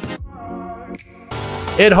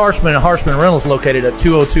 Ed Harshman and Harshman Rentals, located at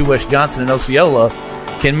 202 West Johnson in Osceola,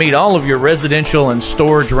 can meet all of your residential and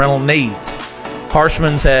storage rental needs.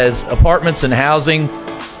 Harshman's has apartments and housing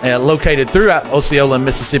located throughout Osceola and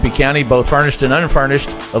Mississippi County, both furnished and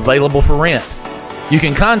unfurnished, available for rent. You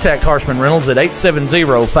can contact Harshman Rentals at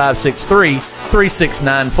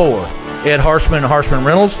 870-563-3694. Ed Harshman and Harshman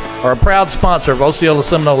Rentals are a proud sponsor of Osceola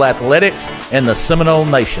Seminole Athletics and the Seminole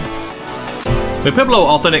Nation. Mi Pueblo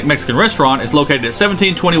Authentic Mexican Restaurant is located at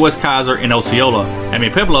 1720 West Kaiser in Osceola. At Mi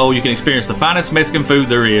Pueblo, you can experience the finest Mexican food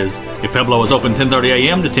there is. Mi Pueblo is open 10:30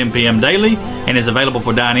 a.m. to 10 p.m. daily and is available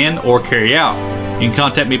for dine-in or carry-out. You can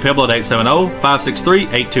contact Mi Pueblo at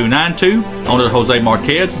 870-563-8292. Owner Jose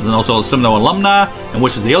Marquez is an Osceola Seminole alumni and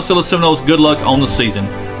wishes the Osceola Seminoles good luck on the season.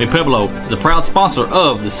 Mi Pueblo is a proud sponsor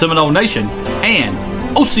of the Seminole Nation and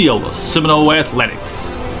Osceola Seminole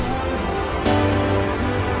Athletics.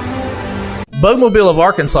 Bugmobile of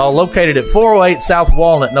Arkansas, located at 408 South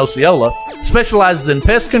Walnut in Osceola, specializes in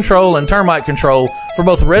pest control and termite control for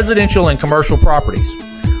both residential and commercial properties.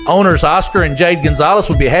 Owners Oscar and Jade Gonzalez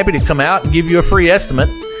would be happy to come out and give you a free estimate,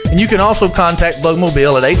 and you can also contact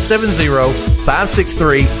Bugmobile at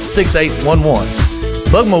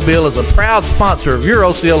 870-563-6811. Bugmobile is a proud sponsor of your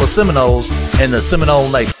Osceola Seminoles and the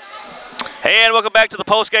Seminole Nation. And welcome back to the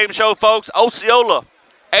post-game show, folks. Osceola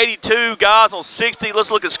 82, Gosnell 60. Let's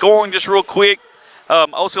look at scoring just real quick.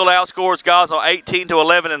 Osceola outscores Gosnell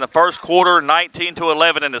 18-11 in the first quarter,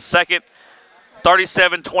 19-11 in the second.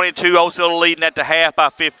 37-22, Osceola leading at the half by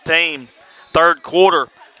 15. Third quarter,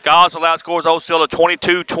 Gosnell outscores Osceola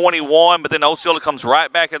 22-21, but then Osceola comes right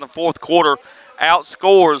back in the fourth quarter,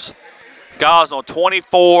 outscores Gosnell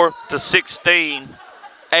 24-16,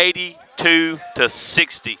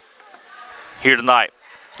 82-60 here tonight.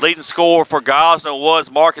 Leading scorer for Gosnell was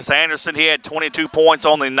Marcus Anderson. He had 22 points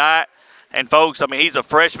on the night. And, folks, I mean, he's a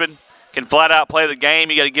freshman, can flat out play the game.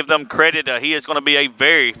 You got to give them credit. He is going to be a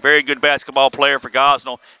very, very good basketball player for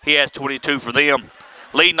Gosnell. He has 22 for them.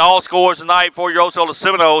 Leading all scorers tonight for your Osceola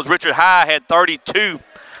Seminoles, Richard High had 32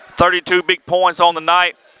 big points on the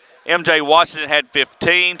night. MJ Washington had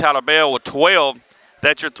 15. Tyler Bell with 12.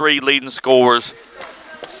 That's your three leading scorers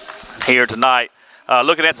here tonight.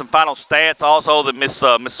 Looking at some final stats also that Miss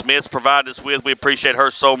Smith provided us with. We appreciate her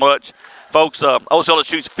so much. Folks, Osceola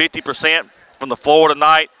shoots 50% from the floor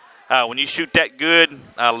tonight. When you shoot that good,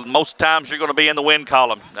 most times you're going to be in the win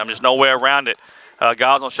column. There's no way around it.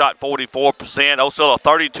 Gosnell shot 44%. Osceola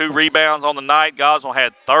 32 rebounds on the night. Gosnell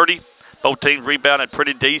had 30. Both teams rebounded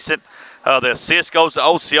pretty decent. The assist goes to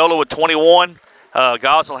Osceola with 21.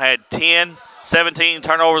 Gosnell had 10. 17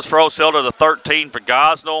 turnovers for Osceola to 13 for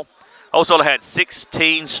Gosnell. Osceola had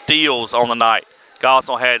 16 steals on the night.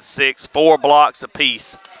 Gosnell had 6, 4 blocks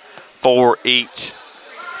apiece for each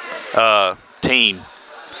team.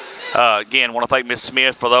 Again, want to thank Miss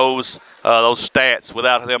Smith for those stats.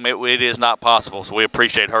 Without them, it is not possible. So we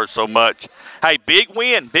appreciate her so much. Hey, big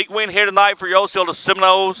win here tonight for your Osceola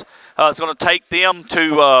Seminoles. It's going to take them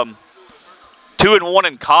to 2-1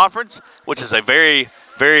 in conference, which is a very,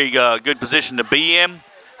 very good position to be in.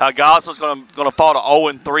 Gosnell's going to fall to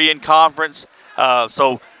 0-3 in conference.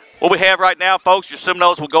 So what we have right now, folks, your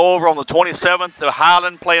Seminoles will go over on the 27th to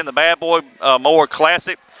Highland playing the Bad Boy Mower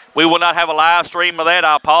Classic. We will not have a live stream of that.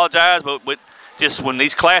 I apologize, but just when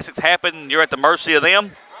these classics happen, you're at the mercy of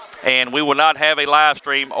them, and we will not have a live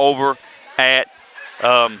stream over at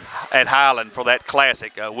Highland for that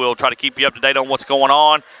classic. We'll try to keep you up to date on what's going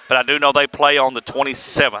on, but I do know they play on the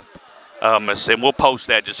 27th, and we'll post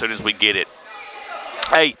that just as soon as we get it.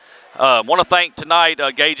 Hey, want to thank tonight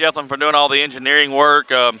Gage Ethlin for doing all the engineering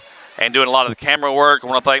work and doing a lot of the camera work. I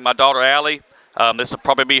want to thank my daughter Allie. This will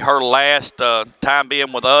probably be her last time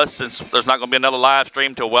being with us, since there's not going to be another live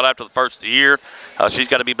stream till well after the first of the year. She's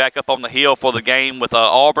got to be back up on the hill for the game with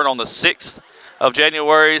Auburn on the 6th of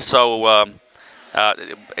January. So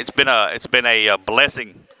it's been a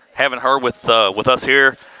blessing having her with us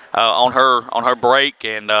here on her break,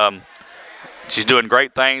 and she's doing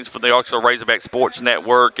great things for the Arkansas Razorback Sports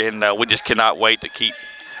Network, and we just cannot wait to keep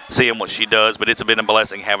seeing what she does. But it's been a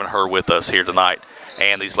blessing having her with us here tonight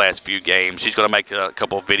and these last few games. She's going to make a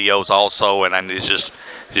couple of videos also, and it's just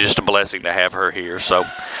a blessing to have her here. So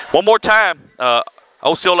one more time,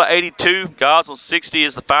 Osceola 82, Gosnell 60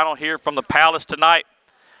 is the final here from the Palace tonight.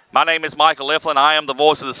 My name is Michael Eflin. I am the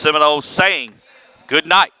voice of the Seminoles, saying good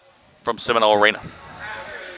night from Seminole Arena.